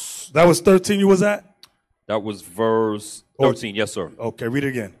verse, that was 13 you was at? That was verse 13, yes, sir. Okay, read it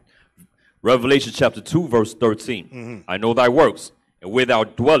again. Revelation chapter 2, verse 13. I know thy works, and where thou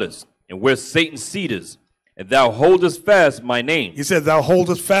dwellest, and where Satan's seat is, and thou holdest fast my name. He said, thou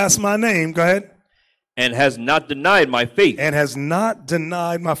holdest fast my name. Go ahead. And has not denied my faith. And has not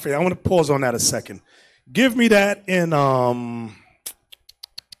denied my faith. I want to pause on that a second. Give me that in,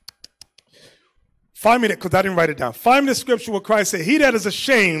 find me that, because I didn't write it down. Find me the scripture where Christ said, he that is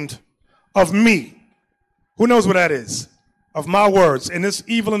ashamed of me. Who knows what that is? Of my words in this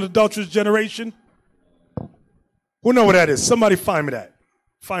evil and adulterous generation. Who know what that is? Somebody find me that.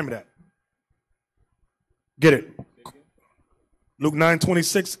 Find me that. Get it. Luke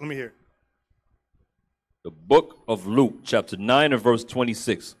 9:26. Let me hear it. The book of Luke, chapter 9 and verse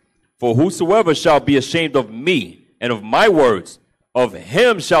 26. For whosoever shall be ashamed of me and of my words, of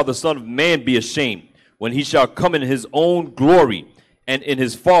him shall the Son of Man be ashamed, when he shall come in his own glory and in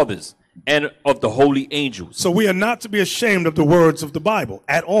his Father's and of the holy angels. So we are not to be ashamed of the words of the Bible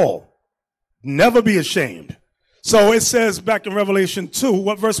at all. Never be ashamed. So it says back in Revelation 2,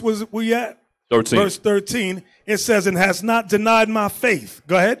 what verse was we at? 13. Verse 13. It says, and has not denied my faith.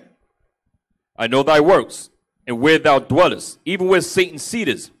 Go ahead. I know thy works, and where thou dwellest, even where Satan's seat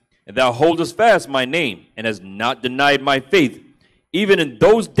is, and thou holdest fast my name, and hast not denied my faith, even in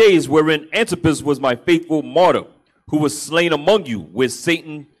those days wherein Antipas was my faithful martyr, who was slain among you, where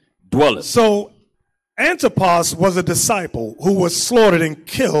Satan dwelleth. So Antipas was a disciple who was slaughtered and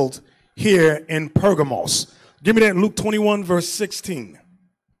killed here in Pergamos. Give me that in Luke 21, verse 16.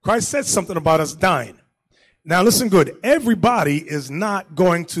 Christ said something about us dying. Now listen good. Everybody is not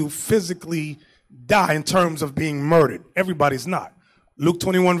going to physically die in terms of being murdered. Everybody's not. Luke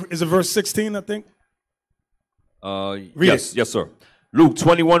 21, is it verse 16, I think? Yes, sir. Luke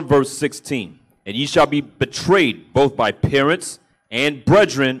 21, verse 16. And ye shall be betrayed both by parents and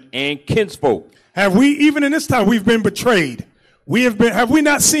brethren and kinsfolk. Have we, even in this time, we've been betrayed? Have we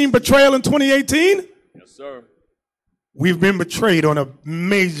not seen betrayal in 2018? Yes, sir. We've been betrayed on a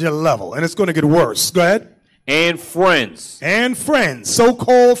major level, and it's going to get worse. Go ahead. And friends. And friends,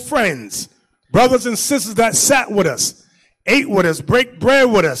 so-called friends. Brothers and sisters that sat with us, ate with us, break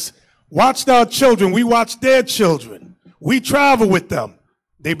bread with us, watched our children. We watched their children. We travel with them.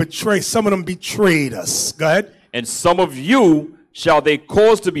 Some of them betrayed us. Go ahead. And some of you shall they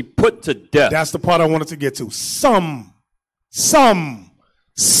cause to be put to death. That's the part I wanted to get to. Some,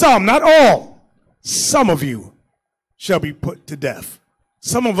 not all. Some of you shall be put to death.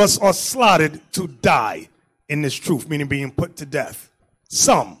 Some of us are slotted to die in this truth, meaning being put to death.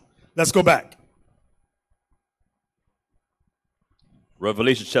 Some. Let's go back.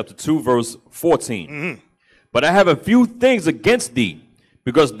 Revelation chapter 2, verse 14. Mm-hmm. But I have a few things against thee,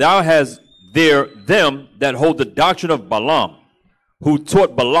 because thou hast there them that hold the doctrine of Balaam, who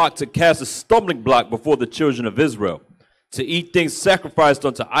taught Balak to cast a stumbling block before the children of Israel, to eat things sacrificed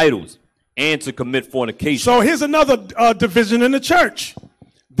unto idols, and to commit fornication. So here's another division in the church.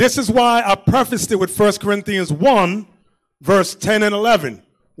 This is why I prefaced it with 1 Corinthians 1, verse 10 and 11,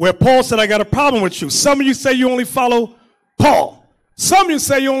 where Paul said, I got a problem with you. Some of you say you only follow Paul. Some of you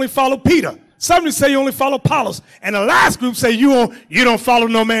say you only follow Peter. Some of you say you only follow Apollos. And the last group say you don't follow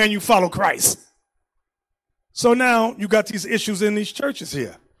no man, you follow Christ. So now you got these issues in these churches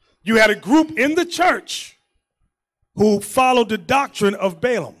here. You had a group in the church who followed the doctrine of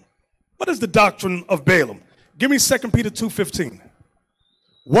Balaam. What is the doctrine of Balaam? Give me 2 Peter 2:15.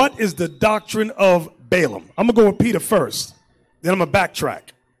 What is the doctrine of Balaam? I'm going to go with Peter first. Then I'm going to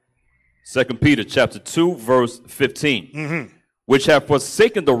backtrack. 2 Peter chapter 2, verse 15. Mm-hmm. Which have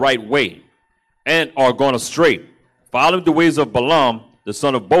forsaken the right way, and are gone astray, following the ways of Balaam, the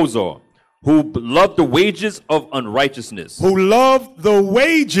son of Bozor, who loved the wages of unrighteousness. Who loved the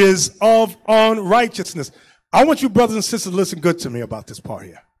wages of unrighteousness. I want you brothers and sisters to listen good to me about this part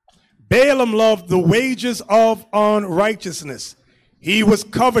here. Balaam loved the wages of unrighteousness. He was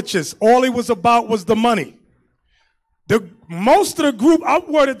covetous. All he was about was the money. Most of the group, I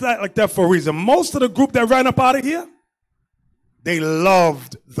worded that like that for a reason. Most of the group that ran up out of here, they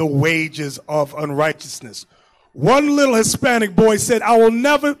loved the wages of unrighteousness. One little Hispanic boy said, I will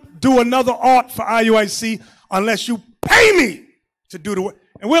never do another art for IUIC unless you pay me to do the work.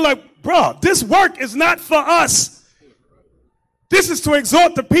 And we're like, bro, this work is not for us. This is to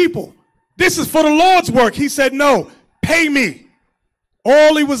exhort the people. This is for the Lord's work. He said, no, pay me.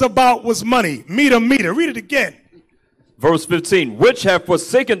 All he was about was money. Meter. Read it again. Verse 15, which have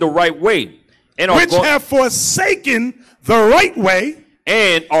forsaken the right way. And have forsaken the right way.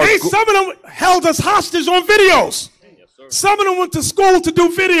 And some of them held us hostage on videos. Yes, some of them went to school to do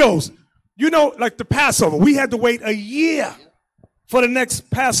videos. You know, like the Passover. We had to wait a year for the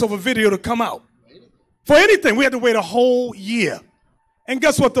next Passover video to come out. For anything, we had to wait a whole year. And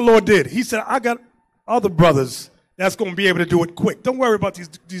guess what the Lord did? He said, I got other brothers that's going to be able to do it quick. Don't worry about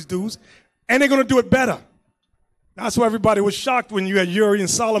these dudes. And they're going to do it better. That's why everybody was shocked when you had Uri and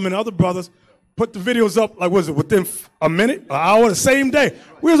Solomon and other brothers put the videos up, like, was it within a minute, an hour, the same day?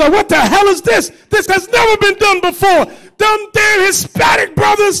 We was like, what the hell is this? This has never been done before. Them damn Hispanic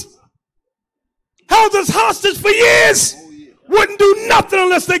brothers held us hostage for years. Wouldn't do nothing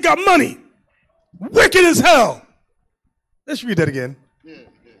unless they got money. Wicked as hell. Let's read that again.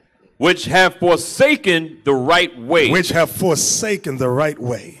 Which have forsaken the right way. Which have forsaken the right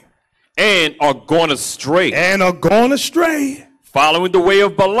way. And are gone astray. And are gone astray. Following the way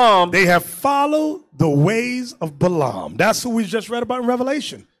of Balaam. They have followed the ways of Balaam. That's who we just read about in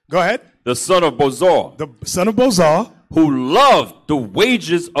Revelation. Go ahead. The son of Bozor. The son of Bozor. Who loved the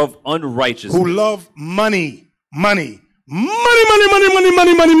wages of unrighteousness. Who loved money. Money. And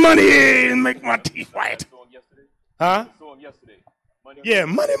make my teeth white. Huh? Yeah,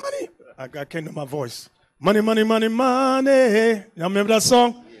 money. I came to my voice. Money. Y'all remember that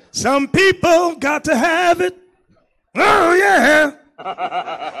song? Some people got to have it. Oh, yeah.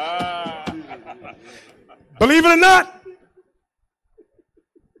 Believe it or not,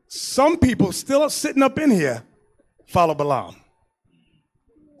 some people still sitting up in here follow Balaam.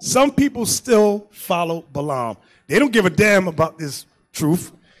 Some people still follow Balaam. They don't give a damn about this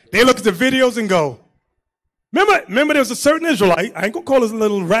truth. They look at the videos and go, remember there was a certain Israelite, I ain't going to call his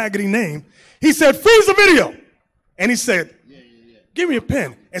little raggedy name. He said, freeze the video. And he said, give me a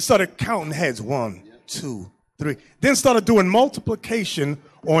pen. And started counting heads. 1, 2, 3. Then started doing multiplication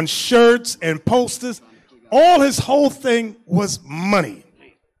on shirts and posters. All his whole thing was money.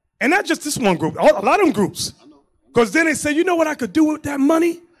 And not just this one group, a lot of them groups. Because then they say, you know what I could do with that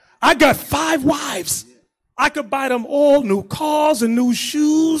money? I got 5 wives. I could buy them all new cars and new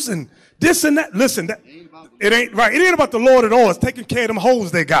shoes and this and that. Listen, it ain't right. It ain't about the Lord at all. It's taking care of them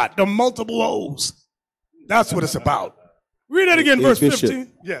hoes they got, the multiple hoes. That's what it's about. Read that again, verse Bishop,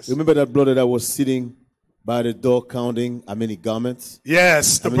 15. Yes. Remember that brother that was sitting by the door counting how many garments?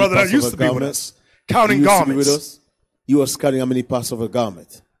 Yes, the brother that used to be with us, counting garments. With us. He was counting how many parts of a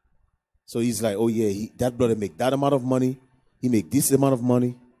garment. So he's like, oh yeah, that brother make that amount of money. He make this amount of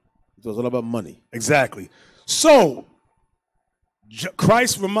money. It was all about money. Exactly. So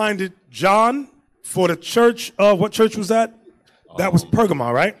Christ reminded John for the church of, what church was that? That was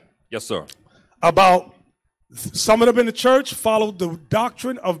Pergamon, right? Yes, sir. About some of them in the church followed the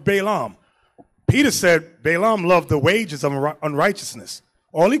doctrine of Balaam. Peter said Balaam loved the wages of unrighteousness.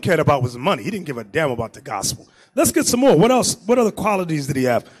 All he cared about was the money. He didn't give a damn about the gospel. Let's get some more. What else? What other qualities did he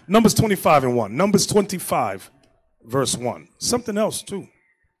have? Numbers 25 and 1. Numbers 25, verse 1. Something else, too.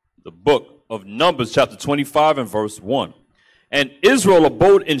 The book of Numbers, chapter 25 and verse 1. And Israel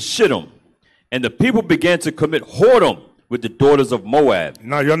abode in Shittim, and the people began to commit whoredom with the daughters of Moab.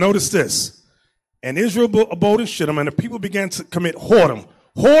 Now, y'all notice this. And Israel abode in Shittim, and the people began to commit whoredom.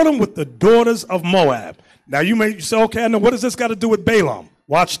 Whoredom with the daughters of Moab. Now, you may say, okay, I know, what does this got to do with Balaam?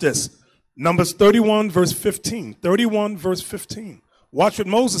 Watch this. Numbers 31, verse 15. 31, verse 15. Watch what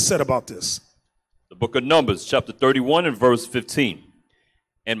Moses said about this. The book of Numbers, chapter 31 and verse 15.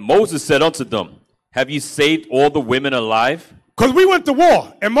 And Moses said unto them, have ye saved all the women alive? Because we went to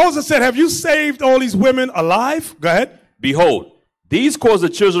war. And Moses said, have you saved all these women alive? Go ahead. Behold, these caused the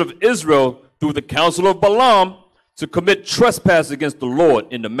children of Israel through the counsel of Balaam to commit trespass against the Lord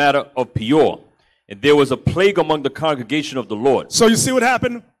in the matter of Peor. And there was a plague among the congregation of the Lord. So you see what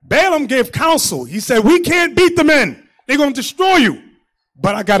happened? Balaam gave counsel. He said, we can't beat the men. They're going to destroy you.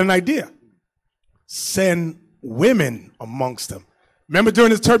 But I got an idea. Send women amongst them. Remember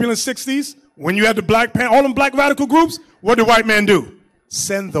during the turbulent 60s, when you had the black, all them black radical groups, what did white men do?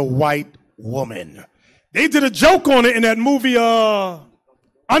 Send the white woman. They did a joke on it in that movie,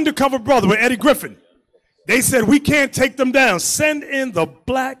 Undercover Brother with Eddie Griffin. They said, we can't take them down. Send in the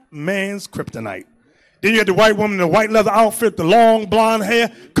black man's kryptonite. Then you had the white woman in the white leather outfit, the long blonde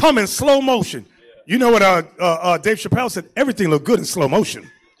hair, come in slow motion. You know what Dave Chappelle said? Everything looked good in slow motion.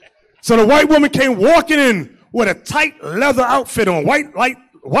 So the white woman came walking in with a tight leather outfit on, white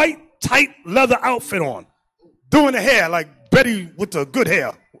tight leather outfit on, doing the hair like Betty with the good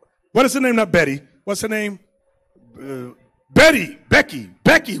hair. What is her name? Not Betty. What's her name? Becky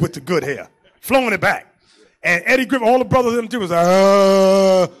with the good hair, flowing it back. And Eddie Griffin, all the brothers them too was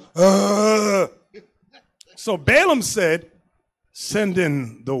So Balaam said, send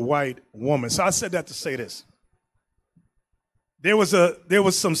in the white woman. So I said that to say this. There was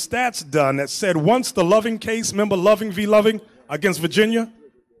some stats done that said once the Loving case, remember Loving v. Loving against Virginia,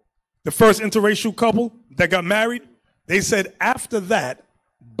 the first interracial couple that got married, they said after that,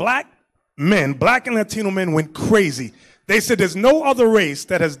 black and Latino men went crazy. They said there's no other race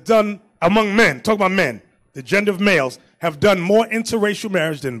that has done, among men, talk about men, the gender of males, have done more interracial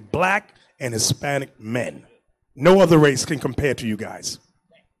marriage than black and Hispanic men. No other race can compare to you guys.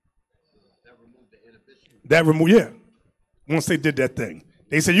 Yeah. Once they did that thing.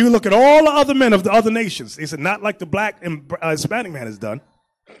 They said, you look at all the other men of the other nations. They said, not like the black and Hispanic man has done.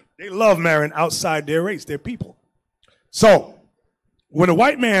 They love marrying outside their race, their people. So, when a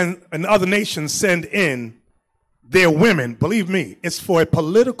white man and other nations send in their women, believe me, it's for a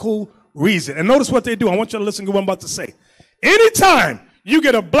political reason. And notice what they do. I want you to listen to what I'm about to say. Anytime you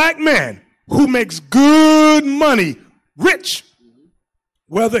get a black man who makes good money, rich,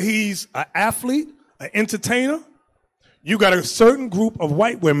 whether he's an athlete, an entertainer, you got a certain group of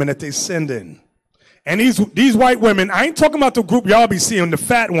white women that they send in. And these white women, I ain't talking about the group y'all be seeing, the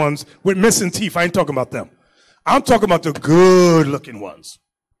fat ones with missing teeth. I ain't talking about them. I'm talking about the good-looking ones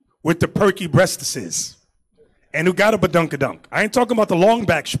with the perky breastises and who got a badunkadunk. I ain't talking about the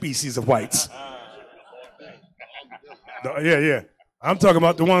long-back species of whites. Yeah. I'm talking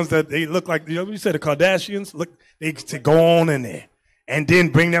about the ones that they look like, you said the Kardashians, look, they go on in there and then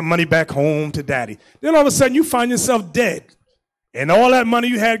bring that money back home to daddy. Then all of a sudden you find yourself dead. And all that money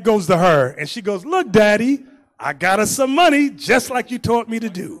you had goes to her. And she goes, look, daddy, I got us some money just like you taught me to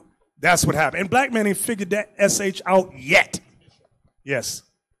do. That's what happened. And black men ain't figured that SH out yet. Yes.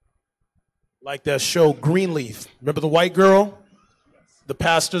 Like that show Greenleaf. Remember the white girl? The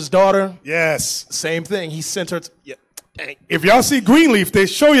pastor's daughter? Yes. Same thing. He sent her to... Yeah. Dang. If y'all see Greenleaf, they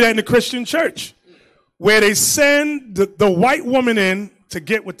show you that in the Christian church. Where they send the white woman in to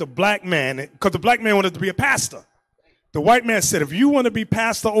get with the black man. Because the black man wanted to be a pastor. The white man said, if you want to be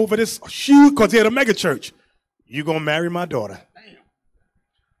pastor over this huge, because he had a mega church, you're going to marry my daughter.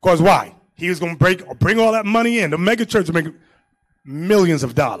 Because why? He was going to bring all that money in. The mega church would make millions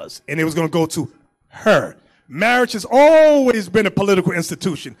of dollars, and it was going to go to her. Marriage has always been a political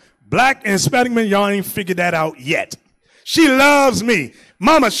institution. Black and Hispanic men, y'all ain't figured that out yet. She loves me.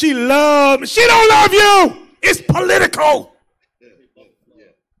 Mama, she loves me. She don't love you. It's political.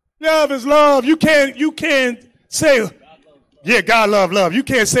 Love is love. You can't say, yeah, God love. You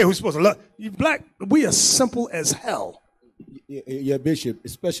can't say who's supposed to love. You black, we are simple as hell. Yeah, Bishop,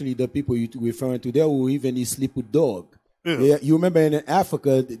 especially the people you're referring to, they will even sleep with dog. Yeah, you remember in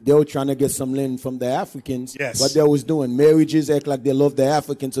Africa, they were trying to get some land from the Africans. Yes. What they was doing, marriages act like they love the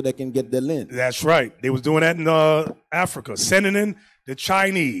Africans so they can get the land. That's right. They was doing that in Africa, sending in the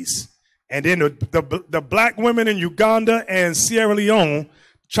Chinese. And then the black women in Uganda and Sierra Leone,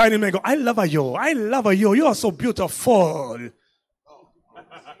 Chinese men go, I love you. I love you. You are so beautiful.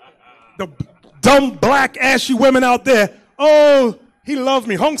 The dumb black ashy women out there, oh, he loved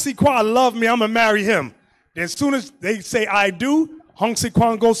me. Hong Si Kwa loved me. I'm going to marry him. As soon as they say, I do, Hong Si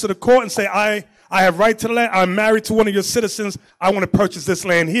Kwan goes to the court and say, I have right to the land. I'm married to one of your citizens. I want to purchase this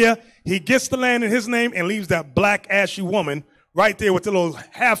land here. He gets the land in his name and leaves that black ashy woman right there with the little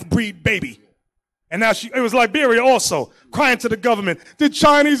half-breed baby. And now it was Liberia also, crying to the government. The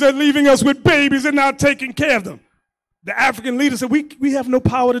Chinese are leaving us with babies and not taking care of them. The African leaders said, we have no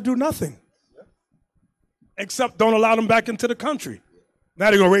power to do nothing. Except don't allow them back into the country. Now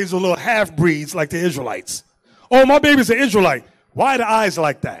they're going to raise the little half-breeds like the Israelites. Oh, my baby's an Israelite. Why the eyes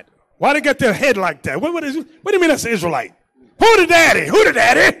like that? Why they got their head like that? What do you mean that's an Israelite? Who the daddy? Who the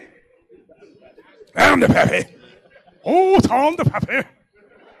daddy? I'm the pappy. Oh, Tom the pappy.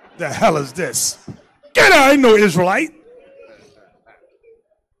 The hell is this? Get out, ain't no Israelite.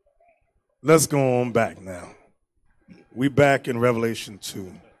 Let's go on back now. We back in Revelation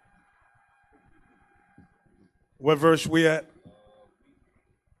 2. What verse we at?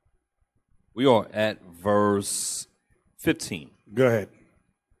 We are at verse 15. Go ahead.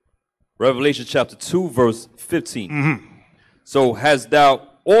 Revelation chapter 2, verse 15. Mm-hmm. So hast thou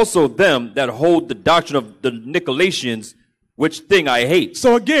also them that hold the doctrine of the Nicolaitans, which thing I hate.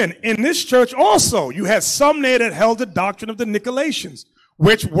 So again, in this church also, you had some there that held the doctrine of the Nicolaitans,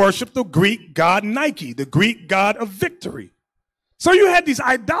 which worshiped the Greek god Nike, the Greek god of victory. So you had these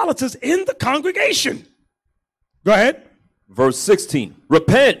idolaters in the congregation. Go ahead. Verse 16.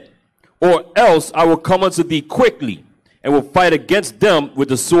 Repent, or else I will come unto thee quickly, and will fight against them with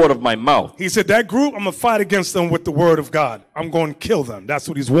the sword of my mouth. He said, that group, I'm going to fight against them with the word of God. I'm going to kill them. That's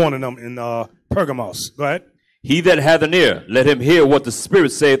what he's warning them in Pergamos. Go ahead. He that hath an ear, let him hear what the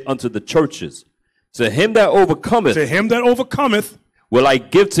Spirit saith unto the churches. To him that overcometh, will I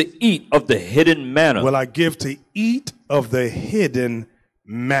give to eat of the hidden manna. Will I give to eat of the hidden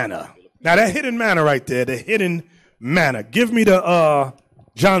manna. Now that hidden manna right there, the hidden manna. Give me the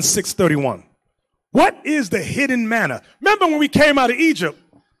John 6:31. What is the hidden manna? Remember when we came out of Egypt,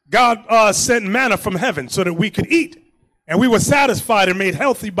 God sent manna from heaven so that we could eat. And we were satisfied and made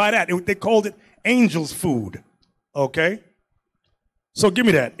healthy by that. They called it angels' food. Okay? So give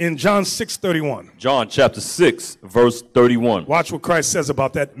me that in John 6:31. John chapter 6, verse 31. Watch what Christ says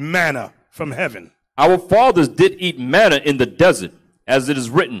about that manna from heaven. Our fathers did eat manna in the desert, as it is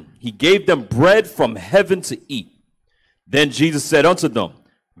written, he gave them bread from heaven to eat. Then Jesus said unto them,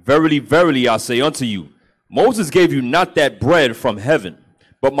 verily, verily, I say unto you, Moses gave you not that bread from heaven,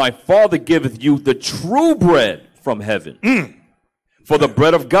 but my Father giveth you the true bread from heaven. For the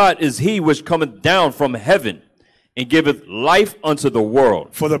bread of God is he which cometh down from heaven, and giveth life unto the world.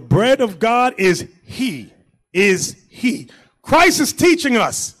 For the bread of God is he. Christ is teaching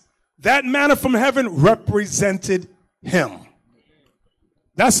us that manna from heaven represented him.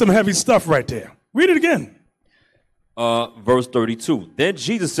 That's some heavy stuff right there. Read it again. Verse 32. Then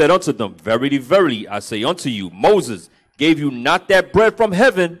Jesus said unto them, verily, verily, I say unto you, Moses gave you not that bread from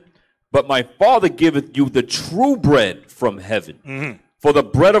heaven, but my Father giveth you the true bread from heaven. For the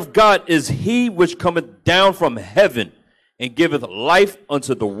bread of God is he which cometh down from heaven, and giveth life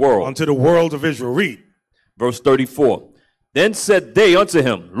unto the world. Unto the world of Israel. Read. Verse 34. Then said they unto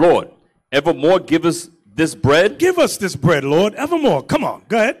him, Lord, evermore give us this bread? Give us this bread, Lord, evermore. Come on,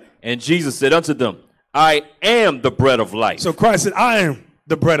 go ahead. And Jesus said unto them, I am the bread of life. So Christ said, I am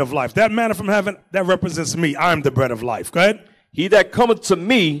the bread of life. That manna from heaven, that represents me. I am the bread of life. Go ahead. He that cometh to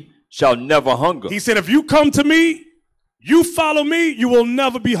me shall never hunger. He said, if you come to me, you follow me, you will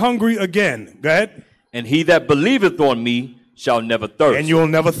never be hungry again. Go ahead. And he that believeth on me shall never thirst. And you will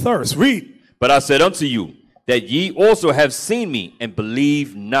never thirst. Read. But I said unto you, that ye also have seen me, and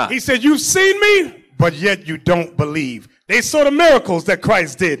believe not. He said, you've seen me, but yet you don't believe. They saw the miracles that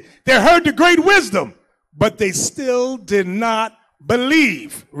Christ did. They heard the great wisdom, but they still did not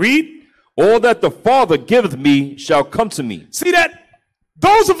believe. Read. All that the Father giveth me shall come to me. See that?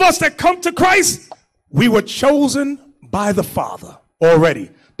 Those of us that come to Christ, we were chosen by the Father already.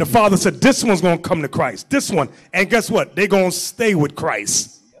 The Father said, this one's going to come to Christ. This one. And guess what? They're going to stay with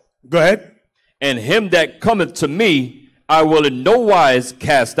Christ. Go ahead. And him that cometh to me, I will in no wise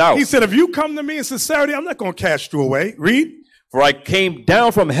cast out. He said, if you come to me in sincerity, I'm not going to cast you away. Read. For I came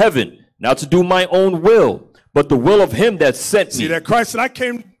down from heaven, not to do my own will, but the will of him that sent me. See that Christ said, I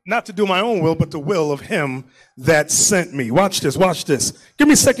came not to do my own will, but the will of him that sent me. Watch this, watch this. Give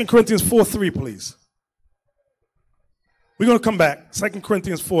me 2 Corinthians 4:3, please. We're going to come back. 2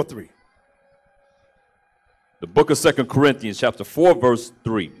 Corinthians 4:3. The book of 2 Corinthians chapter 4, verse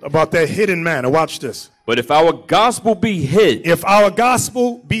 3. About that hidden manna. Watch this. But if our gospel be hid. If our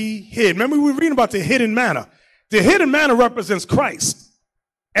gospel be hid. Remember we were reading about the hidden manna. The hidden manna represents Christ.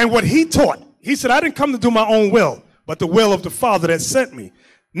 And what he taught. He said, I didn't come to do my own will, but the will of the Father that sent me.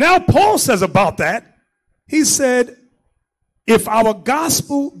 Now Paul says about that, he said, if our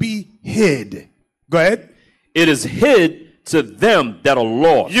gospel be hid. Go ahead. It is hid to them that are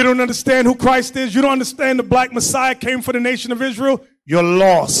lost. You don't understand who Christ is. You don't understand the black Messiah came for the nation of Israel. You're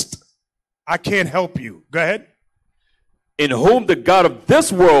lost. I can't help you. Go ahead. In whom the God of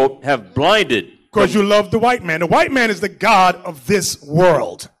this world have blinded. Because you love the white man. The white man is the God of this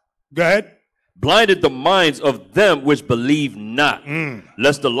world. Go ahead. Blinded the minds of them which believe not,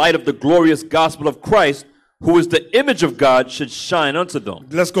 lest the light of the glorious gospel of Christ, who is the image of God, should shine unto them.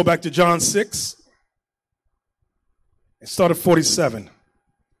 Let's go back to John 6. And start at 47.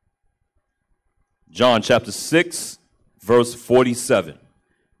 John chapter 6, verse 47.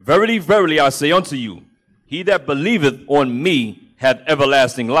 Verily, verily, I say unto you, he that believeth on me hath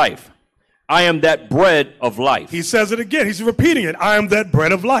everlasting life. I am that bread of life. He says it again. He's repeating it. I am that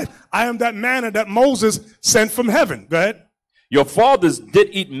bread of life. I am that manna that Moses sent from heaven. Go ahead. Your fathers did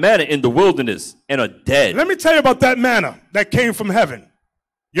eat manna in the wilderness and are dead. Let me tell you about that manna that came from heaven.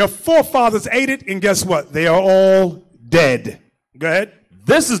 Your forefathers ate it, and guess what? They are all dead. Go ahead.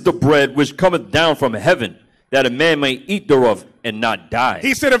 This is the bread which cometh down from heaven, that a man may eat thereof and not die.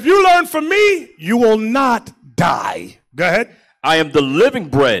 He said, if you learn from me, you will not die. Go ahead. I am the living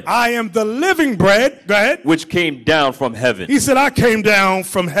bread. I am the living bread. Go ahead. Which came down from heaven. He said, I came down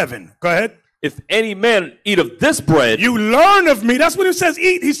from heaven. Go ahead. If any man eat of this bread. You learn of me. That's what he says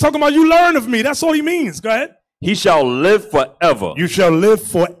eat. He's talking about you learn of me. That's all he means. Go ahead. He shall live forever. You shall live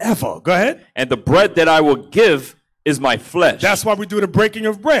forever. Go ahead. And the bread that I will give is my flesh. That's why we do the breaking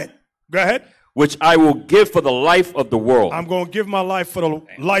of bread. Go ahead. Which I will give for the life of the world. I'm going to give my life for the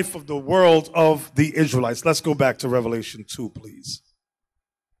life of the world of the Israelites. Let's go back to Revelation 2, please.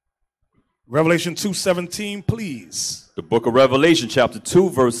 Revelation 2:17, please. The book of Revelation, chapter 2,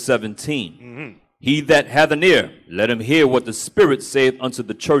 verse 17. He that hath an ear, let him hear what the Spirit saith unto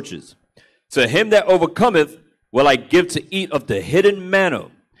the churches. To him that overcometh will I give to eat of the hidden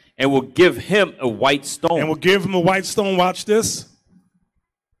manna, and will give him a white stone. And will give him a white stone. Watch this.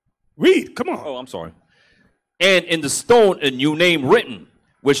 Read. Come on. Oh, I'm sorry. And in the stone a new name written,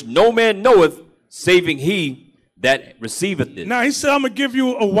 which no man knoweth, saving he that receiveth it. Now he said, I'm going to give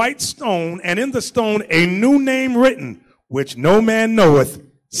you a white stone, and in the stone a new name written, which no man knoweth,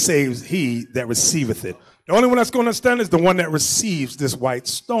 saves he that receiveth it. The only one that's going to understand is the one that receives this white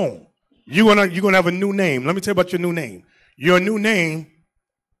stone. You're gonna have a new name. Let me tell you about your new name. Your new name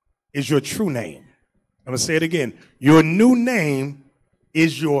is your true name. I'm going to say it again. Your new name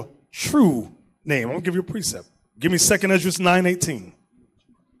is your true name. I'm going to give you a precept. Give me 2 Esdras 9:18.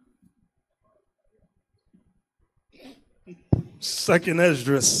 2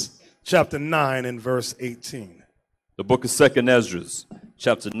 Esdras chapter 9 and verse 18. The book of 2 Esdras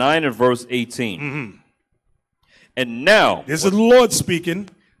chapter 9 and verse 18. And now, this is the Lord speaking.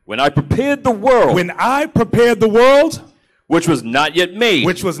 When I prepared the world. When I prepared the world. Which was not yet made.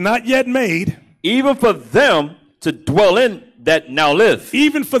 Which was not yet made. Even for them to dwell in that now live.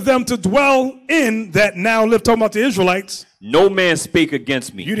 Even for them to dwell in that now live. Talking about the Israelites. No man spake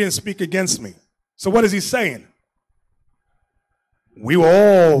against me. You didn't speak against me. So what is he saying? We were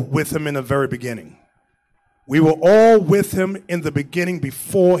all with him in the very beginning. We were all with him in the beginning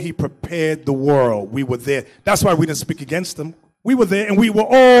before he prepared the world. We were there. That's why we didn't speak against him. We were there, and we were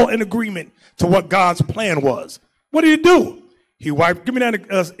all in agreement to what God's plan was. What did he do? He wiped. Give me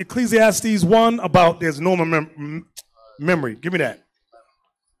that Ecclesiastes 1 about there's no memory. Give me that.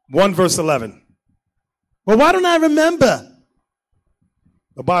 1 verse 11. Well, why don't I remember?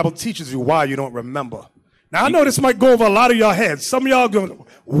 The Bible teaches you why you don't remember. Now, I know this might go over a lot of y'all heads. Some of y'all going,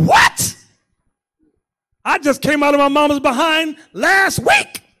 what? I just came out of my mama's behind last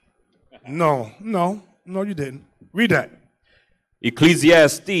week. No. No, you didn't. Read that.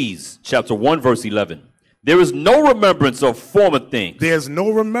 Ecclesiastes chapter 1 verse 11. There is no remembrance of former things. There's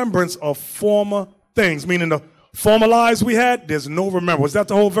no remembrance of former things, meaning the former lives we had, there's no remembrance. Was that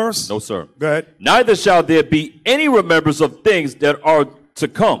the whole verse? No, sir. Go ahead. Neither shall there be any remembrance of things that are to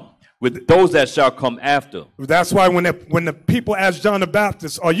come with those that shall come after. That's why when the people asked John the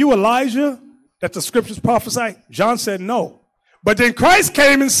Baptist, are you Elijah that the scriptures prophesy? John said no. But then Christ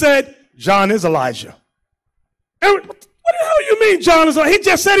came and said, John is Elijah. And what the hell you mean John is Elijah? He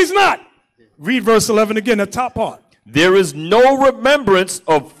just said he's not. Read verse 11 again, the top part. There is no remembrance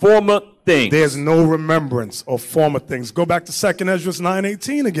of former things. There's no remembrance of former things. Go back to 2 Ezra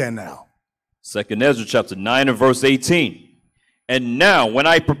 9:18 again now. 2 Ezra chapter 9 and verse 18. And now when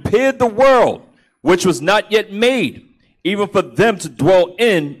I prepared the world, which was not yet made, even for them to dwell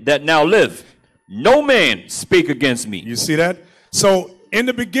in that now live, no man spake against me. You see that? So in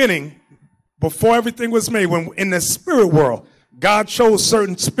the beginning, before everything was made, when in the spirit world, God chose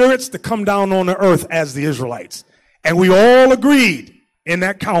certain spirits to come down on the earth as the Israelites. And we all agreed in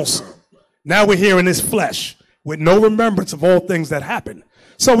that council. Now we're here in this flesh with no remembrance of all things that happened.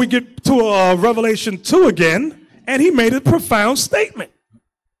 So we get to Revelation 2 again, and he made a profound statement.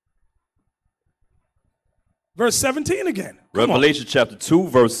 Verse 17 again. Revelation chapter 2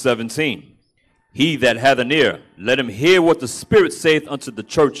 verse 17. He that hath an ear, let him hear what the Spirit saith unto the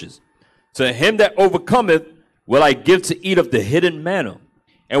churches. To him that overcometh will I give to eat of the hidden manna,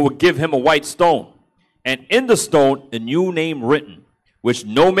 and will give him a white stone, and in the stone a new name written, which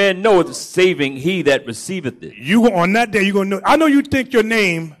no man knoweth, saving he that receiveth it. You on that day, you're going to know. I know you think your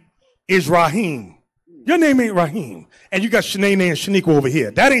name is Raheem. Your name ain't Raheem. And you got Shanae and Shaniqua over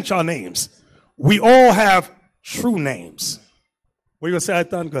here. That ain't your names. We all have true names. What are you going to say,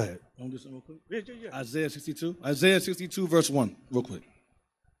 Ethan? Go ahead. Isaiah 62. Isaiah 62, verse 1, real quick.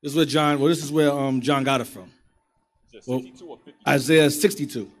 This is where John got it from. Isaiah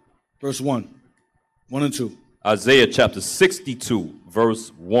 62, verse 1. 1 and 2. Isaiah chapter 62, verse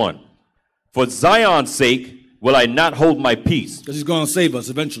 1. For Zion's sake will I not hold my peace. Because he's going to save us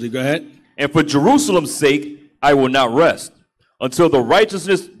eventually. Go ahead. And for Jerusalem's sake I will not rest, until the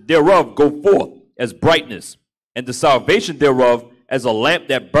righteousness thereof go forth as brightness, and the salvation thereof as a lamp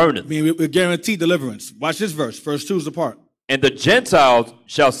that burneth. I mean, we're guaranteed deliverance. Watch this verse. Verse 2 is the part. And the Gentiles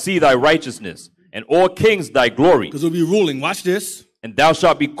shall see thy righteousness, and all kings thy glory. Because we'll be ruling. Watch this. And thou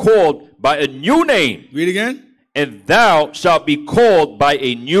shalt be called by a new name. Read again. And thou shalt be called by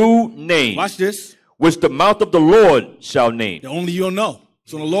a new name. Watch this. Which the mouth of the Lord shall name. That only you'll know.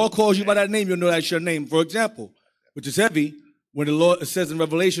 So when the Lord calls you by that name, you'll know that's your name. For example, which is heavy, when the Lord, it says in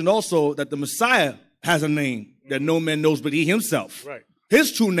Revelation also that the Messiah has a name that no man knows but he himself. Right.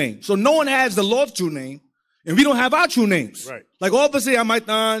 His true name. So no one has the Lord's true name, and we don't have our true names. Right. Like all of us say,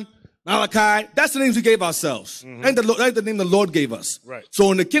 Amaitan, Malachi, that's the names we gave ourselves. And that's the name the Lord gave us. Right.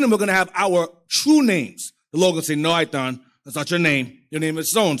 So in the kingdom, we're going to have our true names. The Lord going to say, no, Aitan, that's not your name. Your name is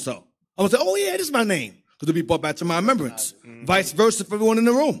so-and-so. I'm going to say, oh, yeah, this is my name. Because it'll be brought back to my remembrance. Vice versa for everyone in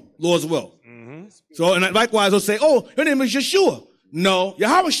the room. Lord's will. So, and likewise, they'll say, oh, your name is Yeshua. No.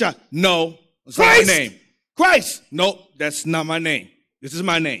 Yahushua. No. That's not my name. Christ. No, that's not my name. This is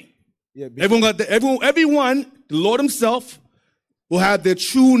my name. Yeah, everyone, the Lord himself will have their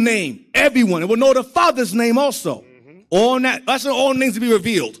true name. Everyone. And will know the Father's name also. All that. That's all names to be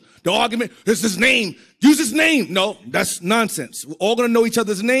revealed. The argument, this is his name. Use his name. No, that's nonsense. We're all going to know each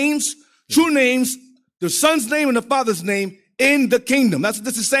other's names, true names, the Son's name and the Father's name in the kingdom. That's what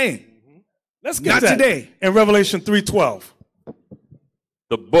this is saying. Let's get Not that. today. In Revelation 3:12.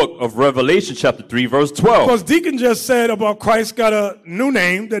 The book of Revelation chapter 3 verse 12. Because Deacon just said about Christ got a new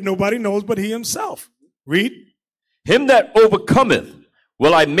name that nobody knows but he himself. Read. Him that overcometh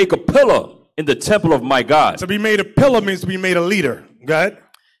will I make a pillar in the temple of my God. To be made a pillar means to be made a leader. Go ahead.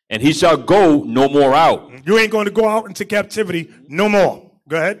 And he shall go no more out. You ain't going to go out into captivity no more.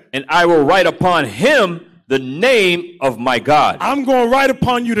 Go ahead. And I will write upon him the name of my God. I'm going to write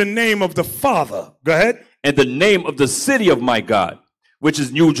upon you the name of the Father. Go ahead. And the name of the city of my God, which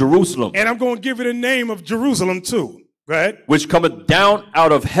is New Jerusalem. And I'm going to give you the name of Jerusalem too. Go ahead. Which cometh down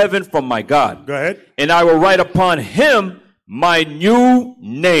out of heaven from my God. Go ahead. And I will write upon him my new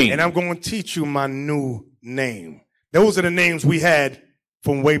name. And I'm going to teach you my new name. Those are the names we had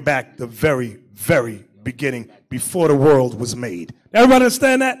from way back the very, very beginning, before the world was made. Everybody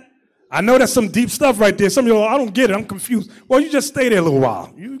understand that? I know that's some deep stuff right there. Some of you, I don't get it. I'm confused. Well, you just stay there a little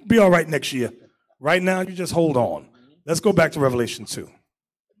while. You'll be all right next year. Right now, you just hold on. Let's go back to Revelation 2.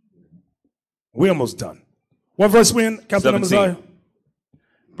 We're almost done. What verse we in, Captain Amaziah?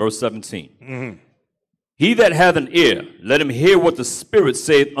 Verse 17. He that hath an ear, let him hear what the Spirit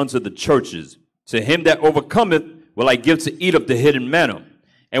saith unto the churches. To him that overcometh will I give to eat of the hidden manna,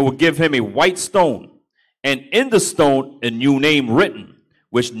 and will give him a white stone, and in the stone a new name written,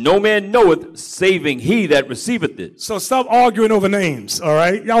 which no man knoweth, saving he that receiveth it. So stop arguing over names, all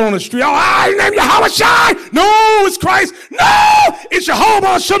right? Y'all on the street, oh, I name Yahushua. No, it's Christ. No, it's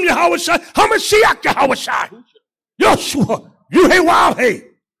Jehovah Shem Yahushua. Hamashiach Yahushua. Yoshua, you hey wild hey.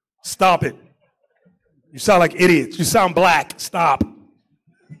 Stop it. You sound like idiots. You sound black. Stop.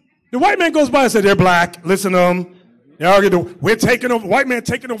 The white man goes by and says, they're black. Listen to them. They argue, we're taking over, white man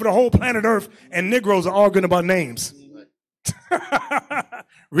taking over the whole planet Earth, and Negroes are arguing about names.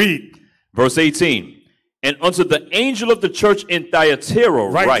 Read. Verse 18. And unto the angel of the church in Thyatira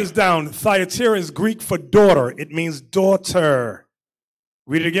write this down. Thyatira is Greek for daughter. It means daughter.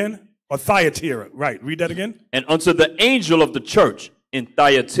 Read it again. Or Thyatira. Right. Read that again. And unto the angel of the church in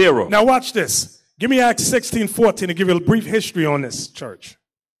Thyatira. Now watch this. Give me Acts 16:14 to give you a brief history on this church.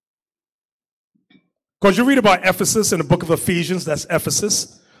 Because you read about Ephesus in the book of Ephesians, that's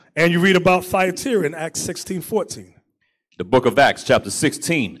Ephesus, and you read about Thyatira in Acts 16:14. The book of Acts, chapter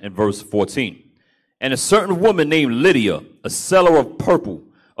 16 and verse 14. And a certain woman named Lydia, a seller of purple,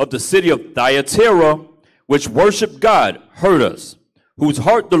 of the city of Thyatira, which worshiped God, heard us, whose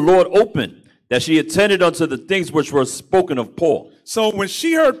heart the Lord opened, that she attended unto the things which were spoken of Paul. So when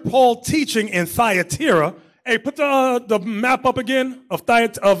she heard Paul teaching in Thyatira, hey, put the map up again of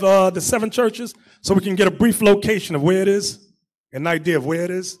the 7 churches so we can get a brief location of where it is, an idea of where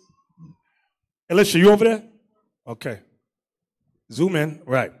it is. Alicia, you over there? Okay. Zoom in.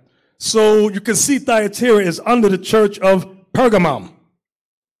 Right. So you can see Thyatira is under the church of Pergamum.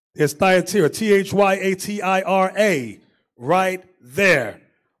 There's Thyatira, Thyatira, right there.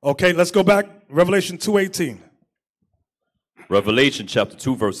 Okay, let's go back. Revelation 2:18. Revelation chapter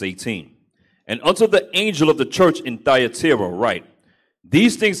 2, verse 18. And unto the angel of the church in Thyatira write,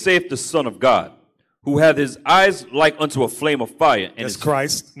 these things saith the Son of God, who hath his eyes like unto a flame of fire, and his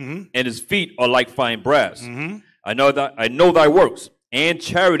Christ, and his feet are like fine brass. I know thy works, and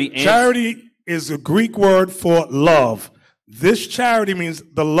charity. And charity is a Greek word for love. This charity means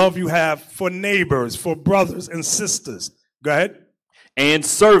the love you have for neighbors, for brothers and sisters. Go ahead. And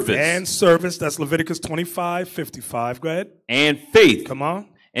service. And service. That's Leviticus 25:55. Go ahead. And faith. Come on.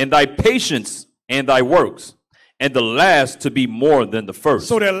 And thy patience and thy works, and the last to be more than the first.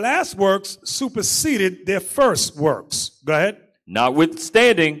 So their last works superseded their first works. Go ahead.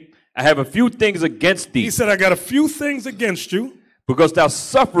 Notwithstanding, I have a few things against thee. He said, I got a few things against you. Because thou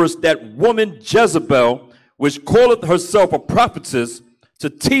sufferest that woman Jezebel, which calleth herself a prophetess, to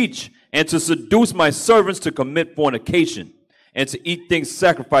teach and to seduce my servants to commit fornication, and to eat things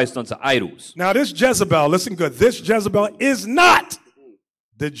sacrificed unto idols. Now this Jezebel, listen good, this Jezebel is not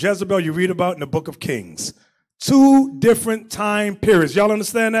the Jezebel you read about in the book of Kings. 2 different time periods. Y'all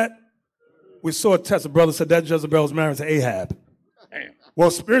understand that? We saw a test. A brother said that Jezebel was married to Ahab.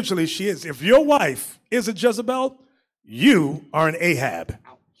 Well, spiritually, she is. If your wife is a Jezebel, you are an Ahab.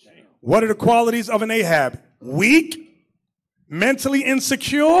 What are the qualities of an Ahab? Weak, mentally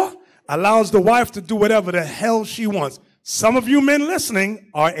insecure, allows the wife to do whatever the hell she wants. Some of you men listening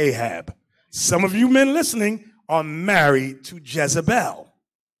are Ahab. Some of you men listening are married to Jezebel.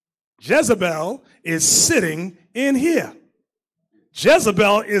 Jezebel is sitting in here.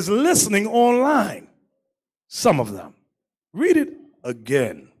 Jezebel is listening online. Some of them. Read it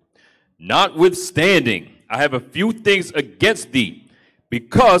again. Notwithstanding, I have a few things against thee,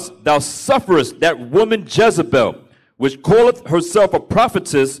 because thou sufferest that woman Jezebel, which calleth herself a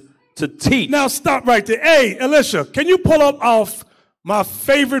prophetess, to teach. Now stop right there. Hey, Alicia, can you pull up my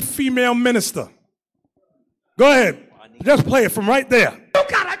favorite female minister? Go ahead. Just play it from right there. You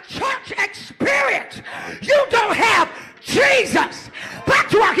got a church experience. You don't have Jesus.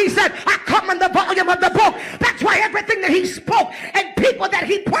 That's why he said, I come in the volume of the book. That's why everything that he spoke and people that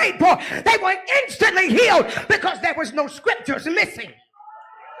he prayed for, they were instantly healed because there was no scriptures missing.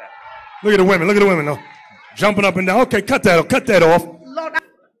 Look at the women. Look at the women. No. Jumping up and down. Okay, cut that off. Lord,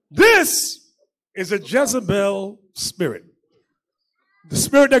 this is a Jezebel spirit. The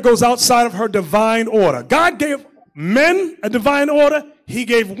spirit that goes outside of her divine order. God gave men a divine order. He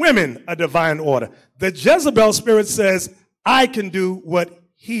gave women a divine order. The Jezebel spirit says, I can do what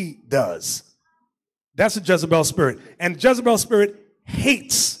he does. That's a Jezebel spirit. And Jezebel spirit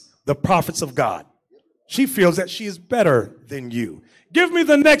hates the prophets of God. She feels that she is better than you. Give me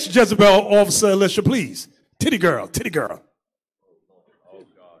the next Jezebel, Officer Alicia, please. Titty girl, titty girl.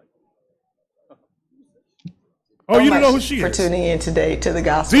 Oh, you don't know who she is? For tuning in today to the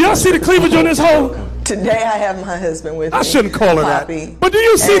gospel. Do y'all see the cleavage on this hoe? Today I have my husband with me. I shouldn't call her Poppy. that. But do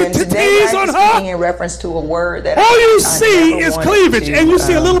you see And the today titties I on was her? speaking in reference to a word that All you I see never is wanted cleavage, to, and you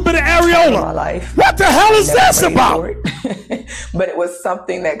see a little bit of areola. in my life. What the hell is Never this prayed about? for it. But it was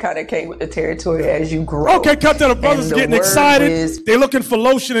something that kind of came with the territory as you grow. Okay, cut that. The brothers And the getting word excited. is- They're looking for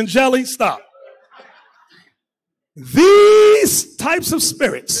lotion and jelly. Stop. These types of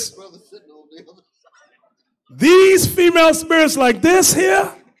spirits, these female spirits like this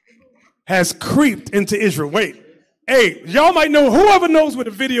here, has creeped into Israel. Wait, hey, y'all might know, whoever knows what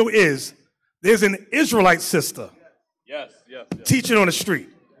the video is, there's an Israelite sister Yes. teaching on the street.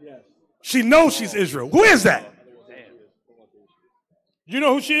 She knows she's Israel. Who is that? You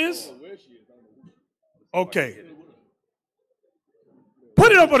know who she is? Okay.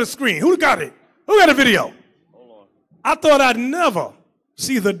 Put it up on the screen. Who got it? Who got a video? I thought I'd never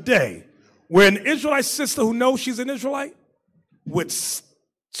see the day where an Israelite sister who knows she's an Israelite would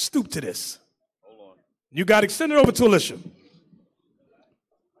stoop to this. You got to extend it over to Alicia.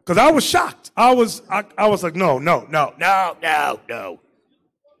 Because I was shocked. I was like, no.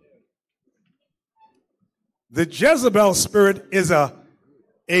 The Jezebel spirit is a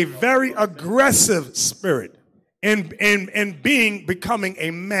very aggressive spirit in becoming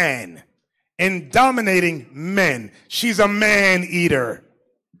a man and dominating men. She's a man eater.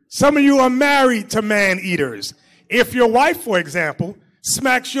 Some of you are married to man eaters. If your wife, for example,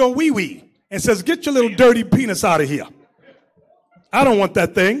 smacks your wee-wee and says, get your little dirty penis out of here. I don't want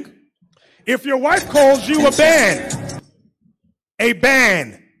that thing. If your wife calls you a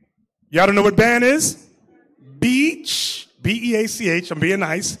ban, y'all don't know what ban is? Beach, B-E-A-C-H, I'm being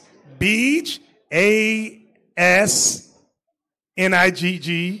nice. Beach,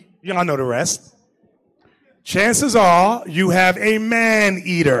 A-S-N-I-G-G, y'all know the rest. Chances are you have a man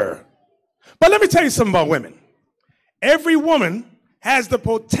eater. But let me tell you something about women. Every woman has the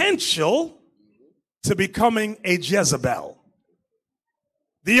potential to becoming a Jezebel.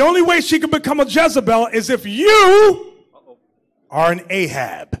 The only way she can become a Jezebel is if you are an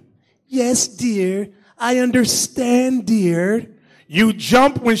Ahab. Yes, dear. I understand, dear. You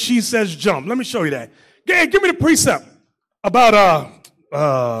jump when she says jump. Let me show you that. Give me the precept about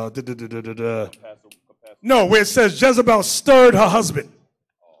no, where it says Jezebel stirred her husband.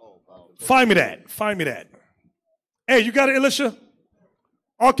 Find me that. Hey, you got it, Alicia?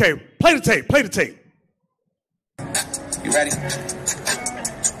 Okay, play the tape. You ready?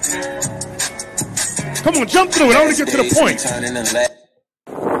 Come on, jump through it. I want to get to the point.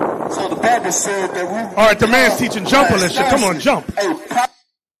 So the Bible said that we. All right, the man's teaching jump, Alicia. Come on, jump.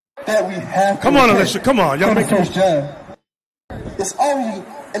 That we have. Come on, Alicia. Come on. Y'all make it. It's only,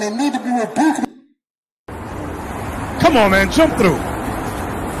 and it need to be rebuked. Come on, man, jump through.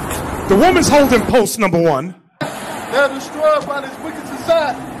 The woman's holding post number 1. They're destroyed by this wicked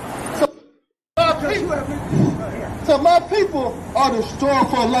society. So my people are destroyed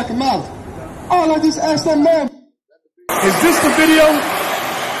for a lack of knowledge. All I just asked that man. Is this the video?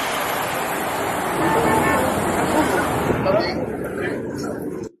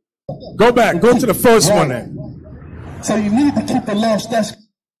 Go back. Go to the first one then. So you need to keep the law. That's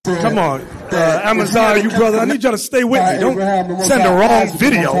come on, Amaziah, you brother. I need y'all to stay with me. Don't send the wrong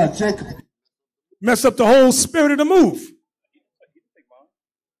video. Mess up the whole spirit of the move.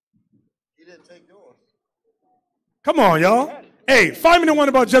 Come on, y'all. Hey, find me the one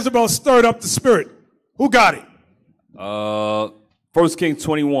about Jezebel stirred up the spirit. Who got it? 1 Kings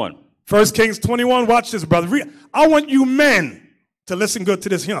 21. 1 Kings 21. Watch this, brother. I want you men to listen good to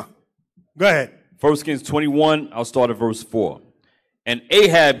this here. Go ahead. 1 Kings 21, I'll start at verse 4. And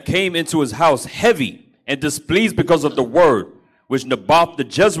Ahab came into his house heavy and displeased because of the word which Naboth the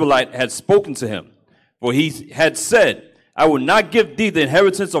Jezreelite had spoken to him. For he had said, I will not give thee the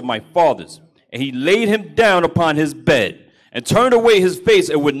inheritance of my fathers. And he laid him down upon his bed and turned away his face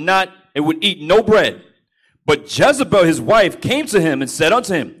and would eat no bread. But Jezebel his wife came to him and said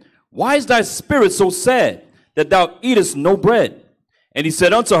unto him, Why is thy spirit so sad that thou eatest no bread? And he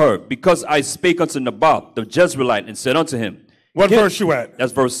said unto her, Because I spake unto Naboth the Jezreelite and said unto him. What verse you at?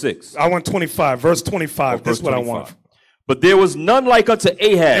 That's verse 6. I want 25. Verse 25. That's what I want. But there was none like unto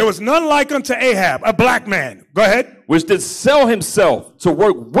Ahab. There was none like unto Ahab, a black man. Go ahead. Which did sell himself to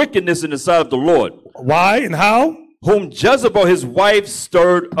work wickedness in the sight of the Lord. Why and how? Whom Jezebel his wife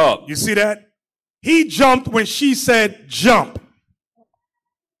stirred up. You see that? He jumped when she said jump.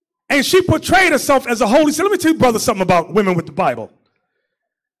 And she portrayed herself as a holy. So let me tell you, brother, something about women with the Bible.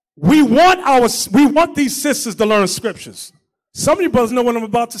 We want these sisters to learn scriptures. Some of you brothers know what I'm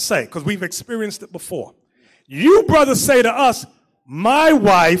about to say because we've experienced it before. You brothers say to us, my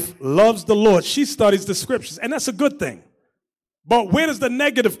wife loves the Lord. She studies the scriptures, and that's a good thing. But where does the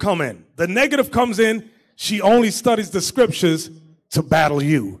negative come in? The negative comes in, she only studies the scriptures to battle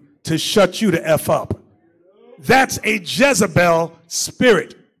you, to shut you the F up. That's a Jezebel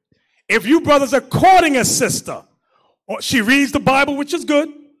spirit. If you brothers are courting a sister, or she reads the Bible, which is good,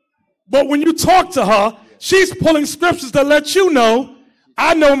 but when you talk to her, she's pulling scriptures to let you know,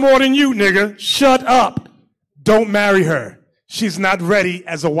 I know more than you, nigga. Shut up. Don't marry her. She's not ready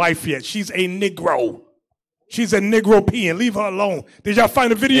as a wife yet. She's a Negro. She's a Negropean. Leave her alone. Did y'all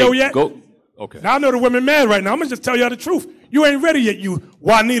find the video yet? Go. Okay. Now I know the women mad right now. I'm going to just tell y'all the truth. You ain't ready yet, you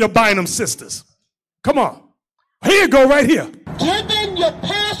Juanita Bynum sisters. Come on. Here you go right here. Giving your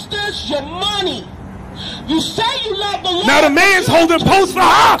pastors your money. You say you love the Lord. Now the man's holding posts for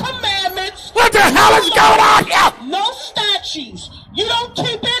her. Commandments. What the hell is going on here? No statues. You don't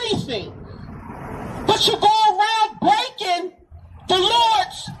keep anything. But you go around breaking the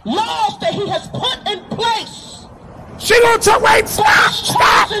Lord's laws that he has put in place. She gonna tell, wait,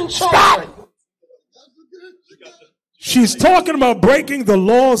 stop. She's talking about breaking the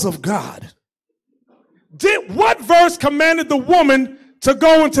laws of God. What verse commanded the woman to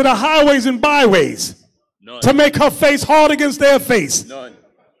go into the highways and byways? None. To make her face hard against their face? None.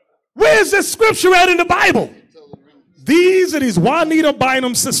 Where's this scripture at in the Bible? These are these Juanita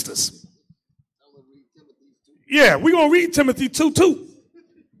Bynum sisters. Yeah, we're going to read Timothy 2 too.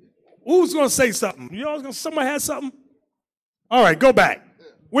 Who's going to say something? You know, somebody had something? All right, go back.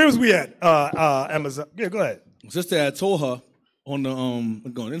 Where was we at, Amazon? Yeah, go ahead. Sister had told her on the on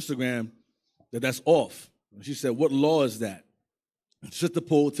Instagram that's off. She said, "What law is that?" Sister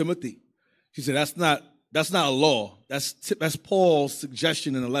pulled Timothy. She said, "That's not a law. That's Paul's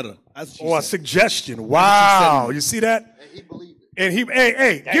suggestion in a letter." A suggestion. Wow, you see that? And he believed it. And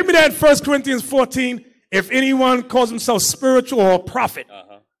hey, give me that 1 Corinthians 14. If anyone calls himself spiritual or a prophet,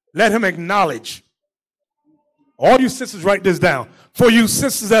 let him acknowledge. All you sisters, write this down. For you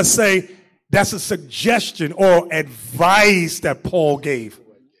sisters that say that's a suggestion or advice that Paul gave.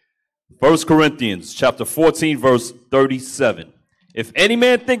 1 Corinthians chapter 14, verse 37. If any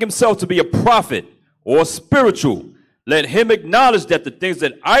man think himself to be a prophet or spiritual, let him acknowledge that the things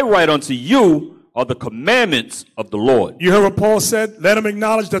that I write unto you are the commandments of the Lord. You heard what Paul said? Let him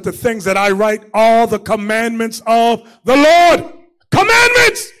acknowledge that the things that I write are the commandments of the Lord.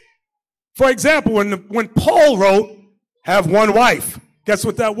 Commandments! For example, when Paul wrote, have one wife, guess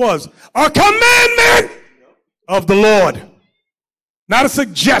what that was? A commandment of the Lord. Not a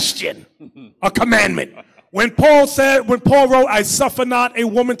suggestion, a commandment. When Paul wrote, I suffer not a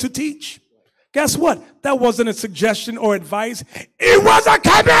woman to teach, guess what? That wasn't a suggestion or advice. It was a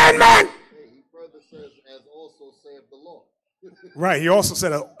commandment. He further says, as also saith the Lord. Right, he also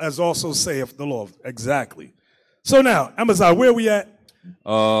said, as also saith the Lord. Exactly. So now, Amazon, where are we at?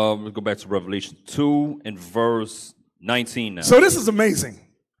 We'll go back to Revelation 2 and verse 19 now. So this is amazing.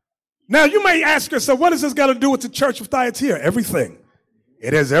 Now, you may ask yourself, what does this got to do with the church of Thyatira? Everything.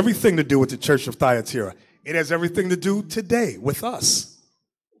 It has everything to do with the church of Thyatira. It has everything to do today with us.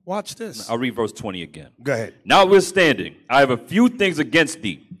 Watch this. I'll read verse 20 again. Go ahead. Notwithstanding, I have a few things against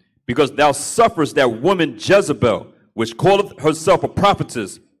thee, because thou sufferest that woman Jezebel, which calleth herself a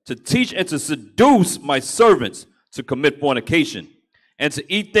prophetess, to teach and to seduce my servants to commit fornication, and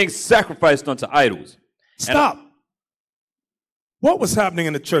to eat things sacrificed unto idols. Stop. What was happening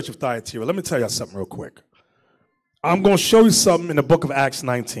in the church of Thyatira? Let me tell you something real quick. I'm going to show you something in the book of Acts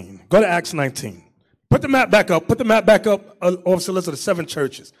 19. Go to Acts 19. Put the map back up. Put the map back up, Officer List of the 7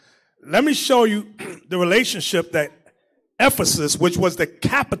 churches. Let me show you the relationship that Ephesus, which was the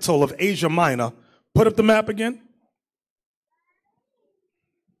capital of Asia Minor, put up the map again.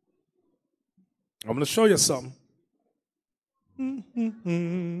 I'm going to show you something.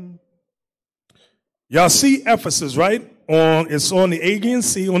 Y'all see Ephesus, right? It's on the Aegean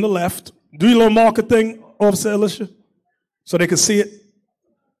Sea on the left. Do your little marker thing, Officer Alicia, so they can see it.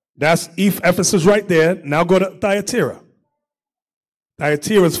 That's Ephesus right there. Now go to Thyatira.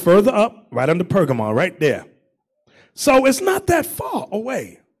 Thyatira is further up, right under Pergamon, right there. So it's not that far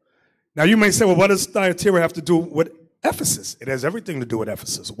away. Now you may say, well, what does Thyatira have to do with Ephesus? It has everything to do with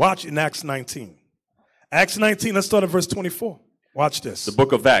Ephesus. Watch in Acts 19. Acts 19, let's start at verse 24. Watch this. The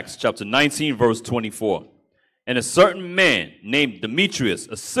book of Acts, chapter 19, verse 24. And a certain man named Demetrius,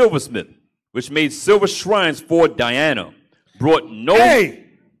 a silversmith, which made silver shrines for Diana, brought no... Hey,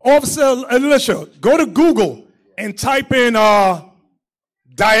 Officer Alicia, go to Google and type in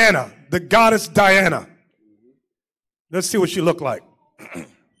Diana, the goddess Diana. Let's see what she looked like.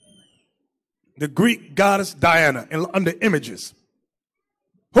 The Greek goddess Diana, under images.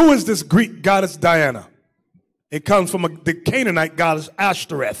 Who is this Greek goddess Diana? It comes from the Canaanite goddess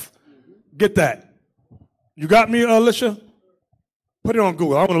Ashtoreth. Get that. You got me, Alicia? Put it on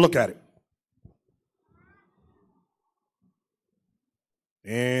Google. I want to look at it.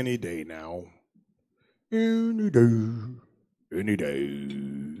 Any day now. Any day. Any day.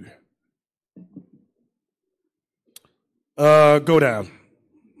 Go down.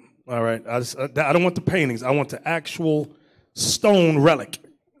 All right. I don't want the paintings. I want the actual stone relic.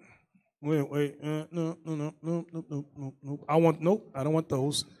 Wait. No. I don't want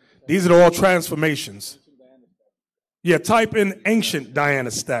those. These are all transformations. Yeah, type in ancient Diana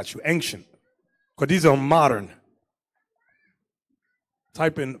statue. Ancient. Because these are modern.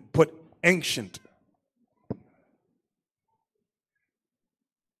 Type in, put ancient.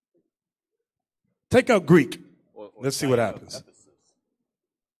 Take out Greek. Let's see what happens.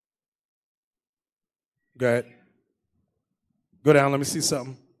 Go ahead. Go down. Let me see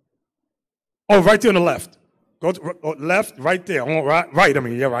something. Oh, right there on the left. Go to, left, right there. Oh, right. I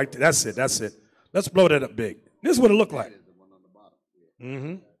mean, yeah, right. That's it. Let's blow that up big. This is what it looked like.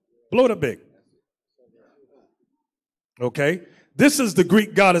 Blow it up big. Okay. This is the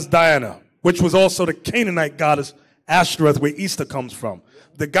Greek goddess Diana, which was also the Canaanite goddess Ashtoreth, where Easter comes from.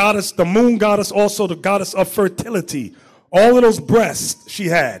 The goddess, the moon goddess, also the goddess of fertility. All of those breasts she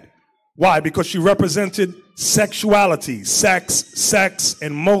had. Why? Because she represented sexuality, sex,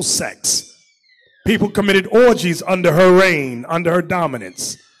 and most sex. People committed orgies under her reign, under her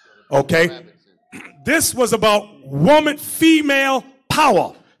dominance. Okay? This was about woman, female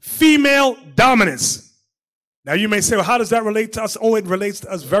power, female dominance. Now you may say, well, how does that relate to us? Oh, it relates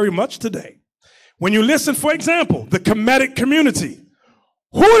to us very much today. When you listen, for example, the Kemetic community,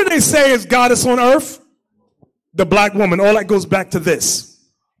 who do they say is goddess on earth? The black woman. All that goes back to this.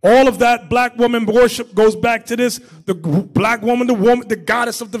 All of that black woman worship goes back to this. The black woman, the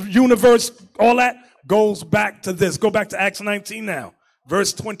goddess of the universe, all that goes back to this. Go back to Acts 19 now,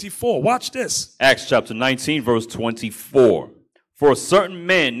 verse 24. Watch this. Acts chapter 19, verse 24. For a certain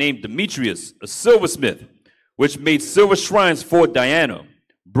man named Demetrius, a silversmith, which made silver shrines for Diana,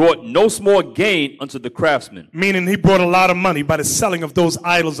 brought no small gain unto the craftsmen. Meaning he brought a lot of money by the selling of those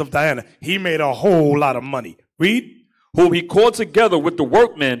idols of Diana. He made a whole lot of money. Read. Whom he called together with the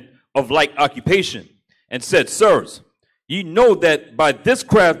workmen of like occupation, and said, Sirs, ye know that by this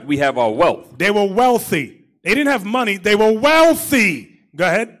craft we have our wealth. They were wealthy. They didn't have money. They were wealthy. Go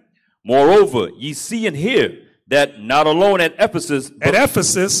ahead. Moreover, ye see and hear that not alone at Ephesus,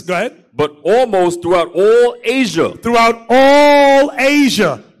 go ahead, but almost throughout all Asia. Throughout all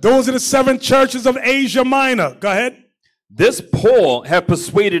Asia. Those are the 7 churches of Asia Minor. Go ahead. This Paul have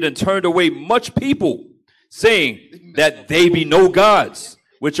persuaded and turned away much people, saying that they be no gods,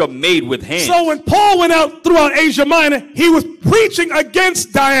 which are made with hands. So when Paul went out throughout Asia Minor, he was preaching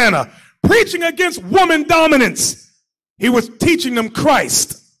against Diana, preaching against woman dominance. He was teaching them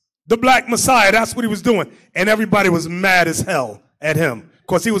Christ, the black Messiah. That's what he was doing. And everybody was mad as hell at him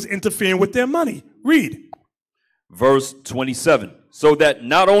because he was interfering with their money. Read. Verse 27. So that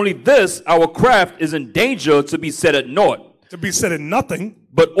not only this, our craft is in danger to be set at naught. To be set at nothing.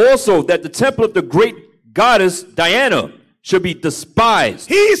 But also that the temple of the great goddess Diana should be despised.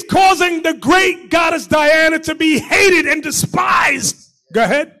 He's causing the great goddess Diana to be hated and despised. Go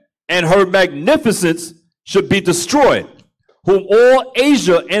ahead. And her magnificence should be destroyed, whom all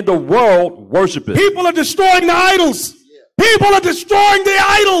Asia and the world worshipeth. People are destroying the idols. People are destroying the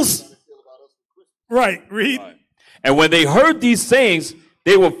idols. Right, read. Right. And when they heard these sayings,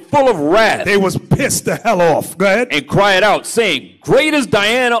 they were full of wrath. They was pissed the hell off. Go ahead. And cried out, saying, Great is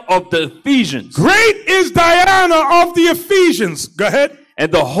Diana of the Ephesians. Great is Diana of the Ephesians. Go ahead.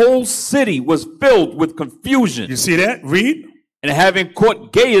 And the whole city was filled with confusion. You see that? Read. And having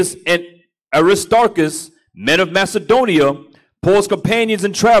caught Gaius and Aristarchus, men of Macedonia, Paul's companions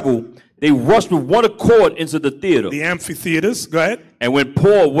in travel, they rushed with one accord into the theater. The amphitheaters. Go ahead. And when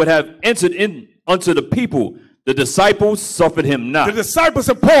Paul would have entered in unto the people, the disciples suffered him not. The disciples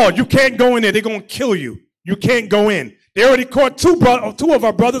said, Paul, you can't go in there. They're going to kill you. You can't go in. They already caught two of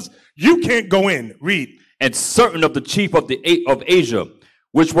our brothers. You can't go in. Read. And certain of the chief of Asia,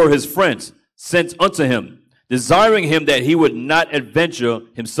 which were his friends, sent unto him, desiring him that he would not adventure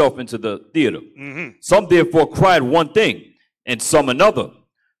himself into the theater. Some therefore cried one thing, and some another.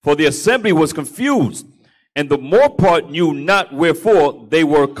 For the assembly was confused, and the more part knew not wherefore they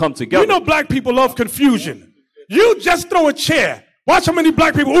were come together. You know black people love confusion. You just throw a chair. Watch how many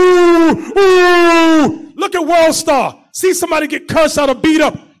black people, ooh. Look at World Star. See somebody get cursed out or beat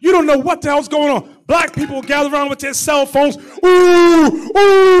up. You don't know what the hell's going on. Black people gather around with their cell phones. Ooh,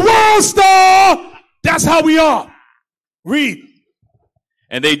 World Star. That's how we are. Read.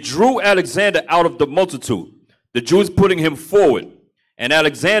 And they drew Alexander out of the multitude, the Jews putting him forward. And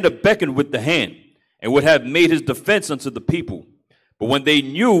Alexander beckoned with the hand, and would have made his defense unto the people. But when they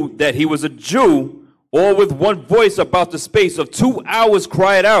knew that he was a Jew, all with one voice about the space of 2 hours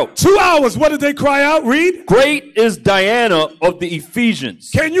cried out. 2 hours, what did they cry out? Read. Great is Diana of the Ephesians.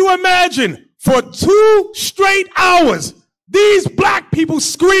 Can you imagine? For 2 straight hours, these black people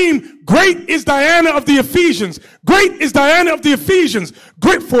scream, great is Diana of the Ephesians. Great is Diana of the Ephesians.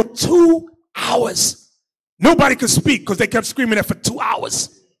 Great for 2 hours. Nobody could speak because they kept screaming that for 2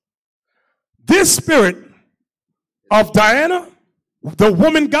 hours. This spirit of Diana, the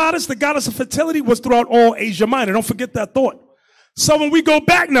woman goddess, the goddess of fertility, was throughout all Asia Minor. Don't forget that thought. So when we go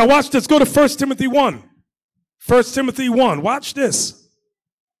back now, watch this. Go to 1 Timothy 1. 1 Timothy 1. Watch this.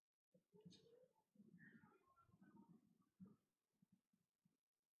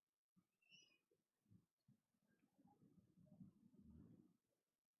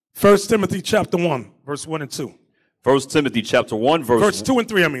 First Timothy chapter 1, verse 1 and 2. 1 Timothy chapter 1, verse 2 and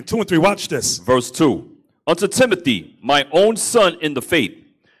 3, 2 and 3. Watch this. Verse 2. Unto Timothy, my own son in the faith,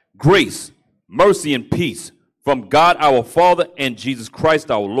 grace, mercy, and peace from God our Father and Jesus Christ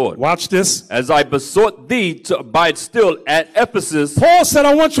our Lord. Watch this. As I besought thee to abide still at Ephesus. Paul said,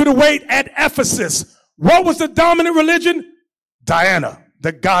 I want you to wait at Ephesus. What was the dominant religion? Diana,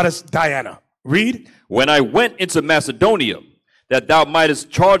 the goddess Diana. Read. When I went into Macedonia, that thou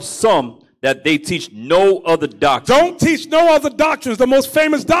mightest charge some that they teach no other doctrine. Don't teach no other doctrines. The most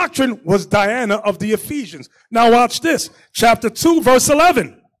famous doctrine was Diana of the Ephesians. Now watch this. Chapter 2, verse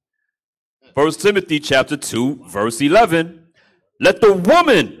 11. 1 Timothy chapter 2, verse 11. Let the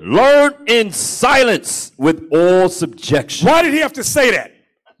woman learn in silence with all subjection. Why did he have to say that?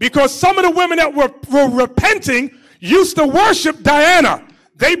 Because some of the women that were repenting used to worship Diana.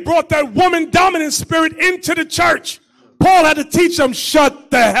 They brought that woman dominant spirit into the church. Paul had to teach them,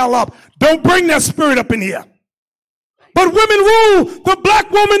 shut the hell up. Don't bring that spirit up in here. But women rule. The black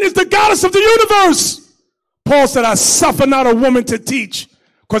woman is the goddess of the universe. Paul said, I suffer not a woman to teach,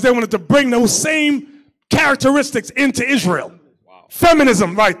 because they wanted to bring those same characteristics into Israel. Wow.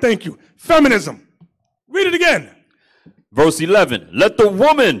 Feminism, right, thank you. Feminism. Read it again. Verse 11, let the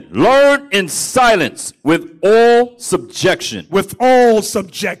woman learn in silence with all subjection. With all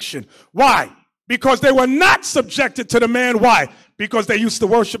subjection. Why? Because they were not subjected to the man. Why? Because they used to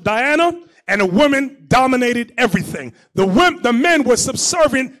worship Diana, and the women dominated everything. The men were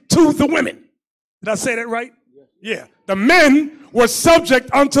subservient to the women. Did I say that right? Yeah. The men were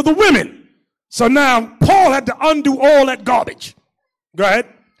subject unto the women. So now Paul had to undo all that garbage. Go ahead.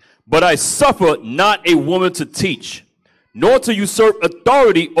 But I suffer not a woman to teach, nor to usurp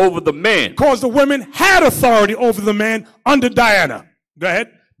authority over the man. Because the women had authority over the man under Diana. Go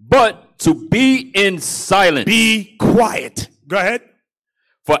ahead. But to be in silence. Be quiet. Go ahead.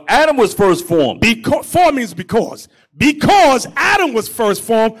 For Adam was first formed. For means because. Because Adam was first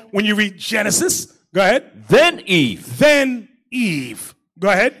formed when you read Genesis. Go ahead. Then Eve. Then Eve. Go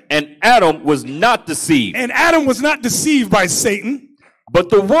ahead. And Adam was not deceived. And Adam was not deceived by Satan. But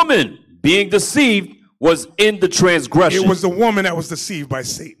the woman, being deceived, was in the transgression. It was the woman that was deceived by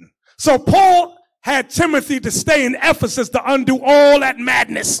Satan. So Paul had Timothy to stay in Ephesus to undo all that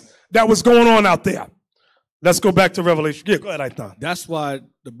madness that was going on out there. Let's go back to Revelation. Yeah, go ahead, Aitan. That's why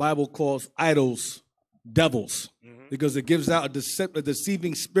the Bible calls idols devils, because it gives out a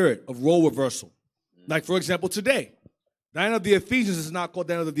deceiving spirit of role reversal. Like, for example, today, Diana of the Ephesians is not called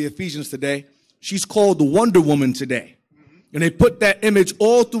Diana of the Ephesians today. She's called the Wonder Woman today. And they put that image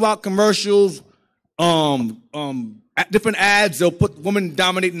all throughout commercials, different ads. They'll put women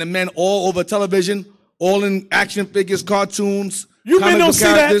dominating the men all over television, all in action figures, cartoons. You men don't see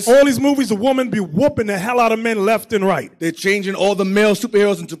that? All these movies, a woman be whooping the hell out of men left and right. They're changing all the male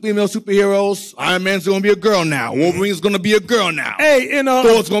superheroes into female superheroes. Iron Man's going to be a girl now. Wolverine's going to be a girl now. Hey,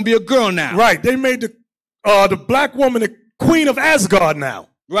 Thor's going to be a girl now. Right. They made the black woman the queen of Asgard now.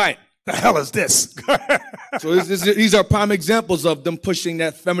 Right. The hell is this? So these are prime examples of them pushing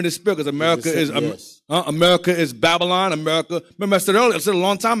that feminist spirit, because America is Babylon. Remember I said earlier, I said a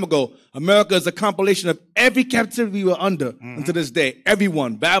long time ago, America is a compilation of every captivity we were under until this day.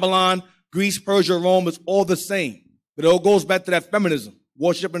 Everyone, Babylon, Greece, Persia, Rome, is all the same. But it all goes back to that feminism,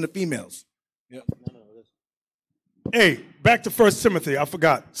 worshiping the females. Yep. Hey, back to 1 Timothy. I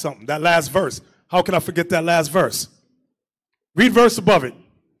forgot something. That last verse. How can I forget that last verse? Read verse above it.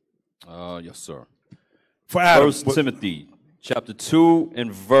 Yes, sir. For Adam. 1 Timothy chapter 2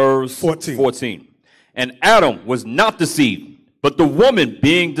 and verse 14. And Adam was not deceived, but the woman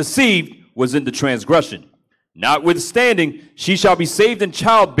being deceived was in the transgression. Notwithstanding, she shall be saved in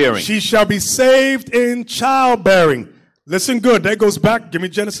childbearing. She shall be saved in childbearing. Listen good. That goes back. Give me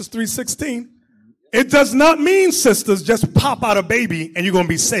Genesis 3:16. It does not mean, sisters, just pop out a baby and you're going to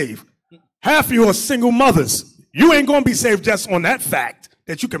be saved. Half of you are single mothers. You ain't going to be saved just on that fact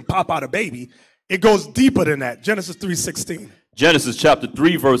that you can pop out a baby. It goes deeper than that. Genesis 3:16. Genesis chapter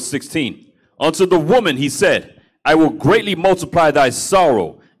 3, verse 16. Unto the woman he said, I will greatly multiply thy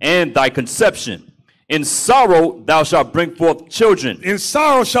sorrow and thy conception. In sorrow thou shalt bring forth children. In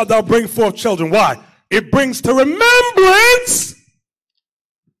sorrow shalt thou bring forth children. Why? It brings to remembrance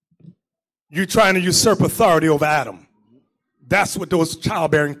you trying to usurp authority over Adam. That's what those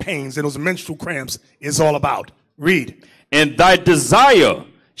childbearing pains and those menstrual cramps is all about. Read. And thy desire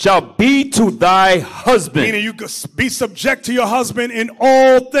shall be to thy husband. Meaning you could be subject to your husband in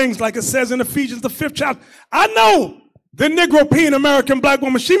all things, like it says in Ephesians, the 5th chapter. I know the Negro American black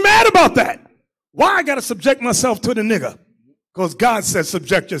woman, she mad about that. Why I got to subject myself to the nigger? Because God says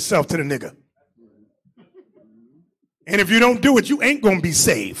subject yourself to the nigger. And if you don't do it, you ain't going to be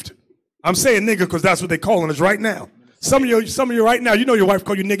saved. I'm saying nigger because that's what they're calling us right now. Some of you right now, you know your wife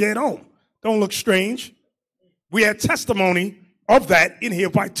called you nigger at home. Don't look strange. We had testimony of that in here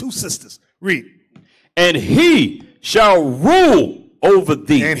by 2 sisters. Read. And he shall rule over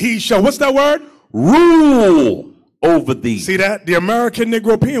thee. And he shall, what's that word? Rule over thee. See that? The American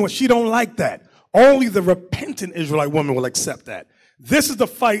Negro, she don't like that. Only the repentant Israelite woman will accept that. This is the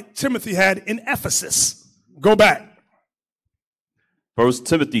fight Timothy had in Ephesus. Go back. 1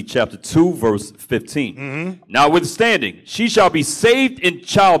 Timothy chapter 2, verse 15. Notwithstanding, she shall be saved in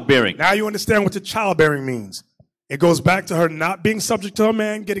childbearing. Now you understand what the childbearing means. It goes back to her not being subject to her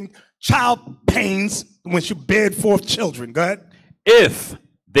man, getting child pains when she bared forth children. Go ahead. If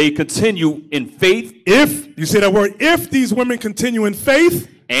they continue in faith. If, you say that word, if these women continue in faith.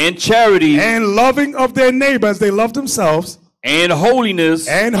 And charity. And loving of their neighbor as they love themselves. And holiness.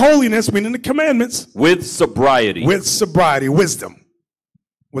 And holiness, meaning the commandments. With sobriety. With sobriety, wisdom.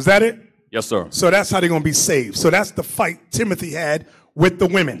 Was that it? Yes, sir. So that's how they're going to be saved. So that's the fight Timothy had with the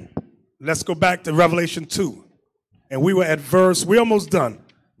women. Let's go back to Revelation 2. And we were at we're almost done.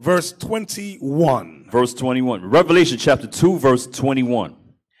 Verse 21. Verse 21. Revelation chapter 2, verse 21.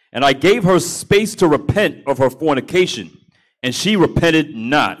 And I gave her space to repent of her fornication, and she repented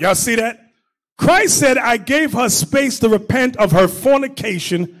not. Y'all see that? Christ said, I gave her space to repent of her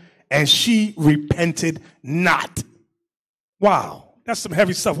fornication, and she repented not. Wow. That's some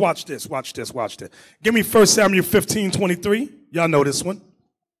heavy stuff. Watch this, watch this, watch this. Give me 1 Samuel 15:23. Y'all know this one.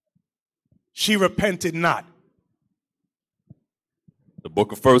 She repented not. The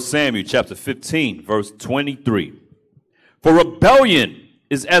book of 1 Samuel chapter 15, verse 23. For rebellion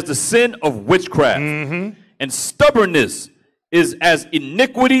is as the sin of witchcraft, and stubbornness is as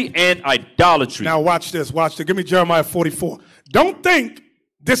iniquity and idolatry. Now watch this, watch this. Give me Jeremiah 44. Don't think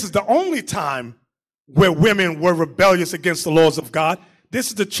this is the only time where women were rebellious against the laws of God. This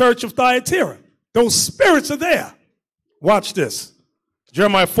is the church of Thyatira. Those spirits are there. Watch this.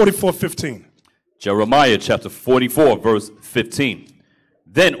 Jeremiah 44:15. Jeremiah chapter 44, verse 15.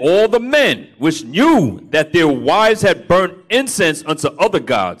 Then all the men which knew that their wives had burned incense unto other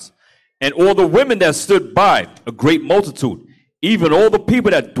gods, and all the women that stood by, a great multitude, even all the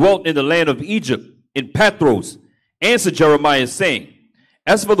people that dwelt in the land of Egypt, in Pathros, answered Jeremiah, saying,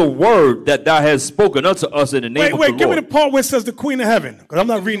 As for the word that thou hast spoken unto us in the name of the Lord. Wait, give me the part where it says the Queen of Heaven, because I'm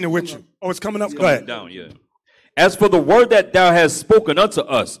not reading it with you. Oh, it's coming up? Go ahead. Down, yeah. As for the word that thou hast spoken unto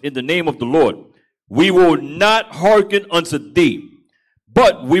us in the name of the Lord, we will not hearken unto thee,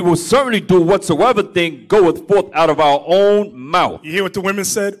 but we will certainly do whatsoever thing goeth forth out of our own mouth. You hear what the women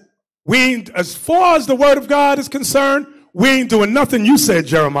said? We ain't, as far as the word of God is concerned, we ain't doing nothing you said,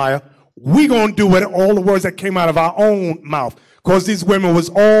 Jeremiah. We gonna do it, all the words that came out of our own mouth. Because these women was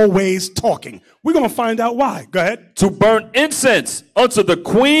always talking. We're going to find out why. Go ahead. To burn incense unto the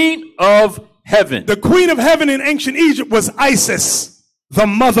Queen of Heaven. The Queen of Heaven in ancient Egypt was Isis, the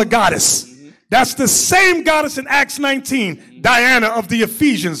mother goddess. That's the same goddess in Acts 19, Diana of the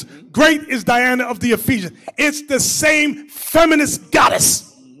Ephesians. Great is Diana of the Ephesians. It's the same feminist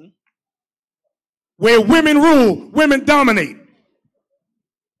goddess. Where women rule, women dominate.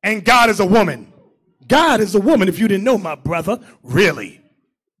 And God is a woman. God is a woman, if you didn't know, my brother. Really.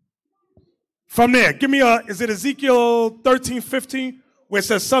 From there, give me is it Ezekiel 13:15, where it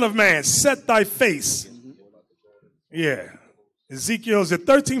says, Son of man, set thy face. Yeah. Ezekiel, is it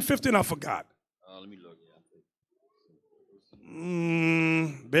 13:15? I forgot. Let me look.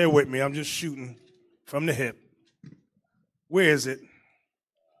 Bear with me. I'm just shooting from the hip. Where is it?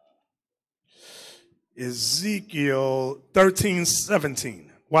 Ezekiel 13:17.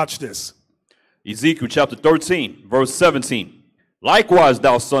 Watch this. Ezekiel chapter 13, verse 17. Likewise,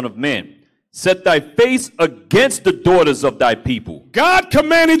 thou son of man, set thy face against the daughters of thy people. God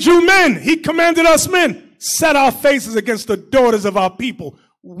commanded you men. He commanded us men. Set our faces against the daughters of our people.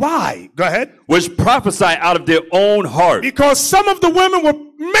 Why? Go ahead. Which prophesy out of their own heart. Because some of the women were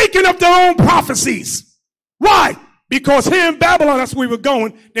making up their own prophecies. Why? Because here in Babylon, that's where we were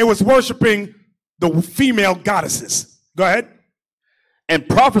going, they was worshiping the female goddesses. Go ahead. And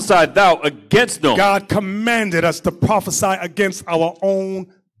prophesy thou against them. God commanded us to prophesy against our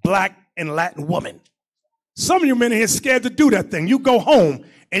own black and Latin woman. Some of you men are here scared to do that thing. You go home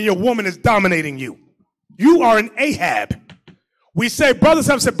and your woman is dominating you. You are an Ahab. We say, brothers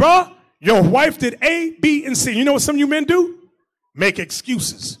have said, bro, your wife did A, B, and C. You know what some of you men do? Make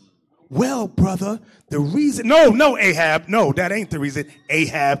excuses. Well, brother, the reason, no, Ahab. No, that ain't the reason.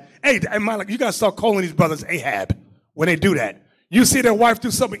 Ahab. Hey, you got to start calling these brothers Ahab when they do that. You see their wife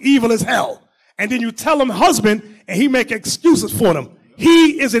do something evil as hell, and then you tell them husband, and he make excuses for them.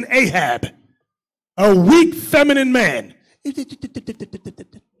 He is an Ahab, a weak, feminine man.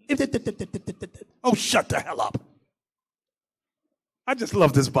 Oh, shut the hell up. I just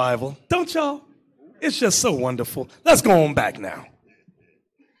love this Bible. Don't y'all? It's just so wonderful. Let's go on back now.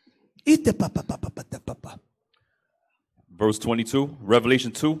 Verse 22,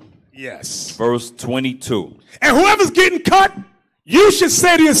 Revelation 2. Yes. Verse 22. And whoever's getting cut, you should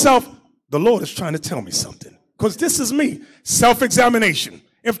say to yourself, the Lord is trying to tell me something. Because this is me. Self-examination.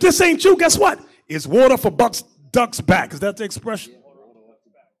 If this ain't you, guess what? It's water for duck's back. Is that the expression?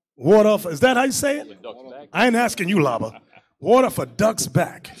 Water for, is that how you say it? I ain't asking you, Lava. Water for duck's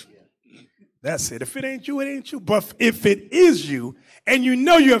back. That's it. If it ain't you, it ain't you. But if it is you, and you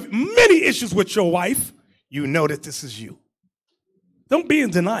know you have many issues with your wife, you know that this is you. Don't be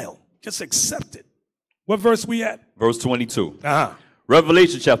in denial. Just accept it. What verse we at? Verse 22. Uh-huh.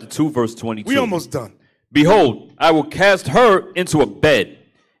 Revelation chapter 2, verse 22. We almost done. Behold, I will cast her into a bed,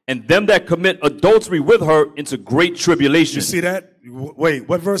 and them that commit adultery with her into great tribulation. You see that? Wait,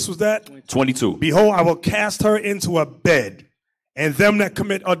 what verse was that? 22. Behold, I will cast her into a bed, and them that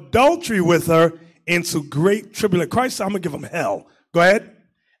commit adultery with her into great tribulation. Christ said, I'm going to give them hell. Go ahead.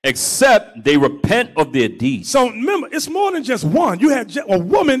 Except they repent of their deeds. So remember, it's more than just one. You had a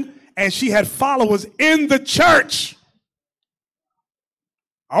woman, and she had followers in the church.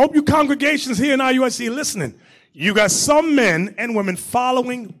 I hope you congregations here in IUIC are listening. You got some men and women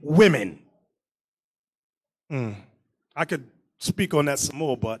following women. I could speak on that some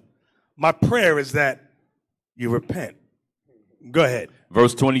more, but my prayer is that you repent. Go ahead.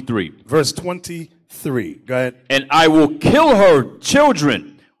 Verse 23. Verse 23. Go ahead. And I will kill her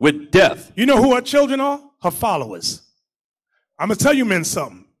children with death. You know who her children are? Her followers. I'm going to tell you men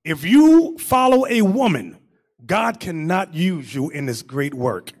something. If you follow a woman, God cannot use you in this great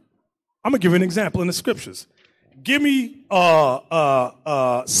work. I'm going to give you an example in the scriptures. Give me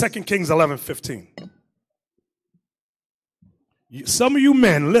 2 Kings 11:15. Some of you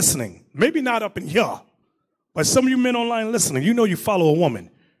men listening, maybe not up in here, but some of you men online listening, you know you follow a woman.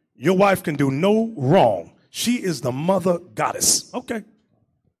 Your wife can do no wrong. She is the mother goddess. Okay.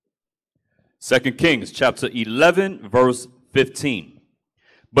 2 Kings chapter 11, verse 15.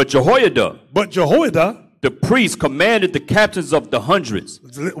 But Jehoiada, the priest, commanded the captains of the hundreds.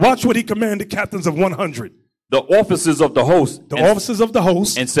 Watch what he commanded, captains of 100. The officers of the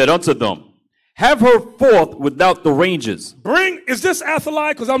host. And said unto them, have her forth without the ranges. Is this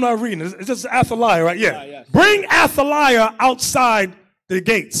Athaliah? Because I'm not reading. Is this Athaliah, right? Yeah. Yes. Bring Athaliah outside the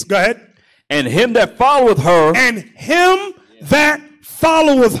gates. Go ahead. And him that followeth her. And him that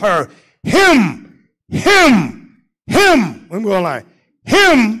followeth her. Him. Let me go online.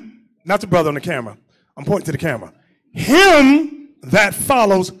 Him, not the brother on the camera. I'm pointing to the camera. Him that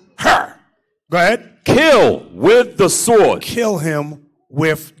follows her. Go ahead. Kill with the sword. Kill him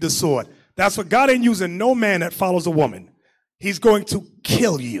with the sword. That's what God ain't using no man that follows a woman. He's going to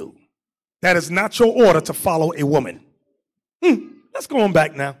kill you. That is not your order to follow a woman. Let's go on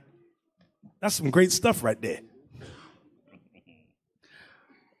back now. That's some great stuff right there.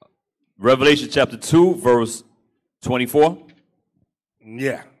 Revelation chapter 2, verse 24.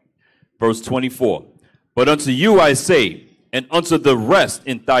 Yeah. Verse 24. But unto you I say, and unto the rest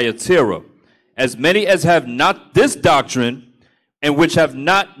in Thyatira, as many as have not this doctrine, and which have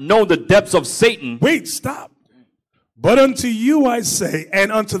not known the depths of Satan. Wait, stop. But unto you I say,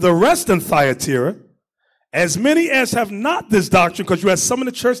 and unto the rest in Thyatira, as many as have not this doctrine, because you had some in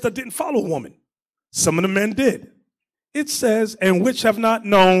the church that didn't follow a woman. Some of the men did. It says, and which have not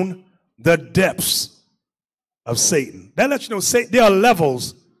known the depths of Satan. That lets you know Satan, there are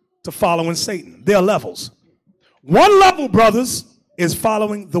levels to following Satan. There are levels. One level, brothers, is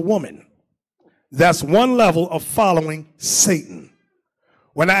following the woman. That's one level of following Satan.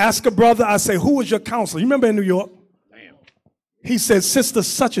 When I ask a brother, I say, who is your counselor? You remember in New York? Damn. He said, sister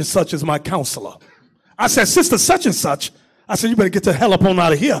such and such is my counselor. I said, sister such and such? I said, you better get the hell up on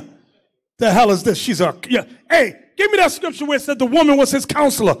out of here. The hell is this? She's our, yeah. Hey, give me that scripture where it said the woman was his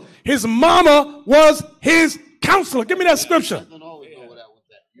counselor. His mama was his counselor. Give me that scripture.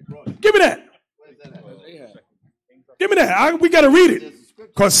 Give me that. Give me that. We got to read it.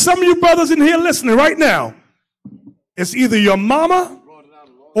 Because some of you brothers in here listening right now, it's either your mama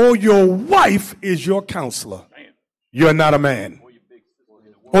or your wife is your counselor. You're not a man.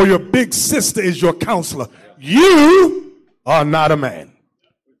 Or your big sister is your counselor. You are not a man.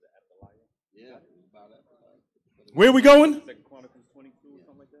 Where are we going?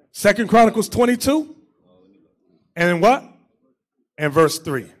 2 Chronicles 22. And what? And verse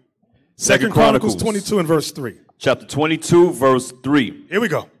 3. 2 Chronicles 22 and verse 3. Chapter 22, verse 3. Here we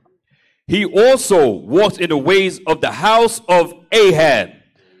go. He also walked in the ways of the house of Ahab,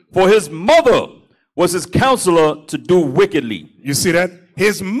 for his mother was his counselor to do wickedly. You see that?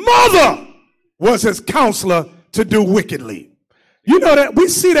 His mother was his counselor to do wickedly. You know that we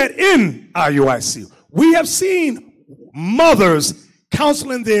see that in IUIC. We have seen mothers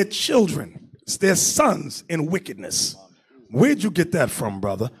counseling their children, their sons, in wickedness. Where'd you get that from,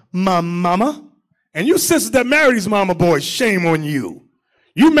 brother? My mama? And you sisters that married these mama boys, shame on you.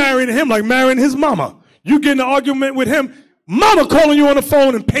 You married him like marrying his mama. You get in an argument with him, mama calling you on the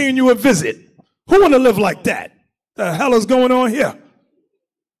phone and paying you a visit. Who want to live like that? The hell is going on here?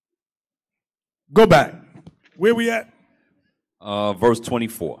 Go back. Where we at? Verse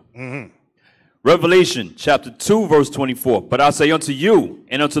 24. Revelation chapter 2, verse 24. But I say unto you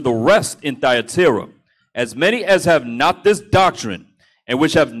and unto the rest in Thyatira, as many as have not this doctrine, and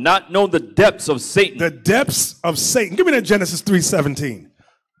which have not known the depths of Satan. The depths of Satan. Give me that Genesis 3:17.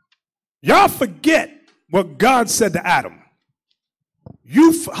 Y'all forget what God said to Adam.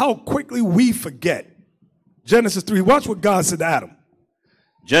 How quickly we forget. Genesis 3. Watch what God said to Adam.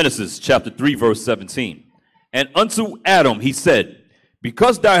 Genesis chapter 3, verse 17. And unto Adam he said,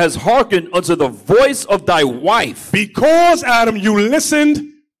 because thou hast hearkened unto the voice of thy wife. Because, Adam, you listened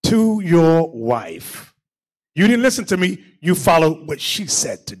to your wife. You didn't listen to me. You followed what she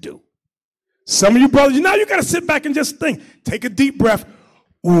said to do. Some of you brothers, now you got to sit back and just think. Take a deep breath.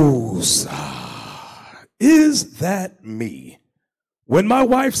 Ooh, is that me? When my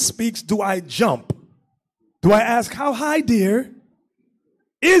wife speaks, do I jump? Do I ask, how high, dear?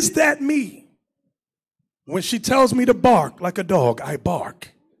 Is that me? When she tells me to bark like a dog, I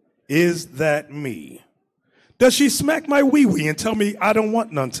bark. Is that me? Does she smack my wee-wee and tell me I don't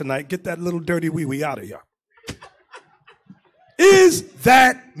want none tonight? Get that little dirty wee-wee out of here. Is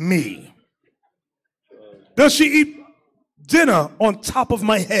that me? Does she eat dinner on top of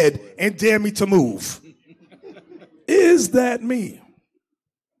my head and dare me to move? Is that me?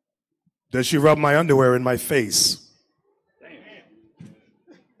 Does she rub my underwear in my face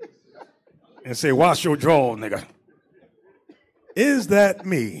and say, wash your draw, nigga? Is that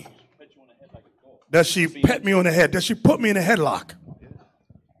me? Does she pet me on the head? Does she put me in a headlock?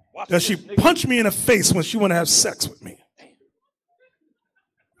 Does she punch me in the face when she want to have sex with me?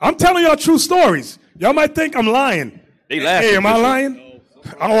 I'm telling y'all true stories. Y'all might think I'm lying. Hey, am I lying?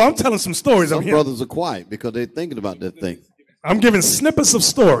 Oh, I'm telling some stories. Some brothers are quiet because they're thinking about that thing. I'm giving snippets of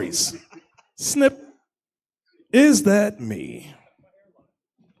stories. Snip. Is that me?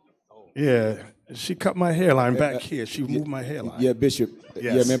 Yeah. She cut my hairline back here. She moved my hairline. Yeah, Bishop.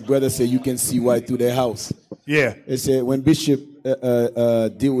 Yes. Yeah, my brother said you can see white through their house. Yeah. They said when Bishop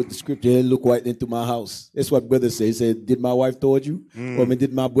deal with the scripture, he look right into my house. That's what brother said. He said, did my wife told you? Or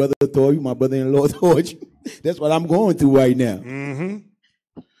did my brother told you? My brother-in-law told you? That's what I'm going through right now.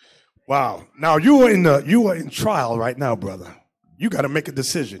 Mm-hmm. Wow. Now you are in trial right now, brother. You got to make a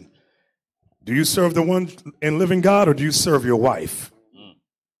decision. Do you serve the one and living God, or do you serve your wife?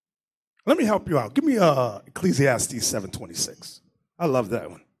 Let me help you out. Give me Ecclesiastes 7:26. I love that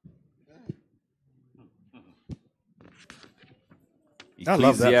one. I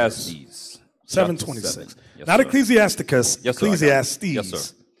love that. Ecclesiastes 7:26. Yes, Not sir. Ecclesiasticus, Yes, sir, Ecclesiastes. yes,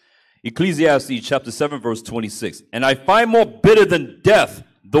 sir. Ecclesiastes chapter 7, verse 26. And I find more bitter than death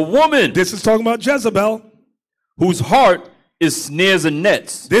the woman. This is talking about Jezebel. Whose heart is snares and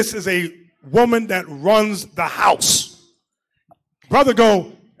nets. This is a woman that runs the house. Brother,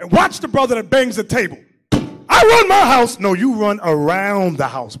 go and watch the brother that bangs the table. I run my house. No, you run around the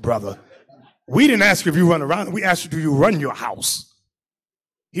house, brother. We didn't ask you if you run around. We asked you, do you run your house?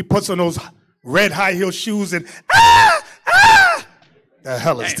 He puts on those red high heel shoes and the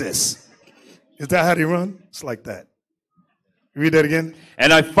hell is this? Is that how they run? It's like that. Read that again.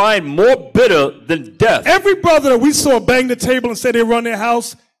 And I find more bitter than death. Every brother that we saw bang the table and say they run their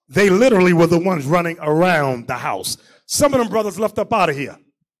house, they literally were the ones running around the house. Some of them brothers left up out of here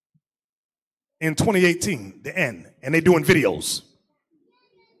in 2018, the end. and they're doing videos.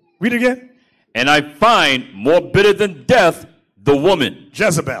 Read it again. And I find more bitter than death the woman.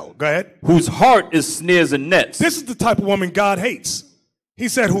 Jezebel. Go ahead. Whose heart is snares and nets. This is the type of woman God hates. He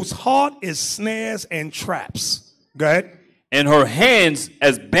said, whose heart is snares and traps. Go ahead. And her hands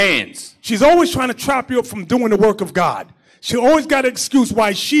as bands. She's always trying to trap you up from doing the work of God. She always got an excuse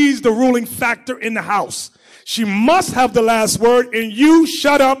why she's the ruling factor in the house. She must have the last word, and you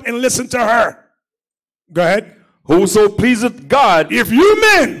shut up and listen to her. Go ahead. Whoso pleaseth God. If you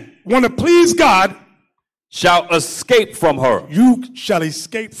men want to please God, shall escape from her. You shall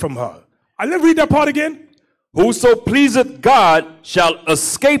escape from her. Let's read that part again. Whoso pleaseth God shall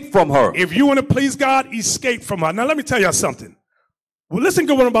escape from her. If you want to please God, escape from her. Now let me tell you something. Well, listen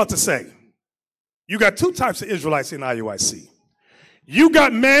to what I'm about to say. You got two types of Israelites in IUIC. You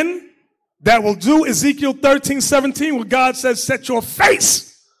got men that will do Ezekiel 13:17, where God says, set your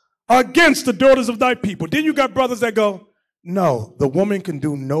face against the daughters of thy people. Then you got brothers that go, no, the woman can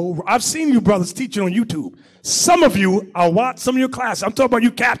do no. I've seen you brothers teaching on YouTube. Some of you are what? Some of your class. I'm talking about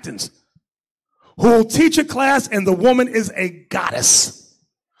you captains who will teach a class and the woman is a goddess.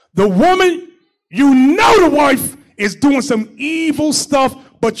 The woman, you know the wife is doing some evil stuff,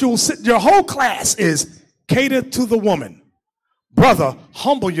 but you'll sit, your whole class is catered to the woman. Brother,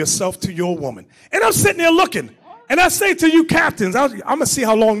 humble yourself to your woman. And I'm sitting there looking, and I say to you captains, I'm going to see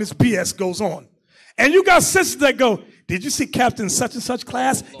how long this BS goes on. And you got sisters that go, did you see Captain such and such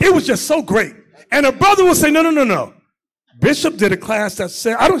class? It was just so great. And a brother will say, no. Bishop did a class that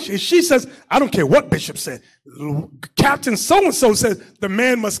said, she says, I don't care what Bishop said. Captain so-and-so says the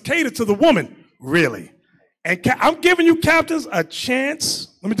man must cater to the woman. Really? And I'm giving you captains a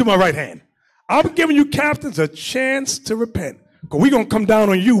chance. Let me do my right hand. I'm giving you captains a chance to repent. Because we're going to come down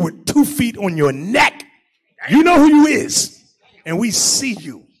on you with 2 feet on your neck. You know who you is. And we see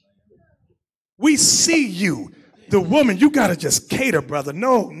you. We see you. The woman, you got to just cater, brother.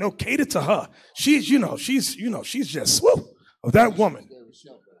 No, cater to her. She's just, woo, of that woman.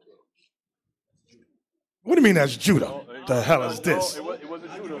 What do you mean that's Judah? The hell is this? It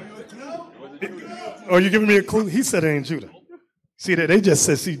wasn't Judah. Oh, you giving me a clue? He said it ain't Judah. See, that they just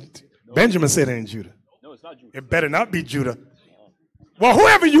said, Benjamin said it ain't Judah. No, it's not Judah. It better not be Judah. Well,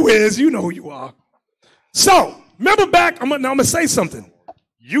 whoever you is, you know who you are. So, remember back, I'm going to say something.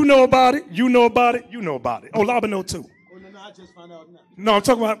 You know about it, you know about it, you know about it. Oh, Laba know too. No, I just found out now. No, I'm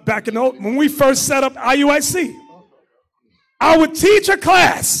talking about back in the when we first set up IUIC. I would teach a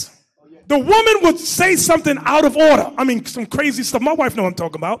class. The woman would say something out of order. I mean, some crazy stuff. My wife knows what I'm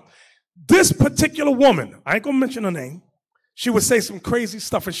talking about. This particular woman, I ain't going to mention her name, she would say some crazy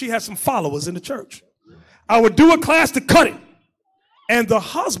stuff, and she had some followers in the church. I would do a class to cut it, and the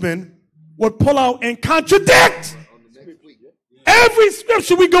husband would pull out and contradict every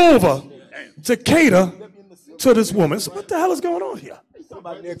scripture we go over to cater to this woman. So what the hell is going on here?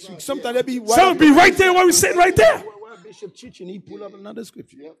 Sometimes they be right there while we're sitting right there. Bishop teaching, he pull up another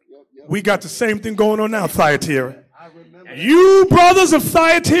scripture. We got the same thing going on now, Thyatira. You brothers of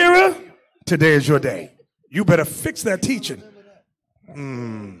Thyatira, today is your day. You better fix that teaching.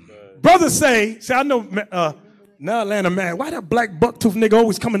 Brothers say, I know now Atlanta man, why that black bucktooth nigga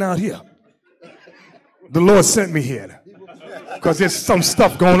always coming out here? The Lord sent me here. Because there's some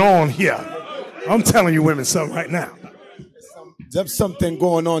stuff going on here. I'm telling you women something right now. There's something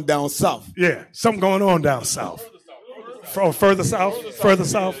going on down south. Yeah, something going on down south. Further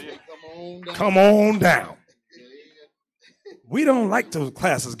south. Come on down. We don't like those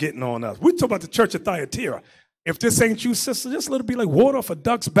classes getting on us. We talk about the church of Thyatira. If this ain't you, sister, just let it be like water off a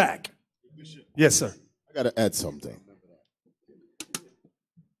duck's back. Yes, sir. I got to add something.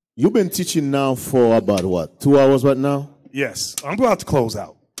 You've been teaching now for about what, 2 hours right now? Yes, I'm about to close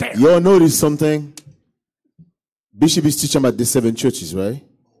out. Damn. You all notice something? Bishop is teaching about the 7 churches, right?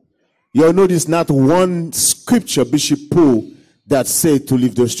 You all notice not one scripture Bishop pulled that said to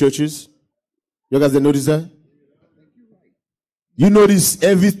leave those churches? You guys didn't notice that? You notice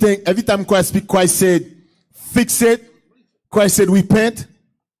everything, every time Christ speak, Christ said, fix it. Christ said, repent.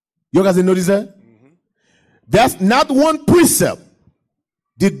 You guys didn't notice that? That's not one precept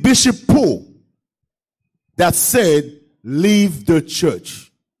did Bishop pull that said, leave the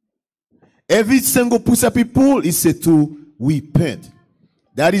church. Every single precept he pulled, he said to repent.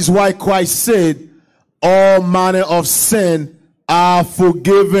 That is why Christ said, all manner of sin are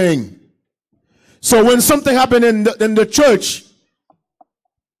forgiven. So when something happened in the church,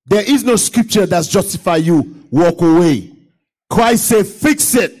 there is no scripture that's justify you walk away. Christ said,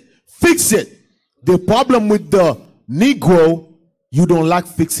 fix it. Fix it. The problem with the Negro, you don't like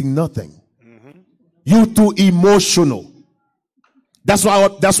fixing nothing. You too emotional. That's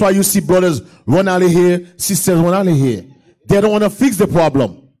why you see brothers run out of here, sisters run out of here. They don't want to fix the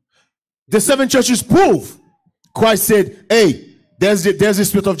problem. The 7 churches prove. Christ said, hey, there's the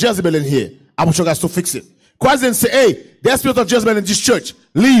spirit of Jezebel in here. I want you guys to fix it. Christ didn't say, hey, there's spirit of Jezebel in this church.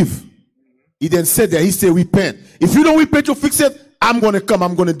 Leave. He then said that. He said, repent. If you don't repent, you fix it. I'm going to come.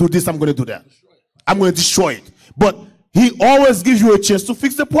 I'm going to do this. I'm going to do that. I'm going to destroy it. But he always gives you a chance to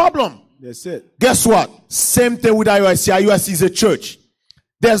fix the problem. That's it. Guess what? Same thing with IUIC. IUIC is a church.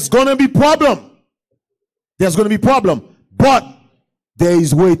 There's going to be problem. There's going to be problem. But there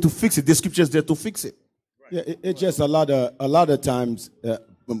is way to fix it. The scripture is there to fix it. Yeah, it's just a lot of times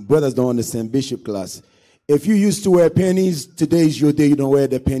brothers don't understand bishop class. If you used to wear pennies, today's your day. You don't wear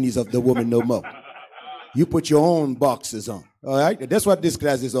the pennies of the woman no more. You put your own boxes on. All right? That's what this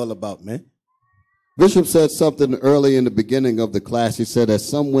class is all about, man. Bishop said something early in the beginning of the class. He said that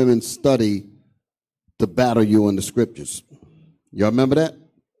some women study to battle you in the scriptures. Y'all remember that?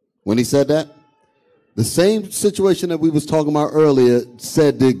 When he said that? The same situation that we was talking about earlier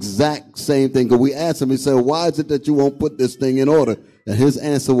said the exact same thing. Because we asked him, he said, why is it that you won't put this thing in order? And his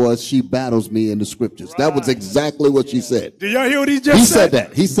answer was, she battles me in the scriptures. Right. That was exactly what she said. Did y'all hear what he just said? He said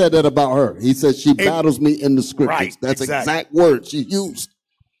that. He said that about her. He said she battles me in the scriptures. Right, that's exactly. exact word she used.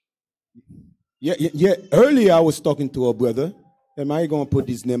 Yeah. Earlier I was talking to a brother. Am I going to put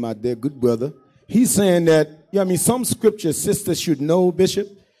his name out there? Good brother. He's saying that, some scripture sisters should know, Bishop.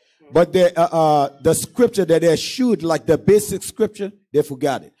 But the scripture that they should, like the basic scripture, they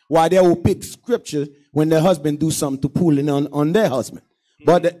forgot it. Why they will pick scripture when their husband do something to pull in on their husband.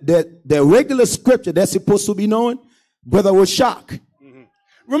 But the regular scripture that's supposed to be known, brother was shocked.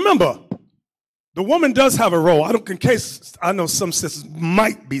 Remember, the woman does have a role. In case I know some sisters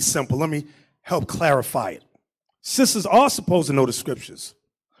might be simple, let me help clarify it. Sisters are supposed to know the scriptures.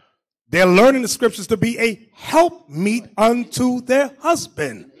 They're learning the scriptures to be a helpmeet unto their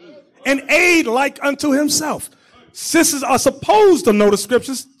husband, an aid like unto himself. Sisters are supposed to know the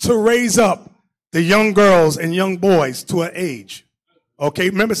scriptures to raise up the young girls and young boys to an age. Okay,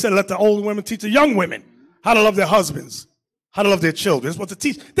 remember it said let the older women teach the young women how to love their husbands, how to love their children. They're supposed to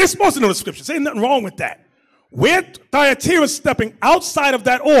teach. They're supposed to know the scriptures. Ain't nothing wrong with that. Where Thyatira is stepping outside of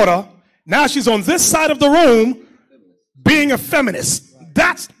that order, now she's on this side of the room being a feminist.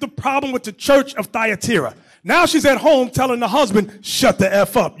 That's the problem with the church of Thyatira. Now she's at home telling the husband, shut the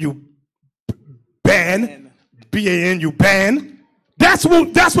F up, you ban, B-A-N, you ban. That's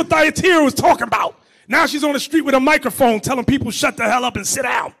what Thyatira was talking about. Now she's on the street with a microphone telling people, shut the hell up and sit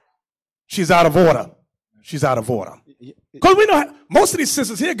down. She's out of order. She's out of order. Because we know most of these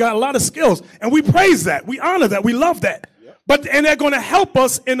sisters here got a lot of skills, and we praise that. We honor that. We love that. And they're going to help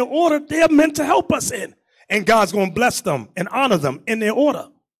us in the order they're meant to help us in. And God's going to bless them and honor them in their order.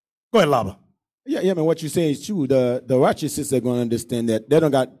 Go ahead, Lava. Yeah, man, what you say is true. The righteous sisters are going to understand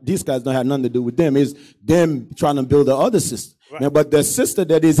that these guys don't have nothing to do with them. It's them trying to build the other sister. Right. Now, but the sister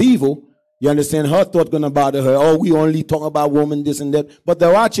that is evil, you understand, her thought going to bother her. Oh, we only talk about women, this and that. But the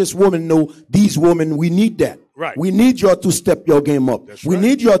righteous woman know these women, we need that. Right. We need y'all to step your game up. That's we right.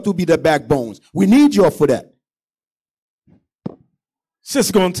 need y'all to be the backbones. We need y'all for that.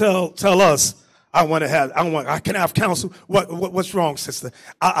 Sister going to tell us, I can have counsel. What's wrong, sister?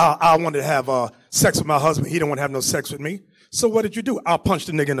 I wanted to have sex with my husband. He don't want to have no sex with me. So what did you do? I'll punch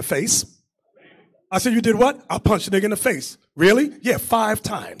the nigga in the face. I said, you did what? I'll punch the nigga in the face. Really? Yeah, 5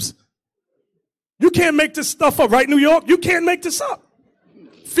 times. You can't make this stuff up, right, New York? You can't make this up.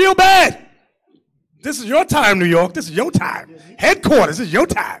 Feel bad. This is your time, New York. This is your time. Headquarters, this is your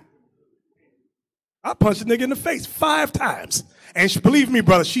time. I punched the nigga in the face 5 times. And believe me,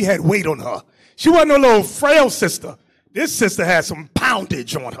 brother, she had weight on her. She wasn't no little frail sister. This sister had some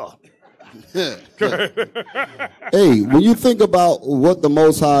poundage on her. Hey, when you think about what the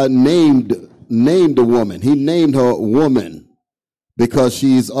Most High named a woman, he named her woman because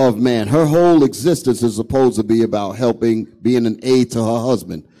she's of man. Her whole existence is supposed to be about helping, being an aid to her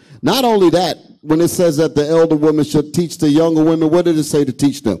husband. Not only that, when it says that the elder women should teach the younger women, what did it say to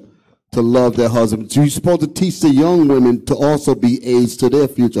teach them? To love their husbands. You're supposed to teach the young women to also be aids to their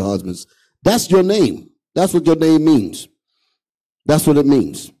future husbands. That's your name. That's what your name means. That's what it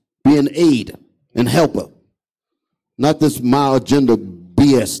means. Be an aid and helper. Not this mild gender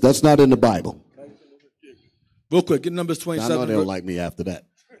BS. That's not in the Bible. Real quick, get Numbers 27. I know they'll like me after that.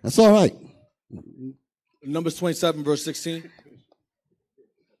 That's all right. Numbers 27, verse 16.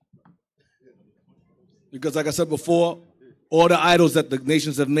 Because like I said before, all the idols that the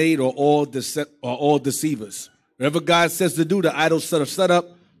nations have made are all deceivers. Whatever God says to do, the idols are set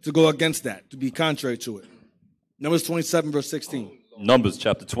up to go against that, to be contrary to it. Numbers 27, verse 16. Numbers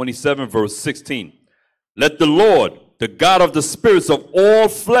chapter 27, verse 16. Let the Lord, the God of the spirits of all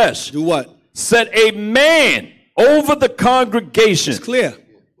flesh, do what? Set a man over the congregation. It's clear.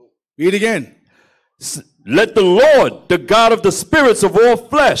 Read again. Let the Lord, the God of the spirits of all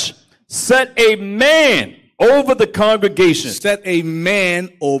flesh, set a man over the congregation. Set a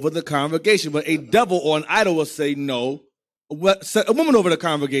man over the congregation. But a devil or an idol will say no. Set a woman over the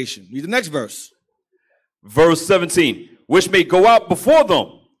congregation. Read the next verse. Verse 17. Which may go out before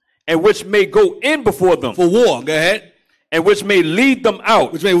them, and which may go in before them. For war. Go ahead. And which may lead them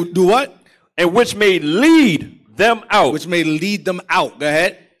out. Which may do what? And which may lead them out. Which may lead them out. Go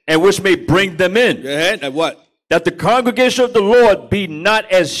ahead. And which may bring them in. Go ahead. And what? That the congregation of the Lord be not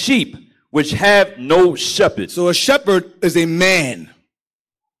as sheep, which have no shepherd. So a shepherd is a man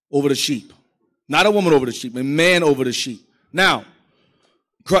over the sheep. Not a woman over the sheep. A man over the sheep. Now,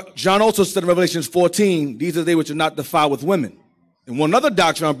 John also said in Revelation 14, these are they which are not defiled with women. And one other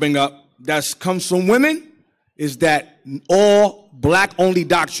doctrine I'll bring up that comes from women is that all black only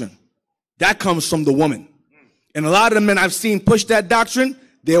doctrine. That comes from the woman. And a lot of the men I've seen push that doctrine,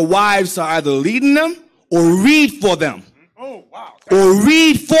 their wives are either leading them or read for them. Oh, wow. Or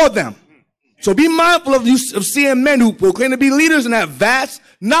read for them. So be mindful of seeing men who proclaim to be leaders and have vast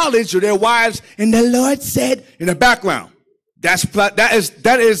knowledge of their wives, and the Lord said in the background. That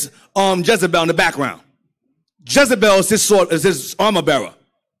is Jezebel in the background. Jezebel is his sword, is his armor bearer.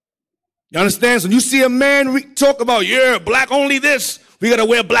 You understand? So when you see a man talk about, yeah, black only this, we gotta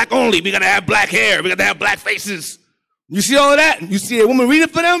wear black only, we gotta have black hair, we gotta have black faces. You see all of that? You see a woman read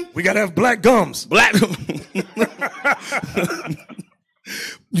it for them? We gotta have black gums. Black.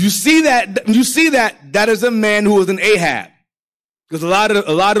 You see that that is a man who is an Ahab. Because a lot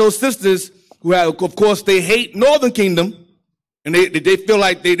of those sisters who have, of course, they hate Northern Kingdom, and they feel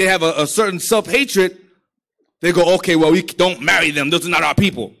like they have a certain self-hatred. They go, okay, well, we don't marry them. Those are not our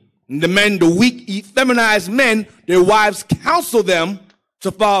people. And the men, the weak, effeminized men, their wives counsel them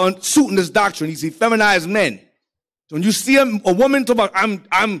to follow suit in this doctrine. These effeminized men. So when you see a woman talk about,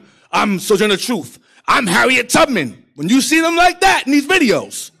 I'm Sojourner Truth, I'm Harriet Tubman. When you see them like that in these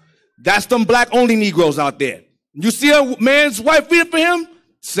videos, that's them black-only Negroes out there. You see a man's wife read it for him,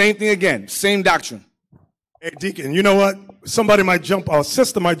 same thing again, same doctrine. Hey, Deacon, you know what? Somebody might jump, our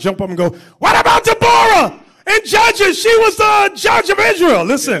sister might jump up and go, what about Deborah in Judges? She was the judge of Israel.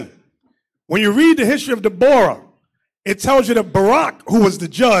 Listen, when you read the history of Deborah, it tells you that Barak, who was the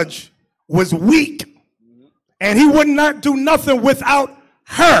judge, was weak. And he would not do nothing without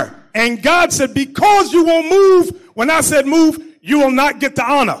her. And God said, because you won't move, when I said move, you will not get the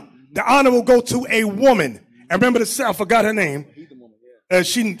honor. The honor will go to a woman. And remember I forgot her name.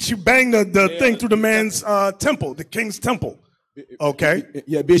 She banged the thing through the man's temple, the king's temple. Okay.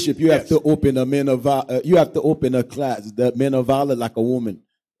 Yeah, Bishop, you have to open a men of you have to open a class, the men of valor, like a woman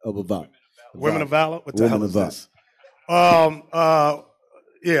of a valor. Women of valor? What the hell is this?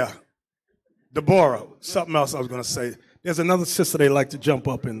 Yeah. Deborah. Something else I was going to say. There's another sister they like to jump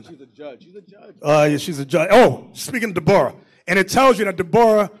up and. She's a judge. She's a judge. Yeah, she's a judge. Oh, speaking of Deborah, and it tells you that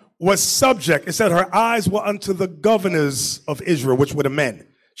Deborah was subject. It said her eyes were unto the governors of Israel, which were the men.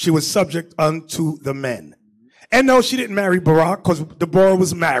 She was subject unto the men. And no, she didn't marry Barak because Deborah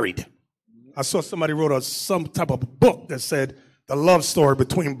was married. I saw somebody wrote some type of book that said the love story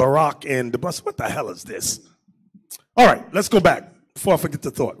between Barak and Deborah. What the hell is this? All right, let's go back before I forget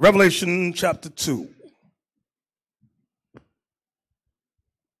the thought. Revelation chapter 2.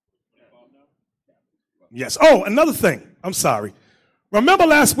 Yes. Oh, another thing. I'm sorry. Remember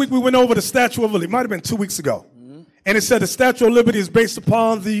last week we went over the Statue of Liberty. It might have been 2 weeks ago. Mm-hmm. And it said the Statue of Liberty is based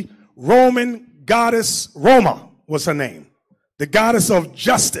upon the Roman goddess Roma was her name. The goddess of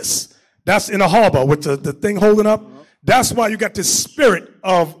justice. That's in a harbor with the thing holding up. Mm-hmm. That's why you got this spirit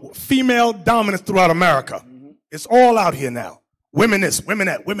of female dominance throughout America. Mm-hmm. It's all out here now. Women this, women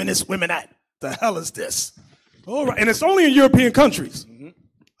that, women this, women that. The hell is this? All right. And it's only in European countries. Mm-hmm.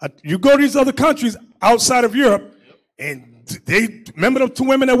 You go to these other countries outside of Europe, and they remember the two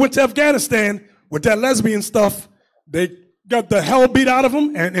women that went to Afghanistan with that lesbian stuff. They got the hell beat out of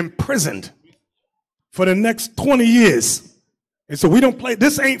them and imprisoned for the next 20 years. And so we don't play.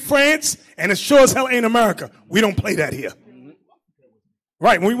 This ain't France, and it sure as hell ain't America. We don't play that here.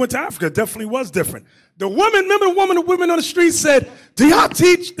 Right, when we went to Africa, it definitely was different. The woman, remember the woman on the street said, do y'all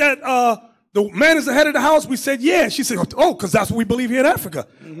teach that the man is the head of the house? We said, yeah. She said, oh, because that's what we believe here in Africa.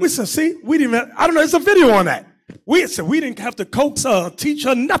 Mm-hmm. We said, see, we didn't even, I don't know, there's a video on that. We said we didn't have to coax her, teach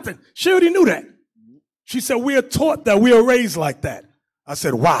her nothing. She already knew that. She said, we are taught that, we are raised like that. I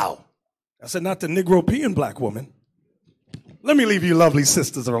said, wow. I said, not the Negropean black woman. Let me leave you lovely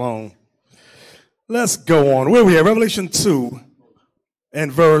sisters alone. Let's go on. Where are we at? Revelation 2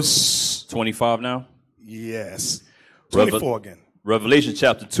 and verse 25 now? Yes. 24 again. Revelation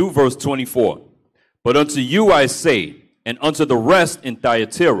chapter 2, verse 24. But unto you I say, and unto the rest in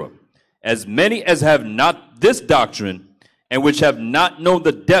Thyatira, as many as have not this doctrine, and which have not known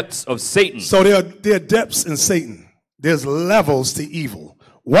the depths of Satan. So there are depths in Satan. There's levels to evil.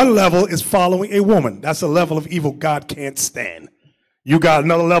 One level is following a woman. That's a level of evil God can't stand. You got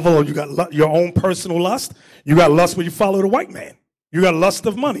another level, you got your own personal lust. You got lust where you follow the white man. You got lust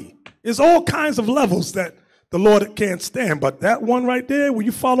of money. There's all kinds of levels that the Lord can't stand. But that one right there, where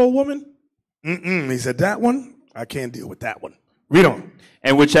you follow a woman, he said, that one, I can't deal with that one. Read on.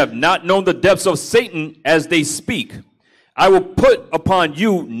 And which have not known the depths of Satan as they speak. I will put upon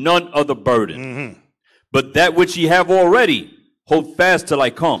you none other burden. But that which ye have already, hold fast till I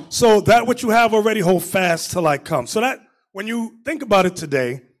come. So that which you have already, hold fast till I come. So that, when you think about it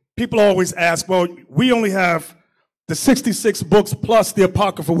today, people always ask, well, we only have the 66 books plus the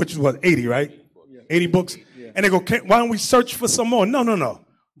Apocrypha, which is what, 80, right? 80 books. And they go, why don't we search for some more? No.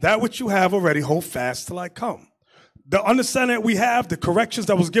 That which you have already, hold fast till I come. The understanding that we have, the corrections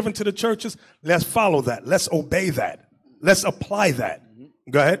that was given to the churches, let's follow that. Let's obey that. Let's apply that.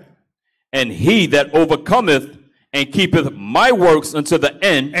 Go ahead. And he that overcometh and keepeth my works unto the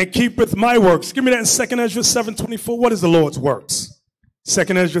end. And keepeth my works. Give me that in 2 Ezra 7:24. What is the Lord's works?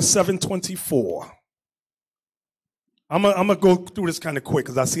 2 Ezra 7:24. I'm gonna go through this kind of quick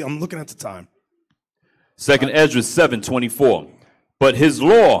because I see I'm looking at the time. 2 Ezra 7:24. But his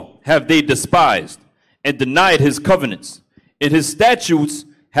law have they despised, and denied his covenants. In his statutes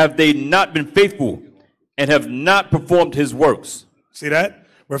have they not been faithful, and have not performed his works. See that?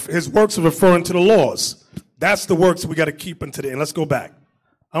 His works are referring to the laws. That's the works we got to keep unto the end. Let's go back.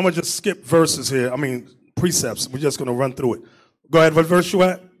 I'm going to just skip verses here. Precepts. We're just going to run through it. Go ahead. What verse you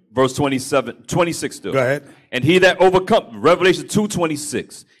at? Verse 26 still. Go ahead. And he that overcometh, Revelation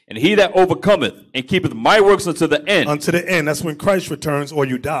 2:26. And he that overcometh and keepeth my works unto the end. Unto the end. That's when Christ returns or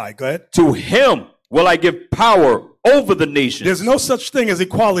you die. Go ahead. To him will I give power over the nations. There's no such thing as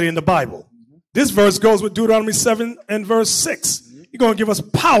equality in the Bible. This verse goes with Deuteronomy 7 and verse 6. You're going to give us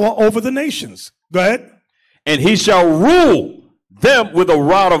power over the nations. Go ahead. And he shall rule them with a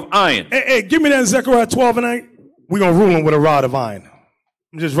rod of iron. Hey, give me that in Zechariah 12 and 8. We're going to rule them with a rod of iron. Let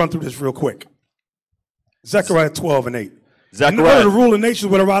me just run through this real quick. Zechariah 12 and 8. In order to rule the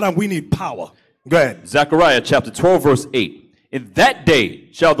nations with a rod of iron, we need power. Go ahead. Zechariah chapter 12, verse 8. In that day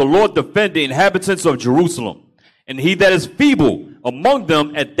shall the Lord defend the inhabitants of Jerusalem. And he that is feeble among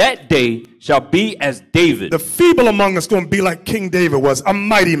them at that day shall be as David. The feeble among us going to be like King David was, a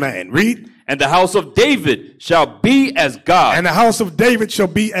mighty man. Read. And the house of David shall be as God. And the house of David shall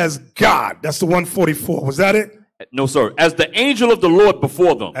be as God. That's the 144. Was that it? No, sir. As the angel of the Lord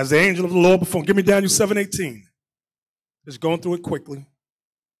before them. As the angel of the Lord before them. Give me Daniel 7:18. Just going through it quickly.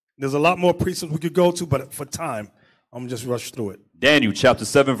 There's a lot more precepts we could go to, but for time, I'm going to just rush through it. Daniel chapter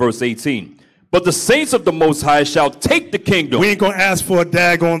 7, verse 18. But the saints of the Most High shall take the kingdom. We ain't going to ask for a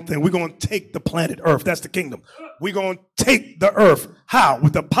daggone thing. We're going to take the planet Earth. That's the kingdom. We're going to take the earth. How?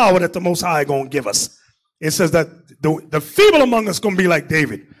 With the power that the Most High going to give us. It says that the feeble among us going to be like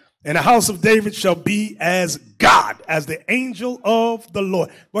David. And the house of David shall be as God, as the angel of the Lord.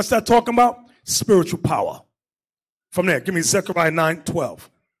 What's that talking about? Spiritual power. From there, give me Zechariah 9:12.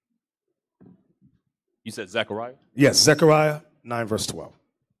 You said Zechariah? Yes, Zechariah 9, verse 12.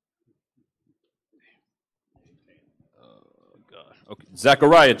 Okay.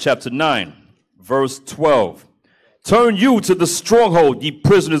 Zechariah chapter 9, verse 12. Turn you to the stronghold, ye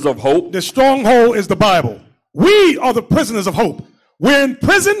prisoners of hope. The stronghold is the Bible. We are the prisoners of hope. We're in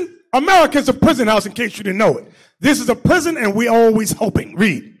prison. America is a prison house, in case you didn't know it. This is a prison, and we're always hoping.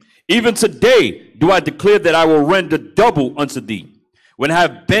 Read. Even today do I declare that I will render double unto thee, when I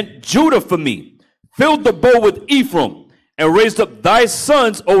have bent Judah for me, filled the bow with Ephraim, and raised up thy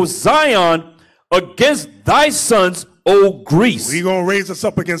sons, O Zion, against thy sons, O Greece. He's going to raise us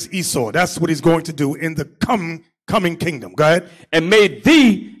up against Esau. That's what he's going to do in the coming kingdom. Go ahead. And made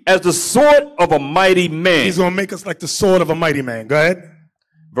thee as the sword of a mighty man. He's going to make us like the sword of a mighty man. Go ahead.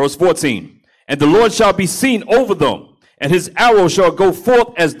 Verse 14. And the Lord shall be seen over them, and his arrow shall go forth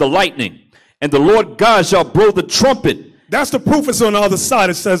as the lightning, and the Lord God shall blow the trumpet. That's the proof. It's on the other side.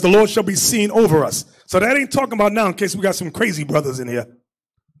 It says the Lord shall be seen over us. So that ain't talking about now, in case we got some crazy brothers in here.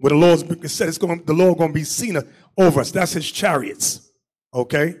 Where the Lord's, it said the Lord going to be seen over us. That's his chariots.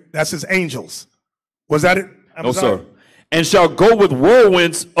 Okay? That's his angels. Was that it? No, sir. And shall go with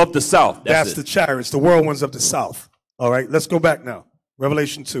whirlwinds of the south. That's the chariots, the whirlwinds of the south. All right, let's go back now.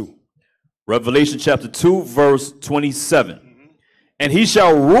 Revelation 2. Revelation chapter 2, verse 27. And he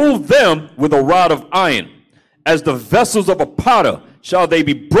shall rule them with a rod of iron. As the vessels of a potter shall they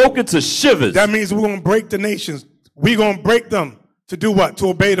be broken to shivers. That means we're going to break the nations. We're going to break them to do what? To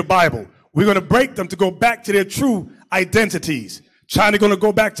obey the Bible. We're going to break them to go back to their true identities. China going to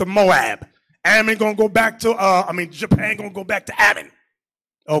go back to Moab. Ammon going to go back to, Japan going to go back to Ammon.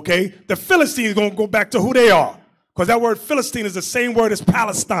 Okay? The Philistines going to go back to who they are. Because that word Philistine is the same word as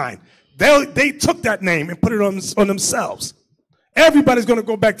Palestine. They took that name and put it on themselves. Everybody's going to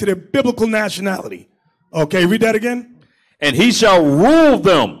go back to their biblical nationality. Okay, read that again. And he shall rule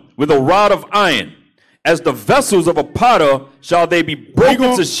them with a rod of iron. As the vessels of a potter shall they be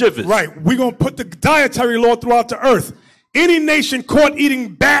broken to shivers. Right. We're going to put the dietary law throughout the earth. Any nation caught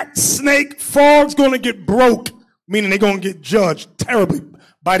eating bat, snake, frog's going to get broke, meaning they're going to get judged terribly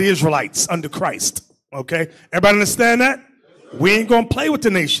by the Israelites under Christ. Okay? Everybody understand that? We ain't going to play with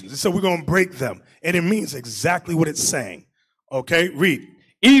the nations. So we're going to break them. And it means exactly what it's saying. Okay? Read.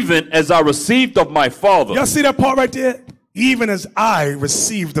 Even as I received of my Father. Y'all see that part right there? Even as I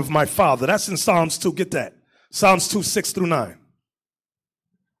received of my Father. That's in Psalms 2. Get that. Psalms 2, 6 through 9.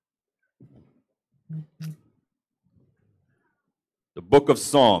 The book of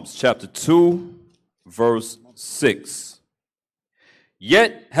Psalms, chapter 2, verse 6.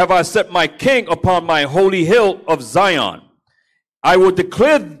 Yet have I set my king upon my holy hill of Zion. I will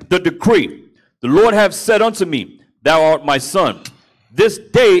declare the decree. The Lord hath said unto me, Thou art my son. This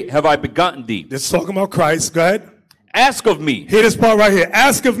day have I begotten thee. This is talking about Christ. Go ahead. Ask of me. Hear this part right here.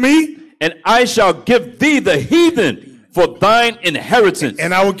 Ask of me. And I shall give thee the heathen for thine inheritance.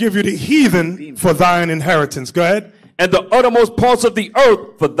 And I will give you the heathen for thine inheritance. Go ahead. And the uttermost parts of the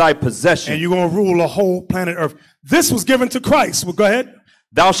earth for thy possession. And you're going to rule the whole planet earth. This was given to Christ. Well, go ahead.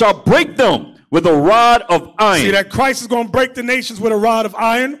 Thou shalt break them with a rod of iron. See that Christ is going to break the nations with a rod of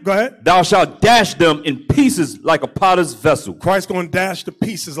iron? Go ahead. Thou shalt dash them in pieces like a potter's vessel. Christ going to dash the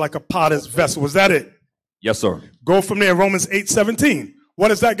pieces like a potter's vessel. Was that it? Yes, sir. Go from there, Romans 8:17. What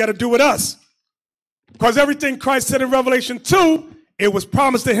does that got to do with us? Because everything Christ said in Revelation 2, it was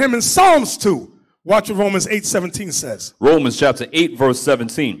promised to him in Psalms 2. Watch what Romans 8:17 says. Romans chapter 8, verse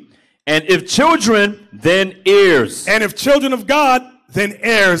 17. And if children, then heirs. And if children of God, then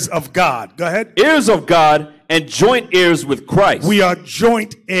heirs of God. Go ahead. Heirs of God and joint heirs with Christ. We are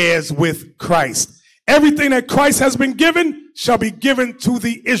joint heirs with Christ. Everything that Christ has been given shall be given to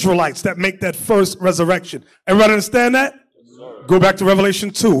the Israelites that make that first resurrection. Everybody understand that? Yes, go back to Revelation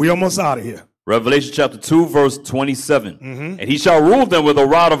 2. We almost out of here. Revelation chapter 2, verse 27. And he shall rule them with a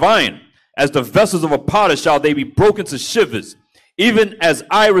rod of iron. As the vessels of a potter shall they be broken to shivers. Even as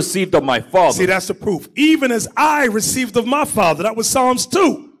I received of my Father. See, that's the proof. Even as I received of my Father. That was Psalms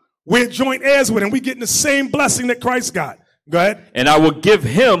 2. We're joint heirs with him. We're getting the same blessing that Christ got. Go ahead. And I will give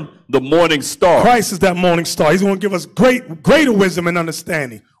him the morning star. Christ is that morning star. He's going to give us greater wisdom and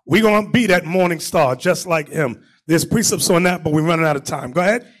understanding. We're going to be that morning star just like him. There's precepts on that, but we're running out of time. Go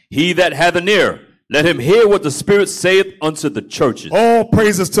ahead. He that hath an ear, let him hear what the Spirit saith unto the churches. All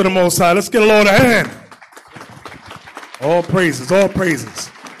praises to the Most High. Let's get a Lord a hand. All praises, all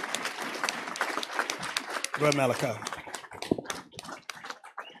praises. Go ahead, Malachi.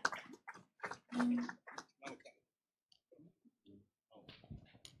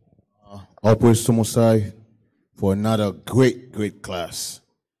 All praise to Most High for another great class.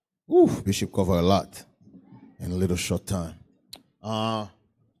 Ooh, Bishop covered a lot in a little short time.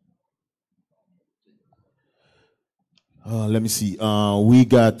 Let me see. We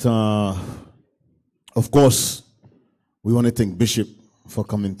got, of course, we want to thank Bishop for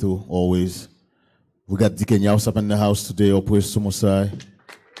coming through always. We got Deacon Yaus up in the house today. All praise to Most High.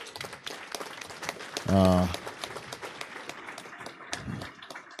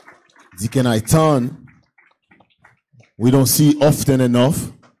 Deacon Aitan, we don't see often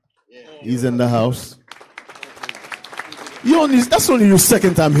enough. He's in the house. That's only your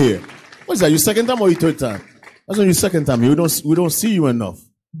second time here. What is that, your second time or your third time? That's only your second time here. We don't see you enough.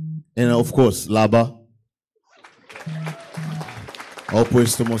 And of course, Laba. All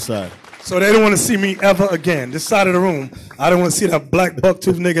praise to Most High. So they don't want to see me ever again. This side of the room, I don't want to see that black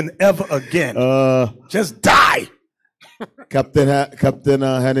bucktooth nigga ever again. Just die. Captain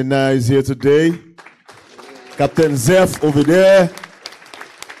Hanina is here today. Captain Zeph over there.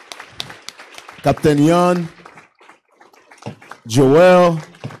 Captain Jan. Joel.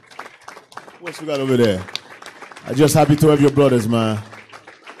 What else we got over there? I'm just happy to have your brothers, man,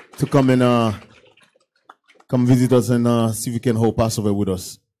 to come and come visit us and see if we can hold Passover with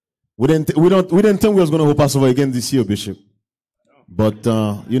us. We didn't think we was going to hold Passover again this year, Bishop. But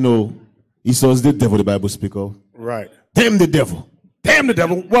Esau's the devil, the Bible speaks of. Right. Damn the devil. Damn the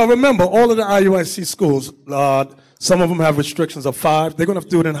devil. Well, remember, all of the IUIC schools, some of them have restrictions of 5. They're going to have to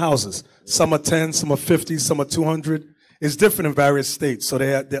do it in houses. Some are 10, some are 50, some are 200. It's different in various states, so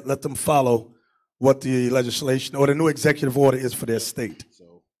they let them follow what the legislation or the new executive order is for their state.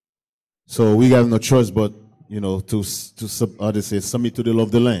 So we have no choice but, to submit to the law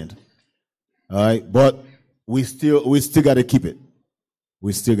of the land. All right, but we still got to keep it.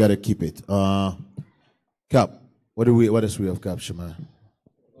 We still got to keep it. Cap, what else we have, Cap Shema?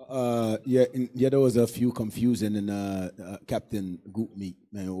 There was a few confusing in Captain Group meet.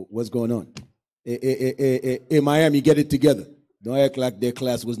 Man, what's going on? Hey, Miami, get it together. Don't act like their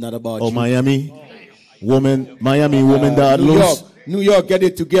class was not about you. Miami woman that lose. New York, get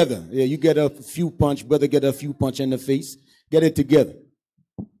it together. Yeah, you get a few punch, brother, get a few punch in the face. Get it together.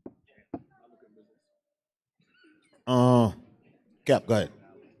 Cap, go ahead.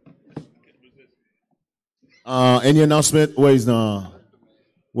 Any announcement? Where's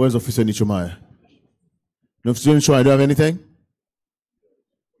Officer Nichomaya? Officer Nichomaya, do you have anything?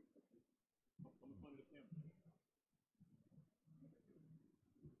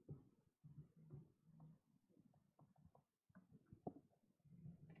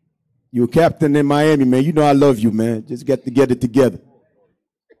 You captain in Miami, man. You know I love you, man. Just get to get it together.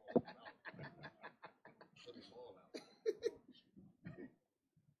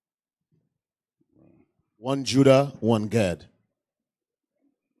 One Judah, one Gad.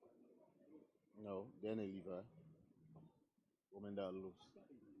 No, then a Levi. Woman that lose.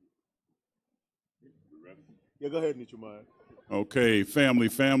 Yeah, go ahead, Nichomaya. Okay,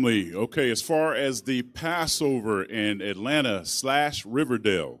 family. Okay, as far as the Passover in Atlanta /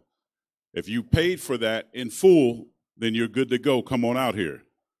 Riverdale, if you paid for that in full, then you're good to go. Come on out here.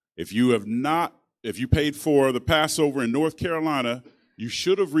 If you paid for the Passover in North Carolina, you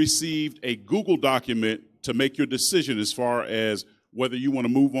should have received a Google document to make your decision as far as whether you want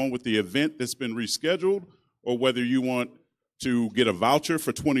to move on with the event that's been rescheduled or whether you want to get a voucher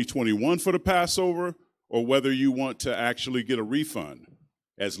for 2021 for the Passover or whether you want to actually get a refund.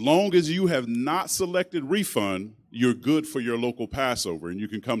 As long as you have not selected refund, you're good for your local Passover and you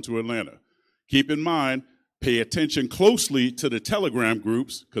can come to Atlanta. Keep in mind, pay attention closely to the Telegram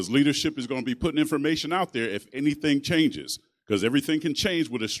groups because leadership is going to be putting information out there if anything changes because everything can change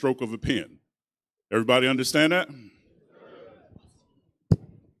with a stroke of a pen. Everybody understand that?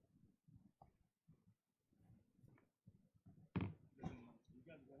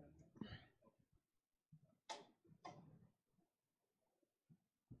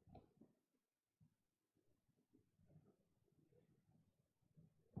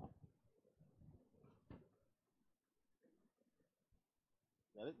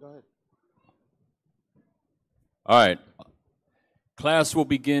 Go ahead. All right. Class will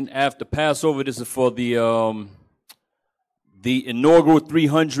begin after Passover. This is for the inaugural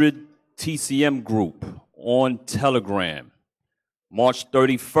 300 TCM group on Telegram. March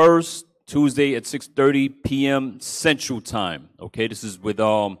 31st, Tuesday at 6:30 p.m. Central Time. Okay, this is with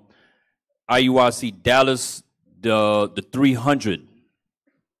IUIC Dallas, the 300.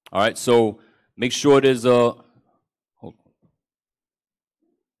 All right, so make sure there's a...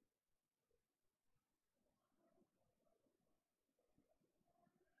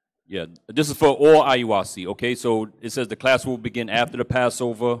 Yeah, this is for all IUIC, okay? So it says the class will begin after the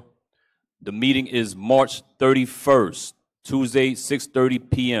Passover. The meeting is March 31st, Tuesday, 6:30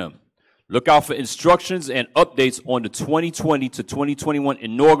 p.m. Look out for instructions and updates on the 2020 to 2021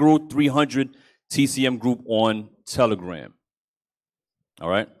 inaugural 300 TCM group on Telegram. All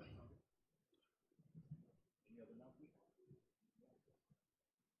right?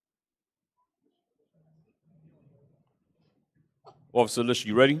 Officer Lish,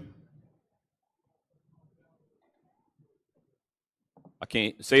 you ready? I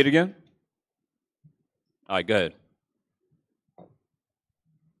can't say it again. All right, go ahead.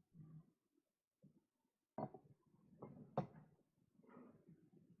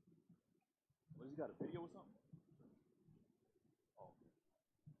 What, you got a video or something?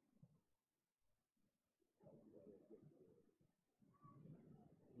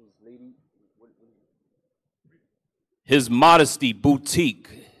 His Modesty Boutique,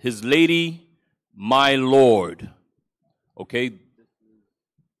 His Lady, My Lord. Okay.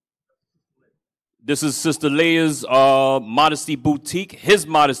 This is Sister Leia's Modesty Boutique, His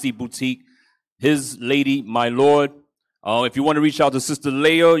Modesty Boutique, His Lady, My Lord. If you want to reach out to Sister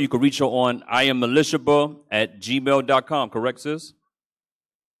Leia, you can reach her on IamAliciaba@gmail.com. Correct, sis?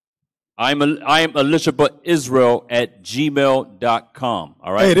 I am AliciabaIsrael@gmail.com.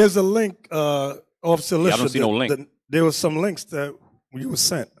 All right. Hey, there's a link, Officer Alicia. I don't see no link. There was some links that you were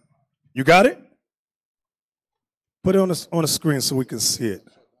sent. You got it? Put it on the screen so we can see it.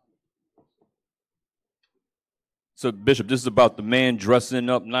 So, Bishop, this is about the man dressing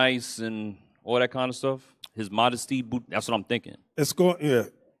up nice and all that kind of stuff. His modesty, that's what I'm thinking. It's going, yeah.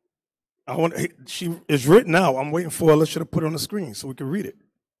 She is written out. I'm waiting for Alicia to put it on the screen so we can read it.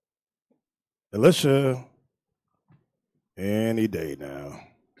 Alicia, any day now.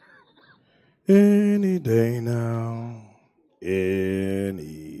 Any day now.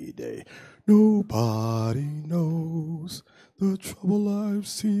 Any day. Nobody knows the trouble I've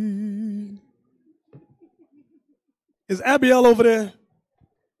seen. Is Abiel over there?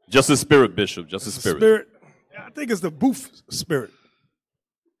 Just a spirit, Bishop. Just a spirit. I think it's the booth spirit.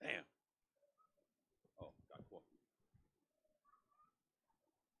 Damn.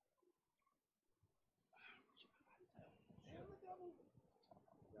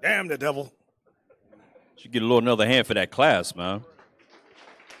 Damn the devil. Should get a little another hand for that class, man.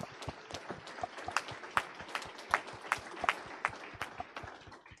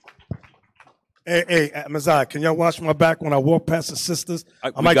 Hey, Mazai, can y'all watch my back when I walk past the sisters?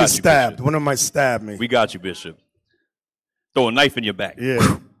 I might get stabbed. One of them might stab me. We got you, Bishop. Throw a knife in your back.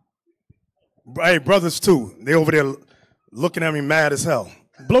 Yeah. Hey, brothers too. They over there looking at me mad as hell.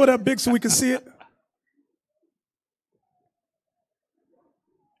 Blow it up big so we can see it.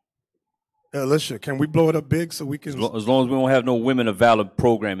 Alicia, can we blow it up big so we can? As long as we don't have no Women of Valor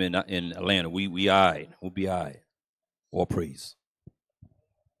program in Atlanta, we all right. We'll be all right. All praise.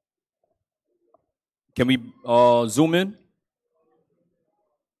 Can we zoom in?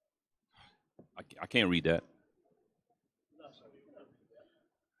 I can't read that.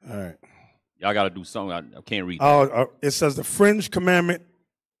 All right. Y'all got to do something. I can't read that. It says the Fringe Commandment,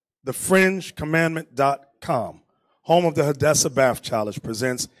 thefringecommandment.com, home of the Hadassah Bath Challenge,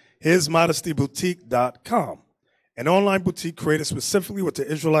 presents HisModestyBoutique.com, an online boutique created specifically with the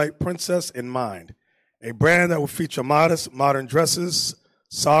Israelite princess in mind, a brand that will feature modest, modern dresses,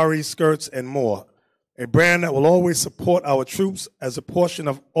 saris, skirts, and more. A brand that will always support our troops, as a portion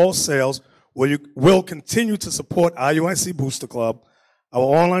of all sales will continue to support IUIC Booster Club. Our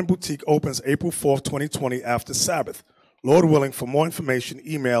online boutique opens April 4th, 2020 after Sabbath. Lord willing, for more information,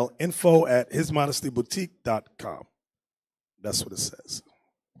 email info@hismodestyboutique.com. That's what it says.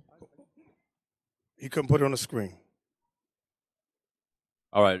 You couldn't put it on the screen.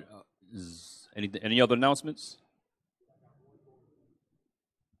 All right. Any other announcements?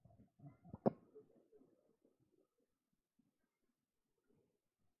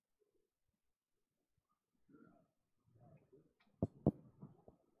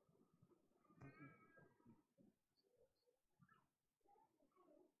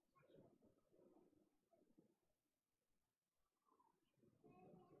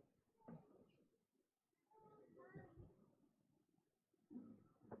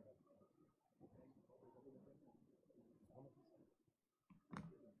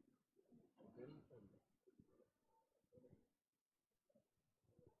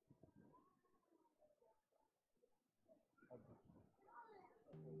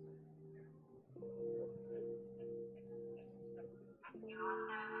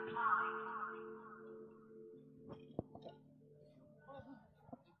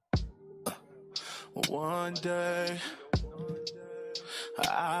 One day,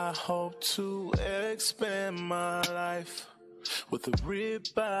 I hope to expand my life with a rib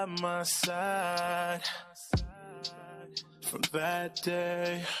by my side. From that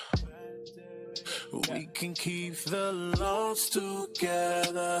day, we can keep the lost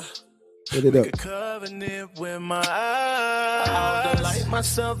together. Put it up. Make a covenant with my eyes. I'll delight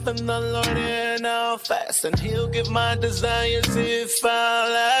myself in the Lord and I'll fast, and He'll give my desires if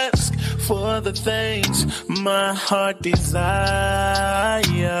I'll ask for the things my heart desires.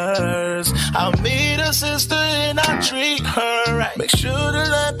 I'll meet a sister and I'll treat her right. Make sure the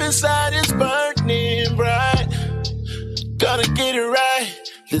lamp inside is burning bright. Gotta get it right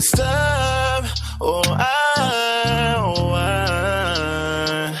this time.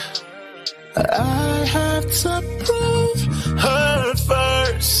 I have to prove her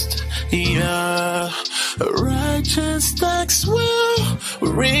first. Yeah, righteous acts will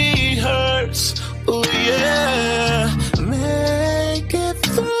rehearse. Oh yeah, make it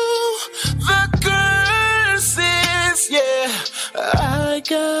through the curses. Yeah, I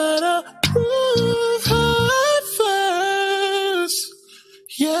gotta prove her first.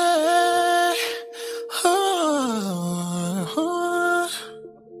 Yeah.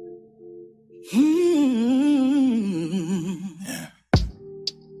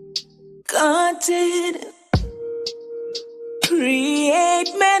 God did create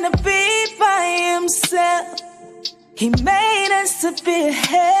man to be by himself. He made us to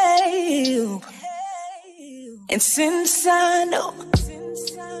behave. And since I know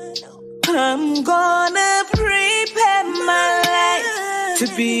I'm gonna prepare my life to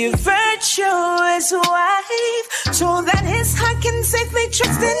be a virgin virtuous wife, so that his heart can safely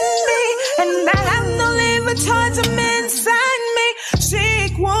trust in me, and I have no limit towards him inside me.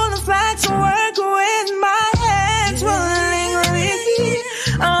 Seek wool and flax and work with my hands willingly.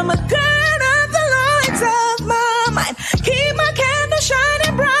 I'm a gird of the loins of my mind, keep my candle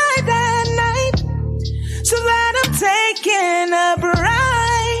shining bright at night, so that I'm taking a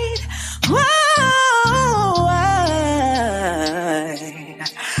bride. Whoa,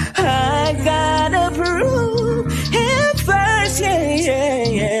 I gotta prove him first,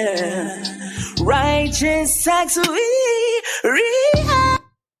 yeah. Righteous acts we rehab.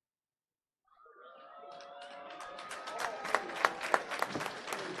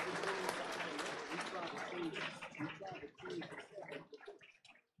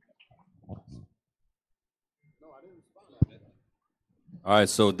 All right,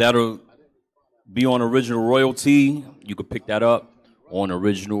 so that'll be on original royalty. You could pick that up on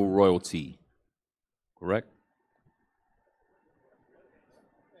original royalty. Correct?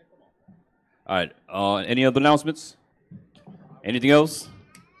 All right. Any other announcements? Anything else?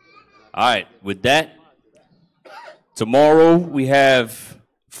 All right. With that, tomorrow we have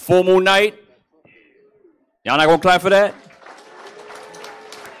full moon night. Y'all not gonna clap for that?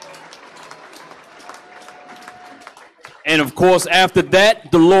 And of course, after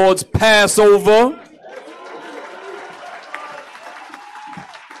that, the Lord's Passover.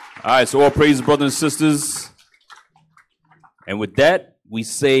 All right, so all praise, brothers and sisters. And with that, we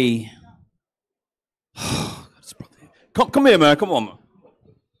say, come here, man. Come on, man.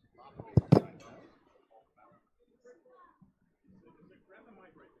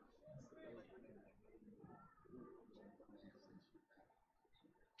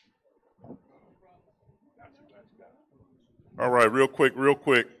 All right, real quick.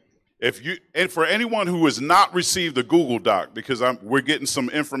 If you, and for anyone who has not received the Google Doc, because we're getting some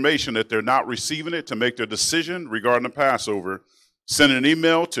information that they're not receiving it to make their decision regarding the Passover, send an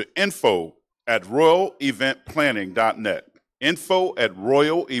email to info@royaleventplanning.net.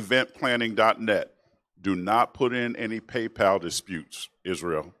 info@royaleventplanning.net. Do not put in any PayPal disputes,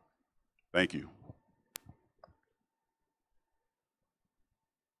 Israel. Thank you.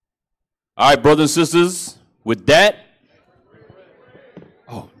 All right, brothers and sisters, with that.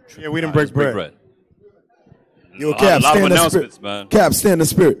 Yeah, we didn't break bread. Yo, Cap, stand in the spirit. Man. Cap, stand in the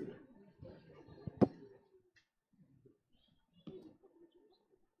spirit.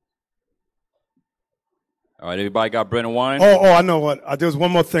 All right, everybody got bread and wine? Oh, I know what. There's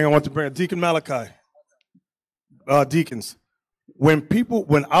one more thing I want to bring. Deacon Malachi. Deacons, when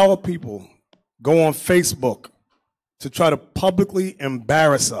our people go on Facebook to try to publicly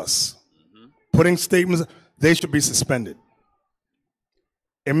embarrass us, putting statements, they should be suspended.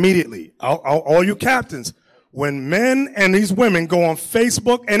 Immediately. All you captains, when men and these women go on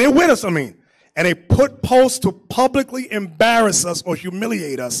Facebook, and they're with us, and they put posts to publicly embarrass us or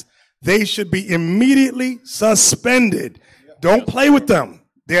humiliate us, they should be immediately suspended. Don't play with them.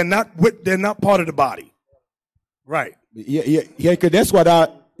 They're not part of the body. Right. Yeah, because that's what I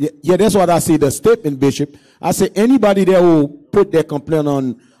see the statement, Bishop. I say anybody that will put their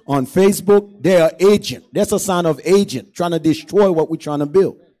complaint on Facebook, they're an agent. That's a sign of agent trying to destroy what we're trying to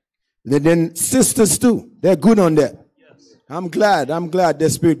build. Then sisters too, they're good on that. Yes. I'm glad that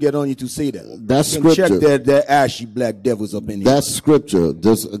spirit get on you to say that. That's scripture. Check their ashy black devils up in here. That's scripture.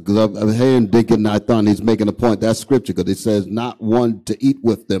 Just because I'm hearing Deacon Nathan, he's making a point. That's scripture because it says not one to eat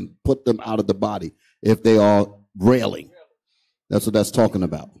with them, put them out of the body if they are railing. That's what that's talking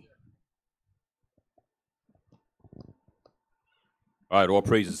about. All right, all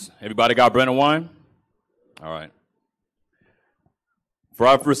praises. Everybody got bread and wine? All right. For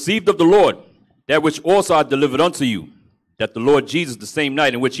I have received of the Lord that which also I delivered unto you, that the Lord Jesus, the same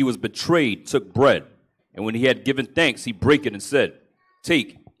night in which he was betrayed, took bread, and when he had given thanks, he brake it and said,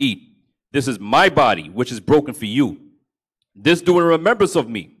 Take, eat. This is my body, which is broken for you. This do in remembrance of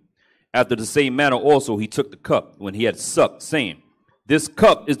me. After the same manner also he took the cup when he had supped, saying, This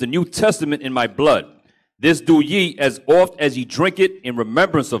cup is the New Testament in my blood. This do ye as oft as ye drink it in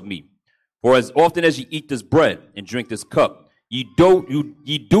remembrance of me. For as often as ye eat this bread and drink this cup, ye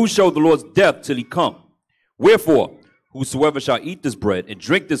do show the Lord's death till he come. Wherefore, whosoever shall eat this bread and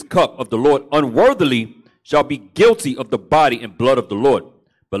drink this cup of the Lord unworthily shall be guilty of the body and blood of the Lord.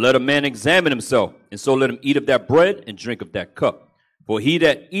 But let a man examine himself, and so let him eat of that bread and drink of that cup. For he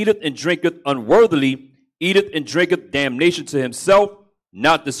that eateth and drinketh unworthily eateth and drinketh damnation to himself,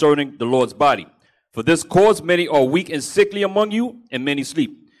 not discerning the Lord's body. For this cause many are weak and sickly among you, and many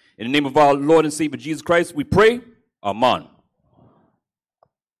sleep. In the name of our Lord and Savior Jesus Christ, we pray. Amen.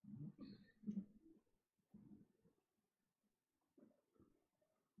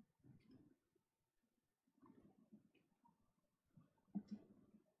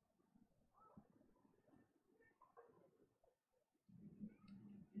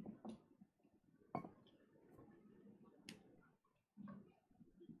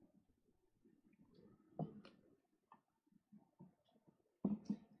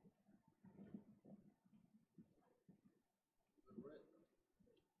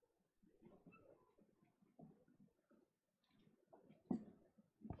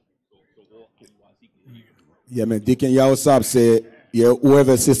 Yeah, man. Deacon Yawasab said, yeah,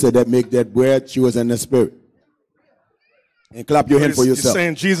 whoever sister that make that bread, she was in the spirit. And clap your hand for You're yourself.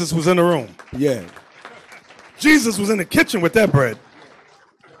 saying Jesus was in the room. Yeah. Jesus was in the kitchen with that bread.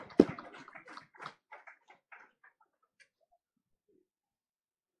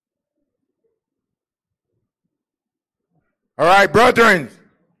 All right, brethren.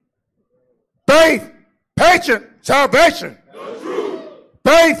 Faith, patience, salvation. The truth.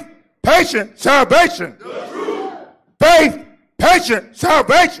 Faith, patience, salvation. The truth. Faith, patience,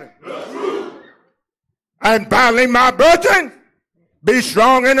 salvation. The truth. And finally, my brethren, be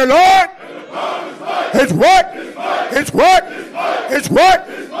strong in the Lord. His what? His what? His what?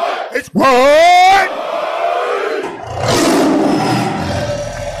 His what?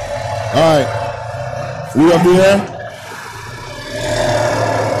 All right. We up here?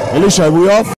 Alicia, we off?